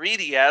 and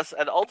 3DS,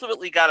 and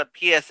ultimately got a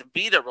PS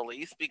Vita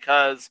release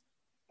because,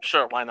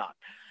 sure, why not?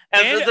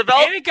 And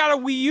it got a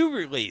Wii U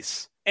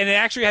release, and it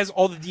actually has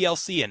all the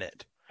DLC in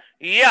it.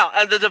 Yeah,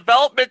 and the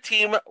development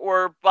team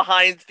were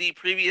behind the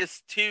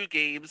previous two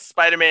games,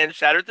 Spider-Man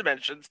Shattered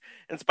Dimensions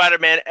and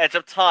Spider-Man Edge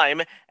of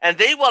Time, and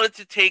they wanted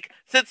to take,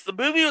 since the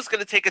movie was going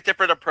to take a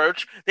different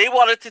approach, they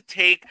wanted to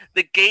take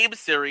the game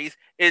series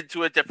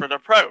into a different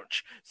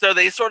approach. So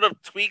they sort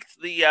of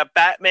tweaked the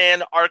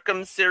Batman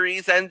Arkham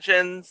series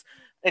engines,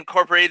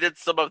 incorporated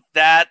some of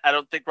that. I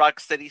don't think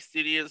Rocksteady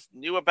Studios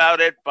knew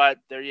about it, but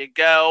there you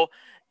go.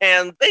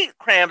 And they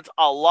crammed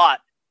a lot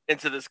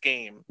into this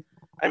game.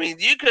 I mean,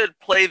 you could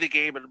play the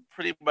game and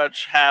pretty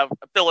much have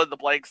fill in the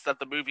blanks that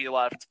the movie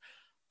left.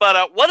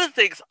 But one of the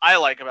things I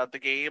like about the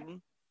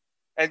game,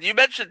 and you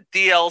mentioned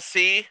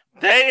DLC,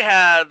 they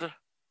had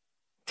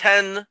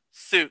 10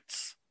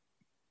 suits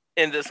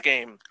in this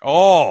game.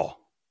 Oh.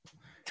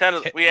 10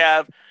 of them. We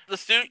have the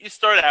suit you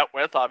start out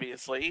with,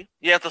 obviously.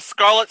 You have the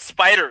Scarlet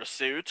Spider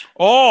suit.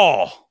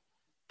 Oh.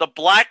 The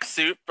black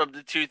suit from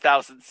the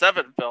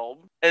 2007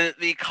 film. And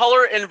the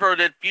color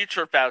inverted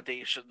Future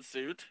Foundation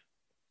suit.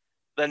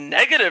 The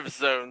Negative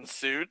Zone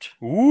suit.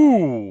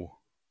 Ooh.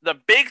 The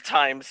Big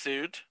Time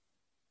suit.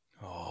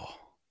 Oh.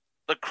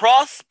 The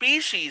Cross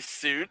Species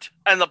suit.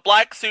 And the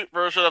black suit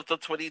version of the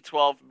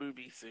 2012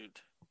 movie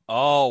suit.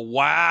 Oh,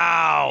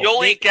 wow. You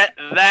only get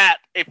that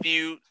if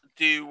you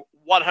do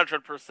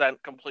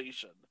 100%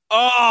 completion.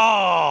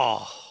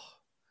 Oh.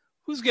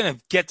 Who's going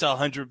to get to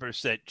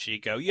 100%,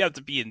 Chico? You have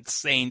to be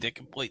insane to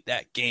complete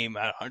that game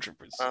at 100%.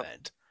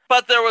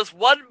 But there was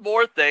one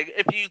more thing.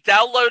 If you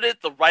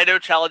downloaded the Rhino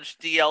Challenge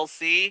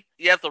DLC,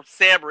 you have the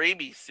Sam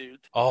Raimi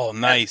suit. Oh,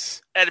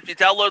 nice. And if you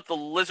download the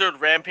Lizard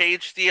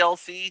Rampage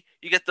DLC,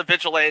 you get the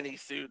Vigilante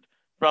suit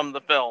from the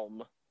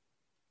film.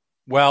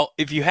 Well,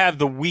 if you have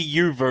the Wii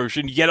U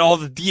version, you get all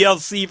the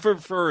DLC for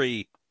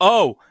free.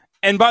 Oh,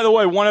 and by the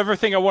way, one other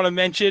thing I want to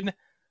mention,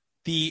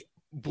 the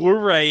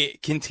Blu-ray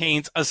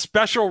contains a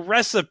special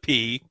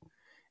recipe,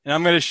 and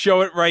I'm going to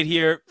show it right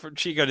here for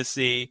Chico to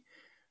see.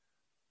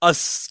 A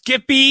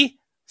Skippy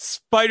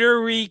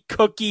spidery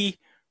cookie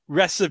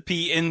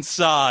recipe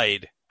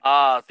inside.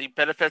 The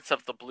benefits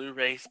of the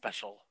Blu-ray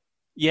special.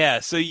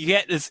 Yeah, so you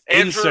get this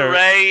Andrew insert.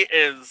 Ray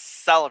is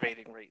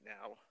salivating right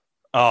now.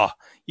 Oh,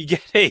 you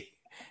get a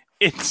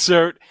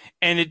insert,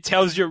 and it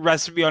tells you a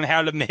recipe on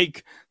how to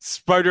make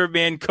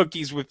Spider-Man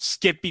cookies with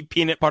Skippy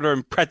peanut butter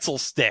and pretzel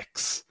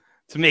sticks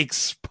to make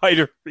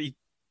spidery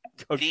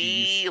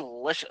cookies.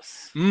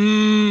 Delicious.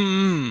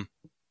 Mmm.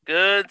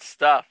 Good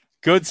stuff.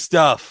 Good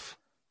stuff.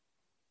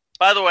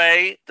 By the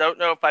way, don't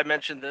know if I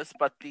mentioned this,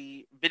 but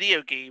the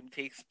video game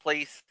takes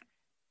place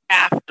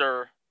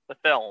after the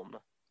film.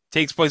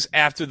 Takes place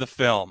after the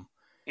film.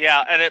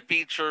 Yeah, and it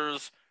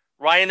features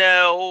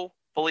Rhino,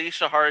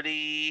 Felicia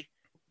Hardy,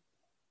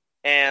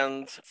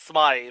 and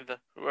Smythe,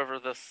 whoever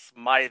this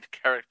Smythe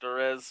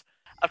character is.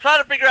 I'm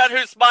trying to figure out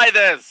who Smythe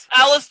is.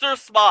 Alistair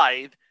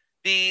Smythe,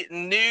 the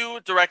new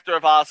director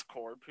of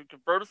Oscorp, who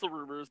confirms the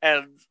rumors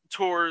and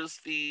tours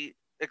the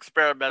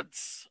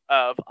experiments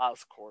of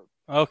Oscorp.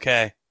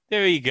 Okay,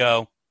 there you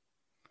go.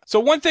 So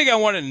one thing I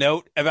want to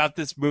note about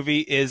this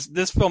movie is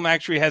this film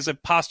actually has a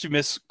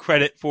posthumous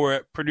credit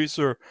for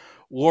producer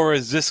Laura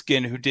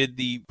Ziskin, who did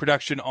the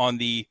production on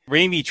the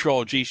Raimi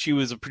trilogy. She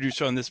was a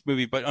producer on this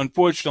movie, but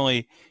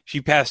unfortunately,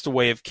 she passed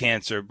away of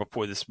cancer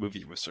before this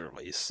movie was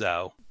released.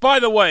 So, by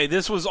the way,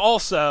 this was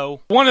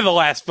also one of the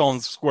last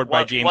films scored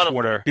by James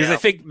Horner. Because I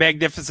think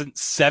Magnificent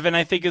Seven,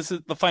 is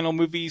the final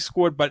movie he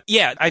scored. But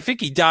yeah, I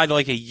think he died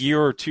like a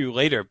year or two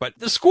later. But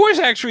the score is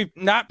actually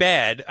not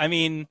bad. I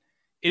mean,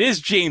 it is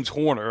James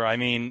Horner. I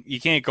mean,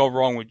 you can't go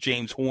wrong with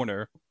James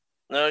Horner.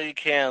 No, you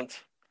can't.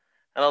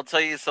 And I'll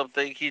tell you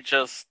something,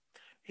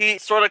 he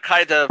sort of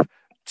kind of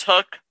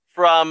took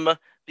from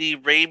the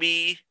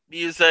Raimi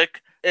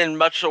music in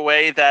much a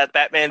way that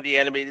Batman the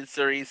Animated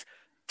Series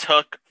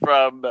took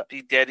from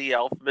the Danny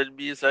Elfman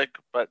music,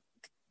 but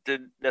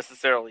didn't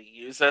necessarily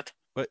use it.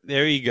 But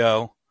there you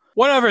go.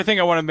 One other thing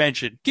I want to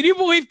mention. Can you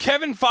believe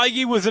Kevin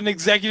Feige was an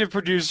executive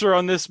producer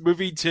on this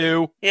movie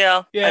too?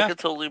 Yeah. I could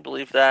totally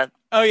believe that.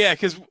 Oh yeah,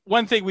 because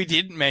one thing we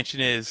didn't mention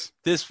is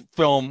this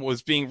film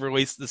was being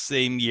released the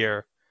same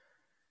year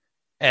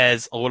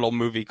as a little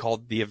movie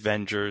called The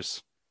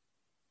Avengers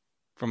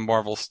from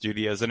Marvel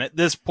Studios. And at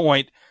this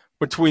point,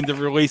 between the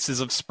releases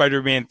of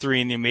Spider-Man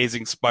 3 and The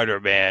Amazing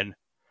Spider-Man,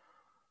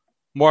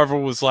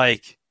 Marvel was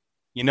like,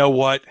 you know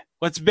what?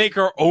 Let's make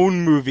our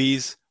own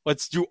movies.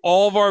 Let's do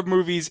all of our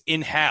movies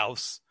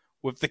in-house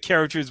with the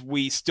characters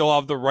we still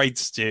have the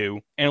rights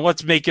to. And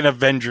let's make an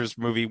Avengers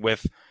movie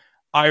with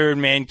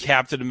Iron Man,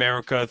 Captain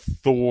America,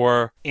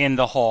 Thor, and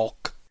the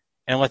Hulk.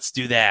 And let's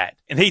do that.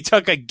 And they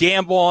took a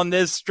gamble on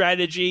this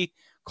strategy,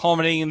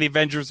 culminating in the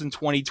Avengers in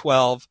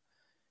 2012.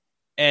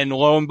 And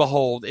lo and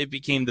behold, it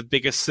became the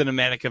biggest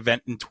cinematic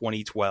event in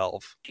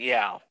 2012.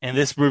 Yeah. And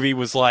this movie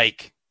was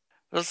like...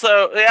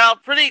 So, yeah,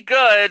 pretty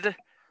good.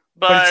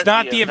 But it's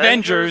not the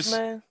Avengers.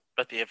 Man.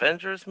 But the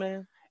Avengers,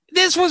 man.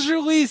 This was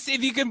released,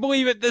 if you can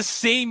believe it, the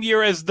same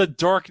year as The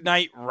Dark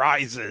Knight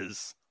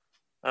Rises.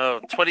 Oh,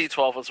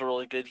 2012 was a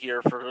really good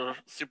year for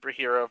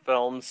superhero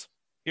films.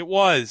 It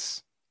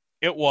was.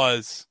 It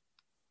was.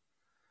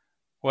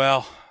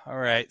 Well, all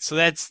right. So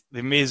that's The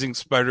Amazing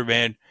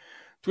Spider-Man.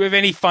 Do we have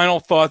any final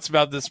thoughts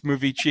about this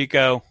movie,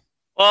 Chico?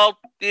 Well,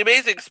 The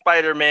Amazing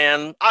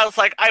Spider-Man,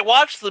 I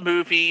watched the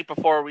movie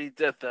before we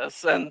did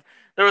this, and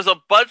there was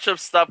a bunch of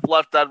stuff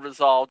left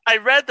unresolved. I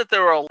read that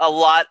there were a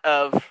lot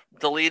of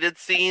deleted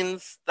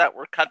scenes that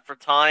were cut for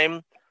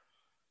time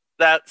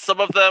that some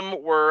of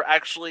them were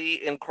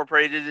actually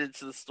incorporated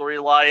into the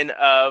storyline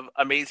of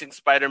Amazing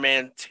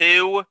Spider-Man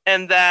 2,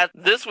 and that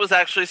this was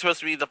actually supposed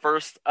to be the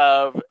first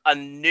of a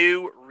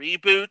new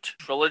reboot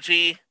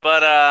trilogy,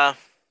 but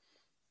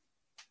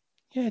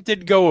yeah, it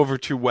didn't go over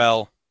too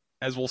well,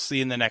 as we'll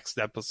see in the next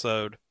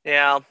episode.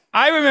 Yeah.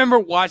 I remember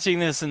watching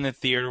this in the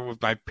theater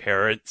with my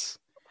parents.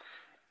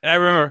 And I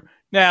remember,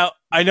 now,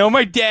 I know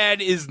my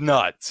dad is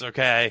nuts,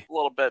 okay? A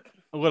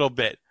little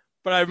bit.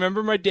 But I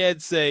remember my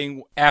dad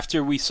saying,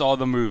 after we saw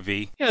the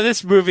movie,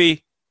 this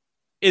movie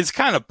is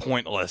kind of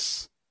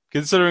pointless,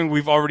 considering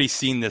we've already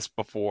seen this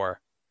before.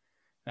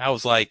 And I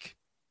was like,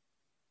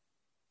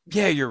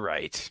 yeah, you're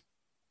right.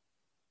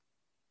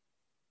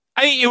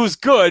 I mean, it was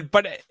good,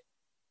 but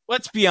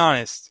let's be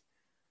honest.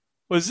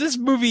 Was this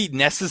movie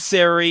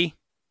necessary?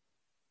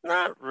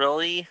 Not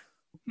really.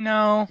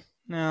 No.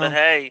 But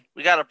hey,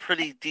 we got a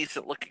pretty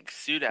decent looking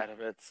suit out of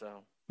it,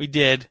 so. We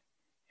did.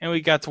 And we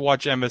got to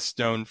watch Emma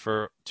Stone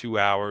for 2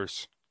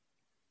 hours.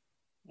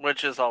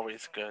 Which is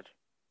always good.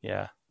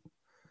 Yeah.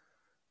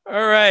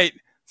 All right.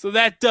 So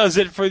that does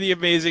it for The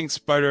Amazing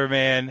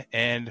Spider-Man.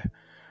 And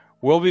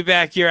we'll be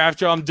back here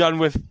after I'm done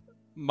with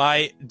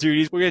my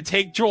duties. We're going to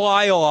take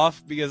July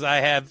off because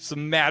I have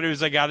some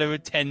matters I got to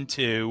attend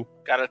to.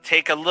 Got to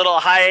take a little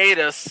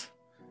hiatus.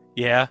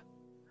 Yeah.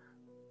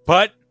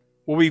 But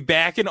we'll be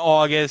back in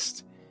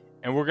August,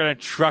 and we're going to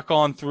truck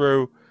on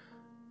through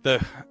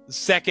the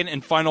second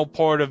and final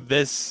part of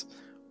this.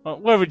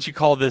 What would you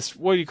call this?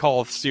 What do you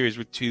call a series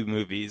with two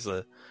movies?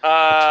 A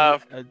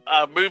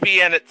movie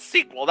and its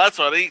sequel. That's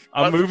what it is.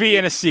 A movie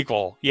and a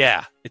sequel.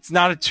 Yeah. It's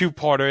not a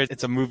two-parter.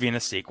 It's a movie and a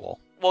sequel.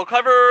 We'll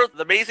cover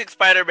The Amazing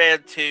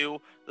Spider-Man 2,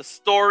 the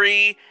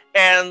story,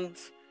 and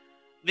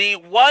the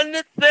one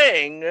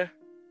thing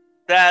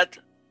that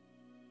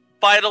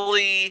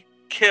finally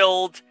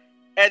killed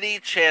any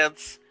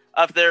chance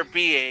of there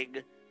being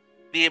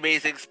The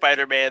Amazing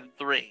Spider-Man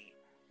 3.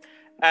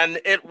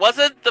 And it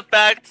wasn't the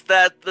fact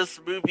that this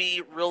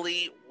movie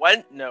really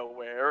went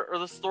nowhere, or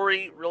the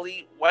story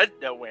really went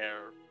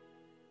nowhere.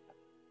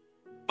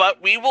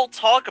 But we will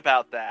talk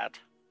about that.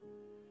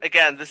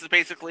 Again, this is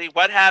basically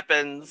what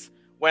happens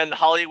when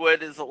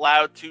Hollywood is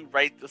allowed to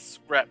write the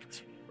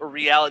script, or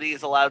reality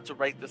is allowed to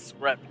write the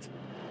script.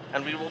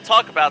 And we will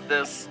talk about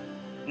this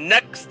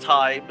next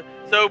time.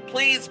 So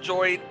please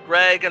join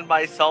Greg and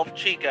myself,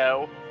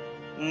 Chico,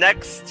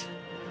 next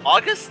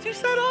August, you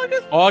said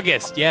August?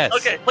 August, yes.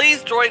 Okay,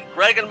 please join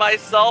Greg and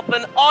myself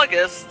in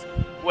August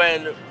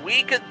when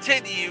we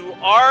continue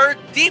our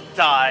deep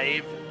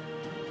dive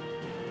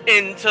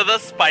into the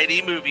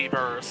Spidey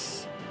Movieverse.